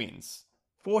 race wins.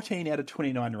 14 out of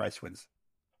 29 race wins.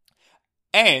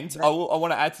 And I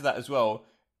want to add to that as well.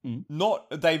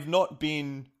 They've not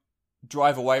been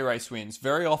drive away race wins.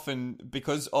 Very often,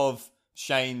 because of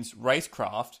Shane's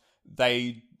racecraft,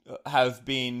 they have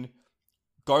been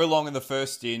go long in the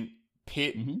first stint,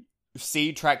 pit,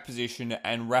 seed track position,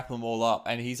 and wrap them all up.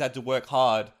 And he's had to work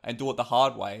hard and do it the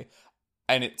hard way,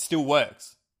 and it still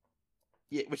works.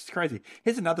 Yeah, which is crazy.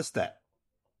 Here's another stat.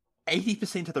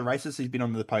 80% of the races he's been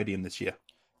on the podium this year.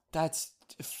 That's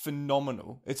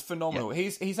phenomenal. It's phenomenal. Yeah.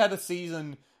 He's had a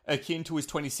season akin to his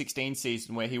 2016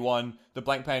 season where he won the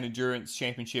Blancpain Endurance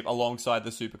Championship alongside the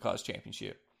Supercars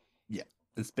Championship. Yeah,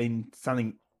 it's been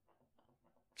something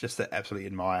just to absolutely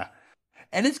admire.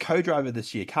 And his co-driver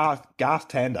this year, Garth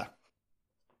Tander.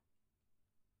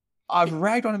 I've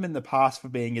ragged on him in the past for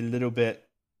being a little bit,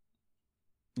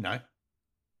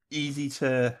 easy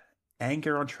to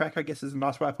anger on track, I guess is a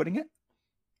nice way of putting it.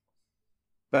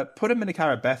 But put him in a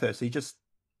car at Bathurst, he just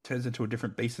turns into a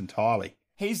different beast entirely.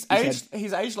 He's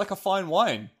aged like a fine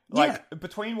wine.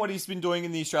 Between what he's been doing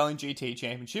in the Australian GT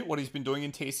Championship, what he's been doing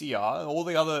in TCR, all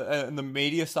the other and the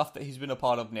media stuff that he's been a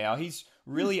part of now, he's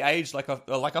really aged like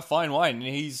a fine wine. And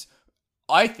he's,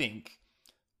 I think,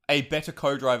 a better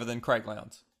co-driver than Craig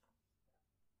Lowndes.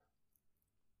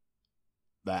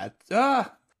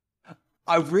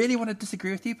 I really want to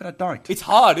disagree with you, but I don't. It's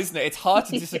hard, isn't it? It's hard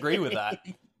to disagree with that.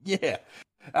 Yeah.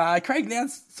 Craig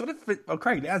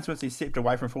Lowndes once he stepped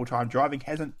away from full-time driving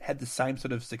hasn't had the same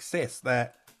sort of success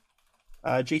that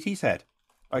GT's had.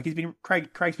 Like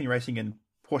Craig's been racing in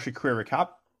Porsche Carrera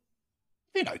Cup,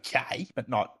 been okay, but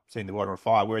not setting the world on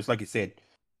fire. Whereas, like you said,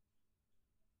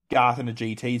 Garth in the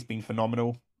GT's been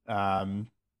phenomenal. As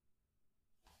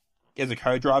a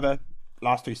co-driver,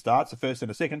 last two starts, the first and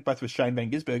the second, both with Shane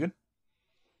Van Gisbergen.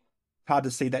 Hard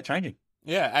to see that changing.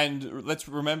 Yeah, and let's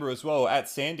remember as well, at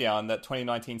Sandown, that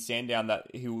 2019 Sandown, that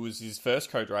he was his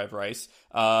first co-drive race.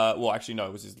 It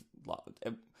was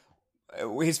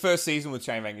his first season with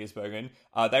Shane Van Gisbergen.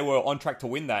 They were on track to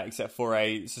win that, except for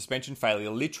a suspension failure,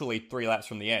 literally 3 laps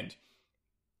from the end.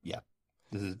 Yeah,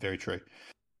 this is very true.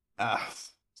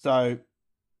 So,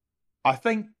 I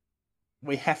think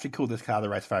we have to call this car the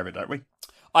race favourite, don't we?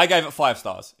 I gave it 5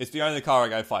 stars. It's the only car I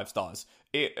gave 5 stars.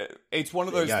 It's one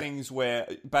of those things where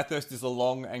Bathurst is a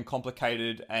long and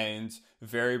complicated and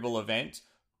variable event,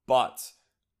 but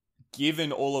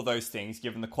given all of those things,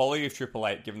 given the quality of Triple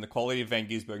Eight, given the quality of Van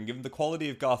Gisbergen, given the quality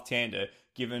of Garth Tander,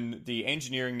 given the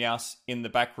engineering nous in the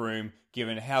back room,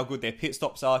 given how good their pit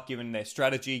stops are, given their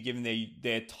strategy, given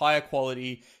their tyre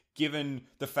quality, given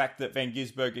the fact that Van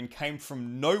Gisbergen came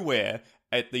from nowhere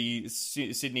at the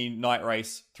Sydney night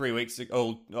race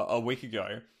a week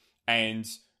ago, and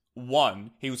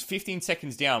won. He was 15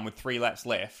 seconds down with 3 laps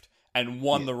left and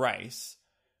won the race.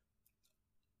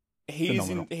 He's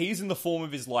in the form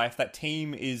of his life. That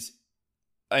team is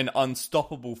an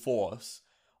unstoppable force.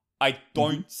 I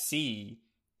don't see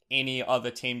any other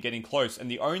team getting close.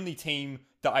 And the only team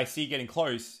that I see getting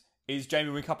close is Jamie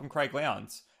Whincup and Craig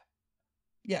Lowndes.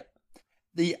 Yeah.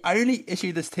 The only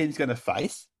issue this team's going to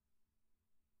face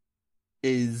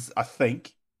is, I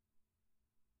think,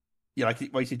 like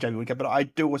you said, Jamie Whincup, but I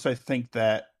do also think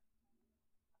that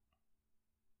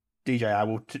DJR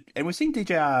will, and we've seen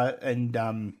DJR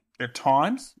and at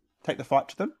times take the fight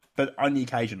to them, but only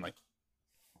occasionally.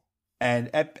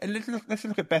 And let's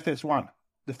look at Bathurst 1,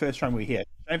 the first run we had.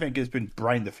 Shane Van Gisbergen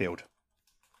brained the field,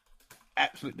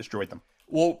 absolutely destroyed them.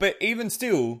 Well, but even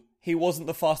still, he wasn't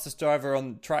the fastest driver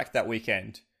on track that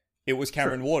weekend. It was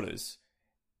Cameron Waters.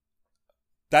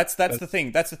 That's the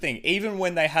thing. That's the thing. Even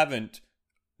when they haven't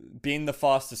been the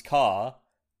fastest car,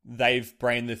 they've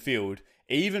brained the field.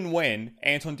 Even when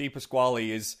Anton De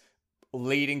Pasquale is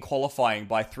leading qualifying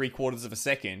by 3/4 of a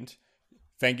second,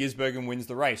 Van Gisbergen wins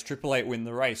the race. Triple Eight win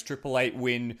the race. Triple Eight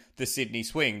win the Sydney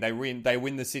Swing. They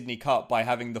win the Sydney Cup by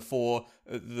having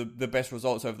the best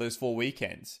results over those 4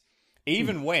 weekends.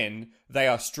 Even when they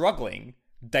are struggling,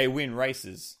 they win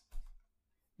races.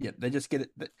 Yeah, they just get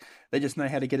it. They just know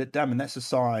how to get it done, and that's a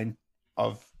sign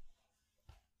of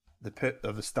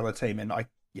the stellar team. And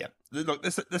look,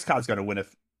 this car's going to win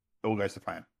if all goes to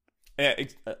plan. Yeah,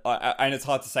 and it's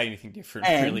hard to say anything different,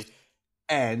 really.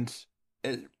 And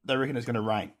they reckon it's going to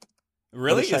rain.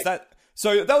 Really? Is that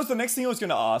so? That was the next thing I was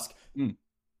going to ask.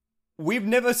 We've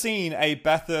never seen a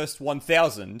Bathurst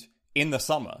 1000 in the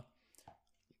summer.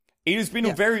 It has been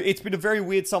it's been a very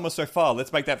weird summer so far.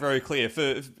 Let's make that very clear.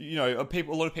 For a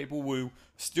lot of people will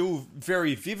still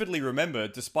very vividly remember,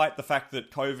 despite the fact that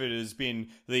COVID has been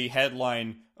the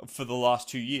headline for the last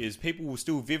 2 years, people will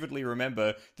still vividly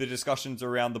remember the discussions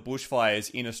around the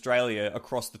bushfires in Australia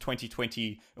across the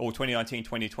 2020 or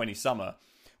 2019-2020 summer,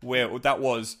 where that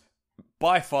was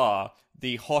by far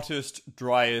the hottest,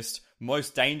 driest,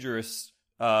 most dangerous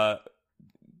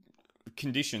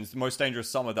conditions, the most dangerous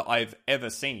summer that I've ever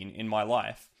seen in my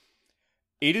life.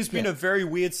 It has been a very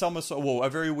weird summer, a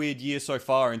very weird year so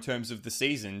far in terms of the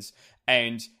seasons,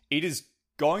 and it is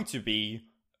going to be,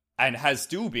 and has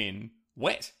still been,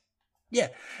 wet. Yeah,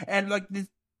 and like the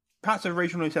parts of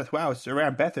regional New South Wales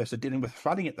around Bathurst are dealing with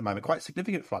flooding at the moment, quite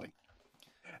significant flooding.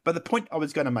 But the point I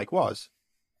was going to make was,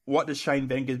 what does Shane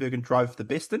Van Gisbergen drive the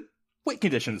best in? Wet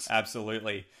conditions.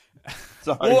 Absolutely.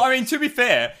 Well, I mean, to be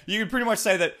fair, you can pretty much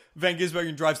say that Van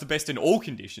Gisbergen drives the best in all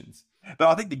conditions. But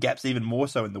I think the gap's even more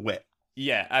so in the wet.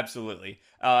 Yeah, absolutely.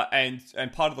 And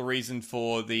part of the reason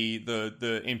for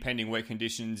the impending wet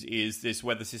conditions is this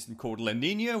weather system called La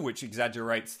Nina, which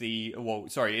exaggerates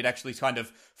it actually kind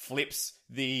of flips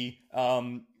the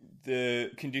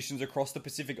conditions across the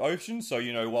Pacific Ocean. So,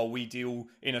 while we deal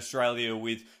in Australia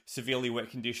with severely wet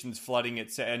conditions, flooding,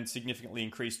 and significantly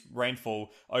increased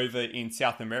rainfall, over in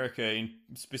South America, in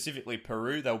specifically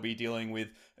Peru, they'll be dealing with,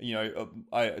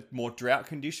 more drought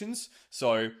conditions.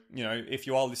 So, if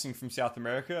you are listening from South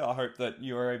America, I hope that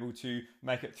you are able to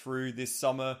make it through this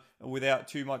summer without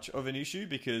too much of an issue,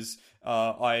 because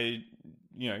I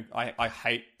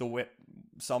hate the wet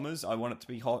summers. I want it to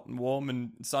be hot and warm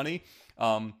and sunny.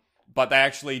 But they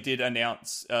actually did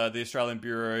announce, the Australian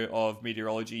Bureau of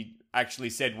Meteorology actually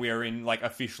said we are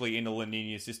officially in a La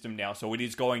Nina system now. So it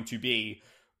is going to be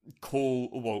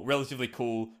relatively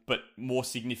cool, but more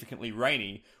significantly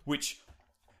rainy, which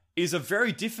is a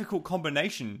very difficult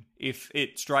combination if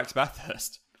it strikes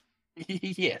Bathurst.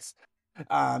 Yes.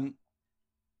 But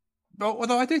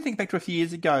although I do think back to a few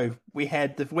years ago, we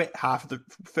had the wet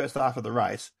first half of the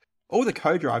race. All the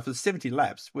co-drives with 70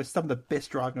 laps were some of the best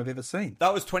driving I've ever seen.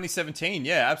 That was 2017.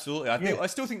 Yeah, absolutely. I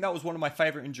still think that was one of my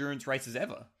favorite endurance races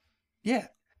ever. Yeah.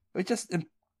 We just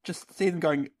see them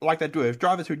going like they do. If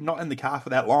drivers who are not in the car for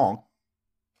that long,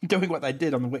 doing what they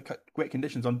did on the wet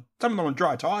conditions, on some of them on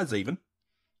dry tyres even.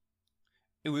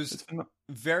 It was It's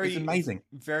amazing.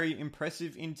 Very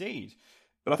impressive indeed.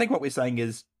 But I think what we're saying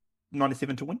is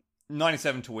 97 to win.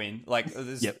 97 to win.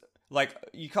 Yep.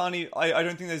 You can't. I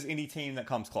don't think there's any team that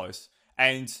comes close,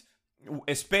 and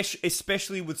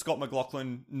especially with Scott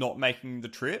McLaughlin not making the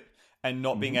trip and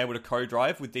not being able to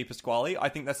co-drive with Di Pasquale, I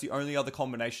think that's the only other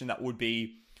combination that would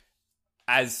be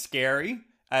as scary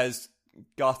as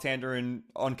Garth Tander and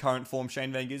on current form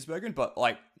Shane Van Gisbergen. But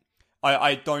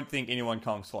I don't think anyone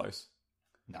comes close.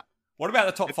 No. What about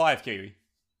the top five, Kiwi?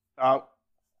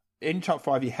 In top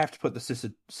five, you have to put the sister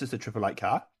 888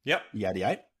 car. Yep. The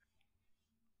 88.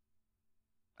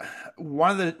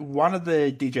 One of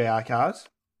the DJR cars.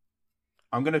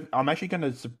 I'm actually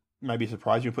gonna maybe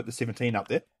surprise you and put the 17 up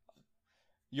there.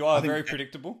 You are very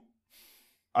predictable.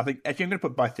 I think actually I'm gonna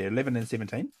put both there, 11 and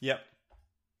 17. Yep.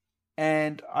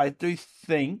 And I do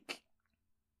think,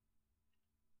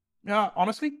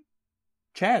 honestly,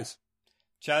 Chaz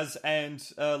and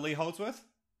Lee Holdsworth.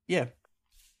 Yeah.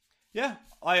 Yeah,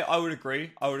 I would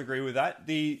agree. I would agree with that.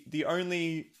 The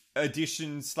only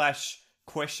addition /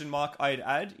 question mark I'd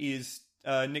add is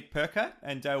Nick Percat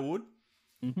and Dale Wood,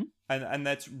 and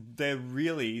they're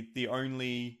really the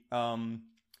only, and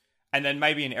then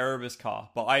maybe an Erebus car,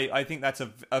 but I think that's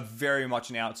a very much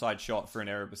an outside shot for an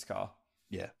Erebus car.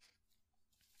 Yeah.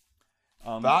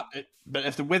 But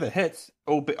if the weather hits,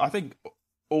 I think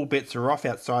all bets are off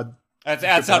outside. That's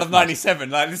outside of 97.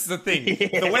 This is the thing.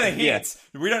 Yeah, the weather hits.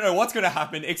 Yeah. We don't know what's going to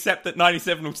happen, except that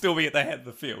 97 will still be at the head of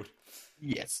the field.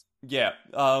 Yes. Yeah.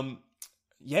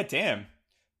 Yeah. Damn.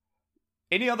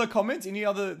 Any other comments? Any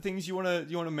other things you want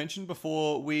to mention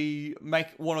before we make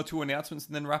one or two announcements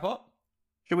and then wrap up?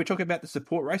 Should we talk about the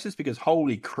support races? Because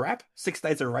holy crap, 6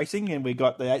 days of racing and we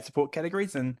got the 8 support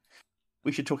categories, and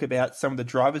we should talk about some of the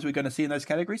drivers we're going to see in those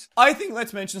categories. I think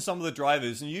let's mention some of the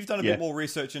drivers, and you've done a bit more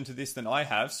research into this than I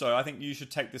have, so I think you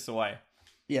should take this away.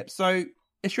 Yeah, so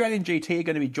Australian GT are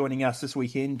going to be joining us this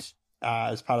weekend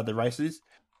as part of the races.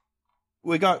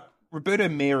 We got Roberto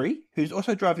Meri, who's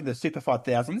also driving the Super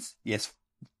 5000s. Yes,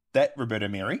 that Roberto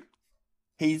Meri.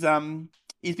 He's been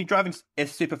driving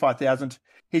S Super 5000.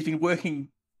 He's been working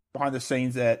behind the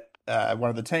scenes at one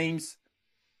of the teams.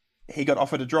 He got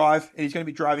offered a drive, and he's going to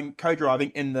be co-driving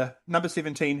in the number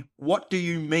 17. What do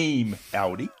you meme,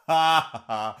 Audi?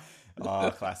 Oh,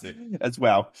 classic. As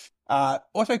well.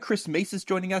 Also, Chris Meese is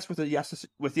joining us with the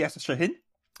Yasser Shahin.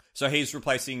 So he's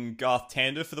replacing Garth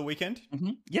Tander for the weekend.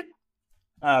 Mm-hmm. Yep.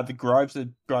 The Groves are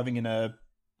driving in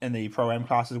the Pro-Am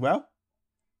class as well.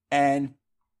 And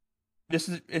this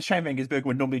is Shane Van Gisbergen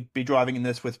would normally be driving in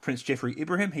this with Prince Jeffrey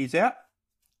Ibrahim. He's out.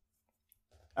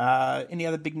 Any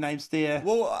other big names there?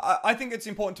 Well, I think it's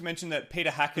important to mention that Peter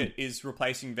Hackett is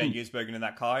replacing Van Gisbergen in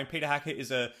that car, and Peter Hackett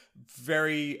is a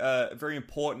very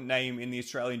important name in the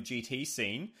Australian GT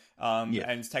scene, and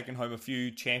has taken home a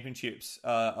few championships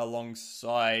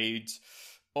alongside.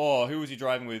 Oh, who was he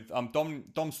driving with?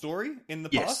 Dom Story in the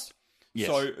past.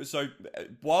 Yes. So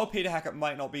while Peter Hackett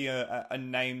might not be a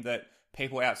name that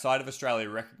people outside of Australia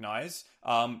recognise,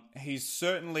 he's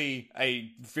certainly a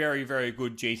very, very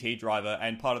good GT driver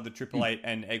and part of the Triple Eight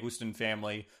and Eggleston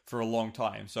family for a long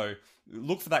time. So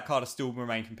look for that car to still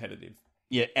remain competitive.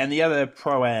 Yeah, and the other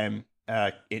Pro-Am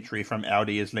entry from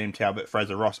Audi is Liam Talbot,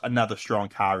 Fraser Ross, another strong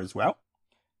car as well.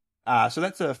 So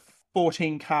that's a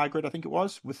 14 car grid, I think it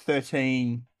was, with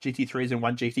 13 GT3s and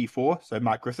one GT4. So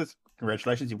Mark Griffiths,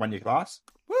 congratulations, you won your class.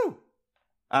 Woo!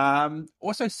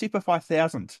 Also, Super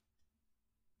 5000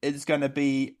 is going to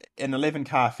be an 11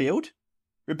 car field.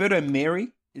 Roberto Meri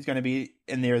is going to be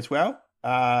in there as well.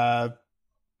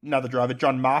 Another driver,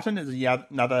 John Martin, is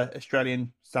another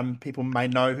Australian some people may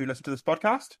know who listen to this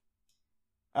podcast.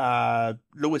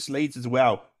 Lewis Leeds as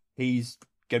well. He's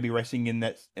going to be racing in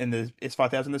the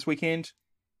S5000 this weekend.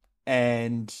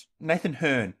 And Nathan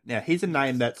Hearn. Now, he's a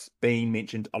name that's been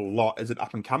mentioned a lot as an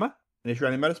up-and-comer in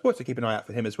Australian motorsport, so keep an eye out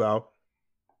for him as well.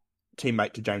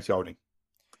 Teammate to James Golding.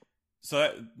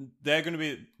 So they're going to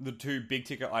be the two big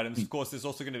ticket items. Of course, there's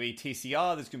also going to be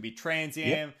TCR. There's going to be Trans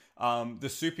Am. The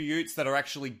Super Utes that are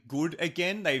actually good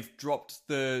again. They've dropped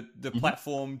the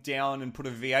platform down and put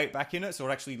a V8 back in it, so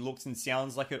it actually looks and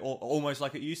sounds like it almost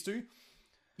like it used to.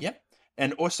 Yep.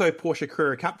 And also Porsche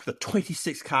Carrera Cup for the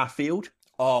 26 car field.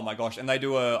 Oh my gosh! And they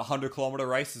do a 100-kilometer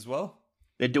race as well.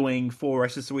 They're doing 4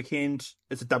 races a weekend.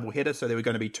 It's a double header, so there were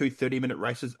going to be 2 30-minute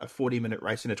races, a 40-minute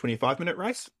race, and a 25-minute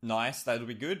race. Nice, that'll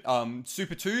be good.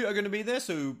 Super 2 are going to be there,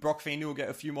 so Brock Feeney will get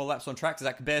a few more laps on track.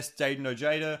 Zach Best, Jaden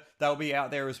Ojeda, they'll be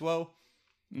out there as well.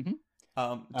 Mm-hmm.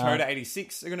 Toyota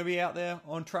 86 are going to be out there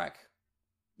on track.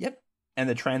 Yep. And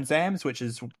the Trans Ams, which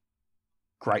is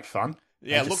great fun.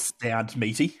 Yeah, sound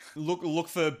meaty. Look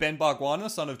for Ben Bargwanna,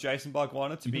 son of Jason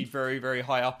Bargwanna, to be very, very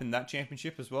high up in that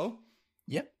championship as well.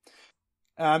 Yep.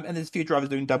 And there's a few drivers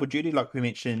doing double duty, like we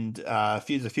mentioned.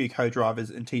 There's a few co-drivers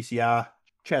in TCR.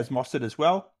 Chaz Mostert as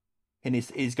well. And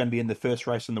he's going to be in the first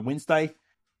race on the Wednesday.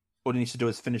 All he needs to do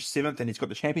is finish 7th, and he's got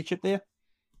the championship there.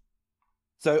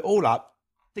 So all up,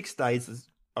 6 days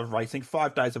of racing,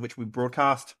 5 days of which we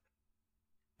broadcast.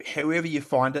 However you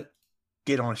find it,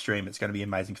 get on a stream. It's going to be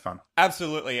amazing fun.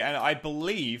 Absolutely. And I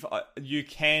believe you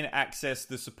can access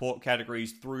the support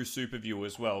categories through SuperView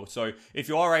as well. So if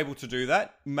you are able to do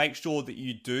that, make sure that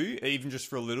you do, even just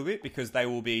for a little bit, because they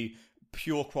will be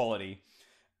pure quality.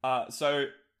 So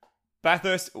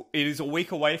Bathurst, it is a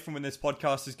week away from when this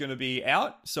podcast is going to be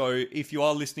out. So if you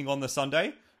are listening on the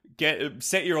Sunday,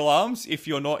 set your alarms if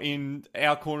you're not in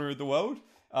our corner of the world.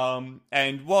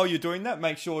 And while you're doing that,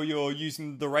 make sure you're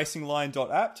using the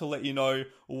racingline.app to let you know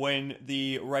when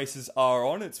the races are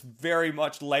on. It's very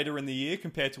much later in the year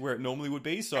compared to where it normally would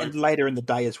be. So and later in the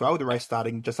day as well, the race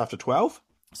starting just after 12.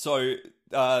 So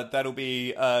that'll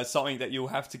be something that you'll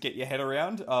have to get your head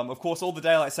around. Of course, all the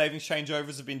daylight savings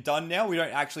changeovers have been done now. We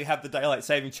don't actually have the daylight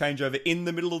savings changeover in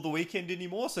the middle of the weekend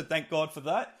anymore, so thank God for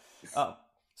that.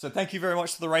 So thank you very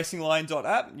much to the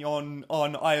racingline.app on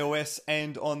iOS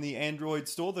and on the Android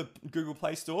store, the Google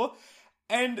Play Store.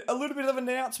 And a little bit of an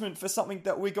announcement for something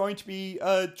that we're going to be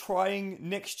trying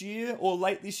next year or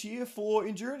late this year for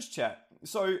Endurance Chat.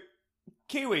 So,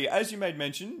 Kiwi, as you made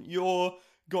mention, you're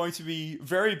going to be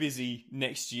very busy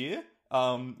next year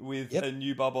with a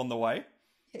new bub on the way.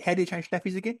 How do you change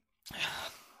nappies again?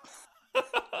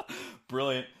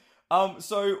 Brilliant.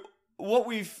 So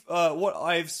what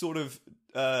I've sort of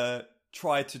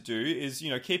tried to do is,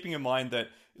 keeping in mind that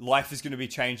life is going to be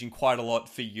changing quite a lot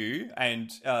for you,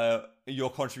 and your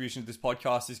contribution to this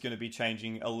podcast is going to be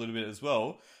changing a little bit as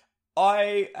well.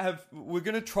 We're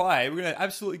going to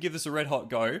absolutely give this a red hot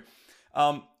go.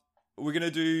 We're going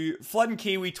to do Flood and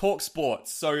Kiwi Talk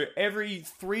Sports. So every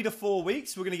 3 to 4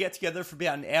 weeks, we're going to get together for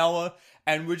about an hour,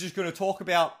 and we're just going to talk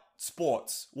about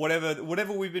sports,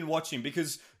 whatever we've been watching,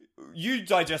 because you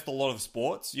digest a lot of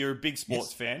sports. You're a big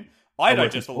sports fan. I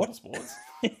digest a lot of sports.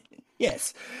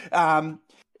 Yes. And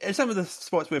some of the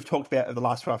sports we've talked about in the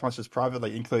last 12 months just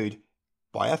privately include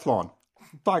biathlon,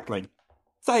 cycling,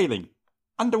 sailing,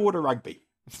 underwater rugby.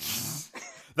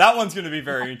 That one's going to be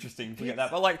very interesting to get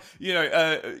that. But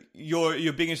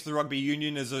you're big into the rugby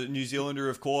union as a New Zealander,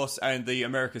 of course, and the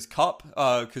America's Cup,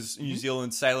 because New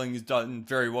Zealand sailing has done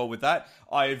very well with that.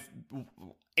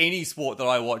 Any sport that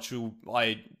I watch,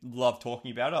 I love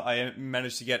talking about it. I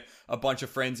managed to get a bunch of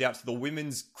friends out to the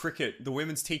women's cricket, the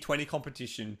women's T20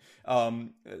 competition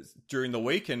during the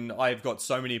week, and I've got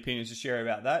so many opinions to share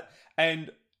about that.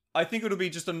 And I think it'll be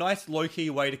just a nice low-key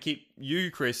way to keep you,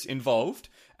 Chris, involved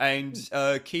and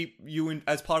keep you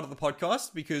as part of the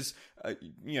podcast, because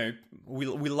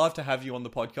we love to have you on the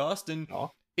podcast, and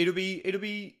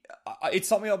it's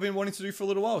something I've been wanting to do for a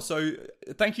little while. So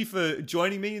thank you for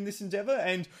joining me in this endeavour,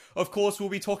 and of course we'll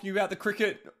be talking about the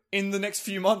cricket in the next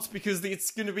few months, because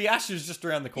it's going to be Ashes just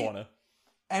around the corner.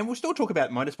 And we'll still talk about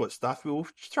motorsport stuff. We'll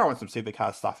throw in some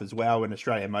supercar stuff as well in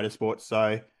Australian motorsport,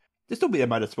 so there'll still be a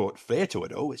motorsport flair to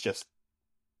it all. It's just,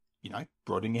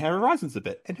 broadening your horizons a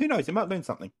bit. And who knows, you might learn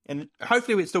something. And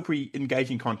hopefully it's still pretty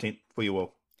engaging content for you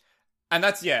all. And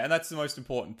that's the most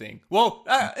important thing. Well,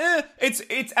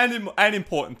 it's an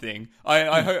important thing.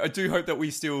 I do hope that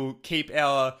we still keep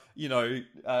our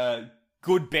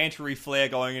good bantery flair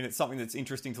going, and it's something that's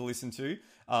interesting to listen to.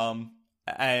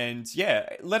 And yeah,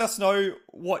 let us know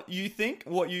what you think,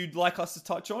 what you'd like us to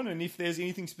touch on, and if there's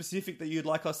anything specific that you'd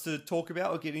like us to talk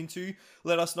about or get into,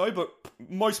 let us know. But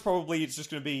most probably, it's just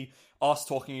going to be us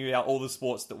talking about all the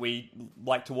sports that we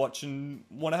like to watch and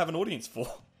want to have an audience for.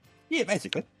 Yeah,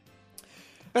 basically.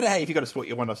 But hey, if you've got a sport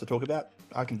you want us to talk about,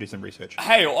 I can do some research.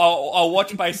 Hey, I'll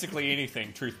watch basically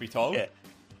anything, truth be told. Yeah.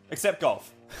 Except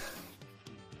golf.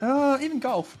 Even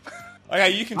golf.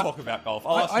 Okay, you can talk about golf.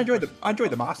 I enjoy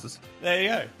the Masters. There you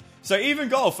go. So even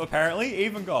golf, apparently.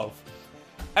 Even golf.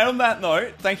 And on that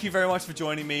note, thank you very much for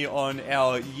joining me on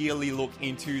our yearly look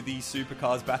into the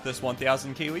Supercars Bathurst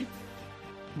 1000, Kiwi.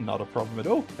 Not a problem at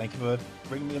all. Thank you for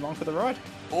bringing me along for the ride.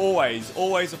 Always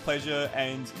a pleasure.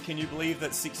 And can you believe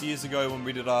that 6 years ago when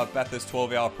we did our Bathurst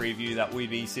 12-hour preview that we'd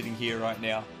be sitting here right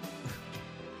now?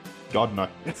 God, no.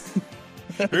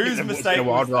 Whose mistake a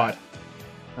wild was ride?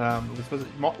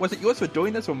 Was it yours for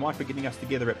doing this or mine for getting us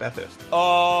together at Bathurst?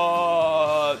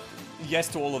 Yes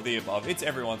to all of the above. It's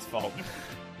everyone's fault.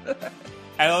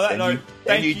 And on that note,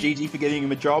 thank you, Gigi, for getting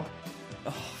him a job.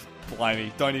 Oh,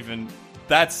 blimey, don't even...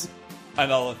 That's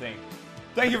another thing.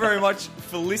 Thank you very much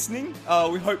for listening.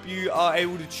 We hope you are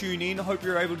able to tune in. I hope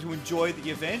you're able to enjoy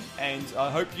the event, and I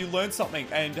hope you learn something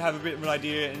and have a bit of an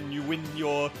idea and you win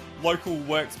your local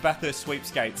Works Bathurst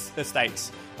sweepstakes,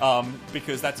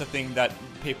 because that's a thing that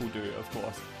people do, of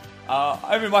course.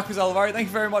 I've been Michael Zalavari. Thank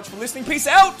you very much for listening. Peace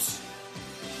out!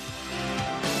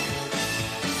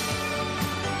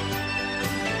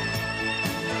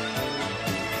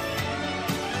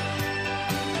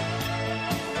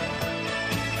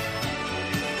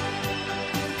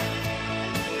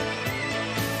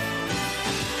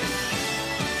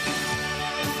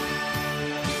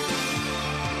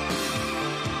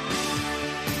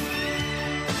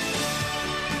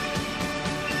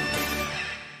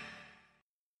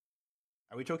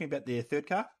 Are we talking about their third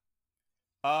car?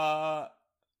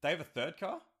 They have a third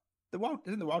car?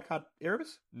 Isn't the wildcard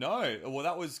Erebus? No. Well,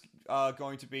 that was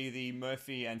going to be the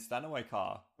Murphy and Stanaway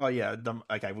car. Oh yeah.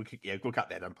 Okay. We'll cut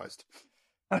that on post.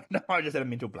 No, I just had a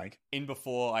mental blank. In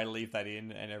before I leave that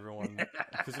in, and everyone,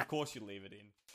 because of course you leave it in.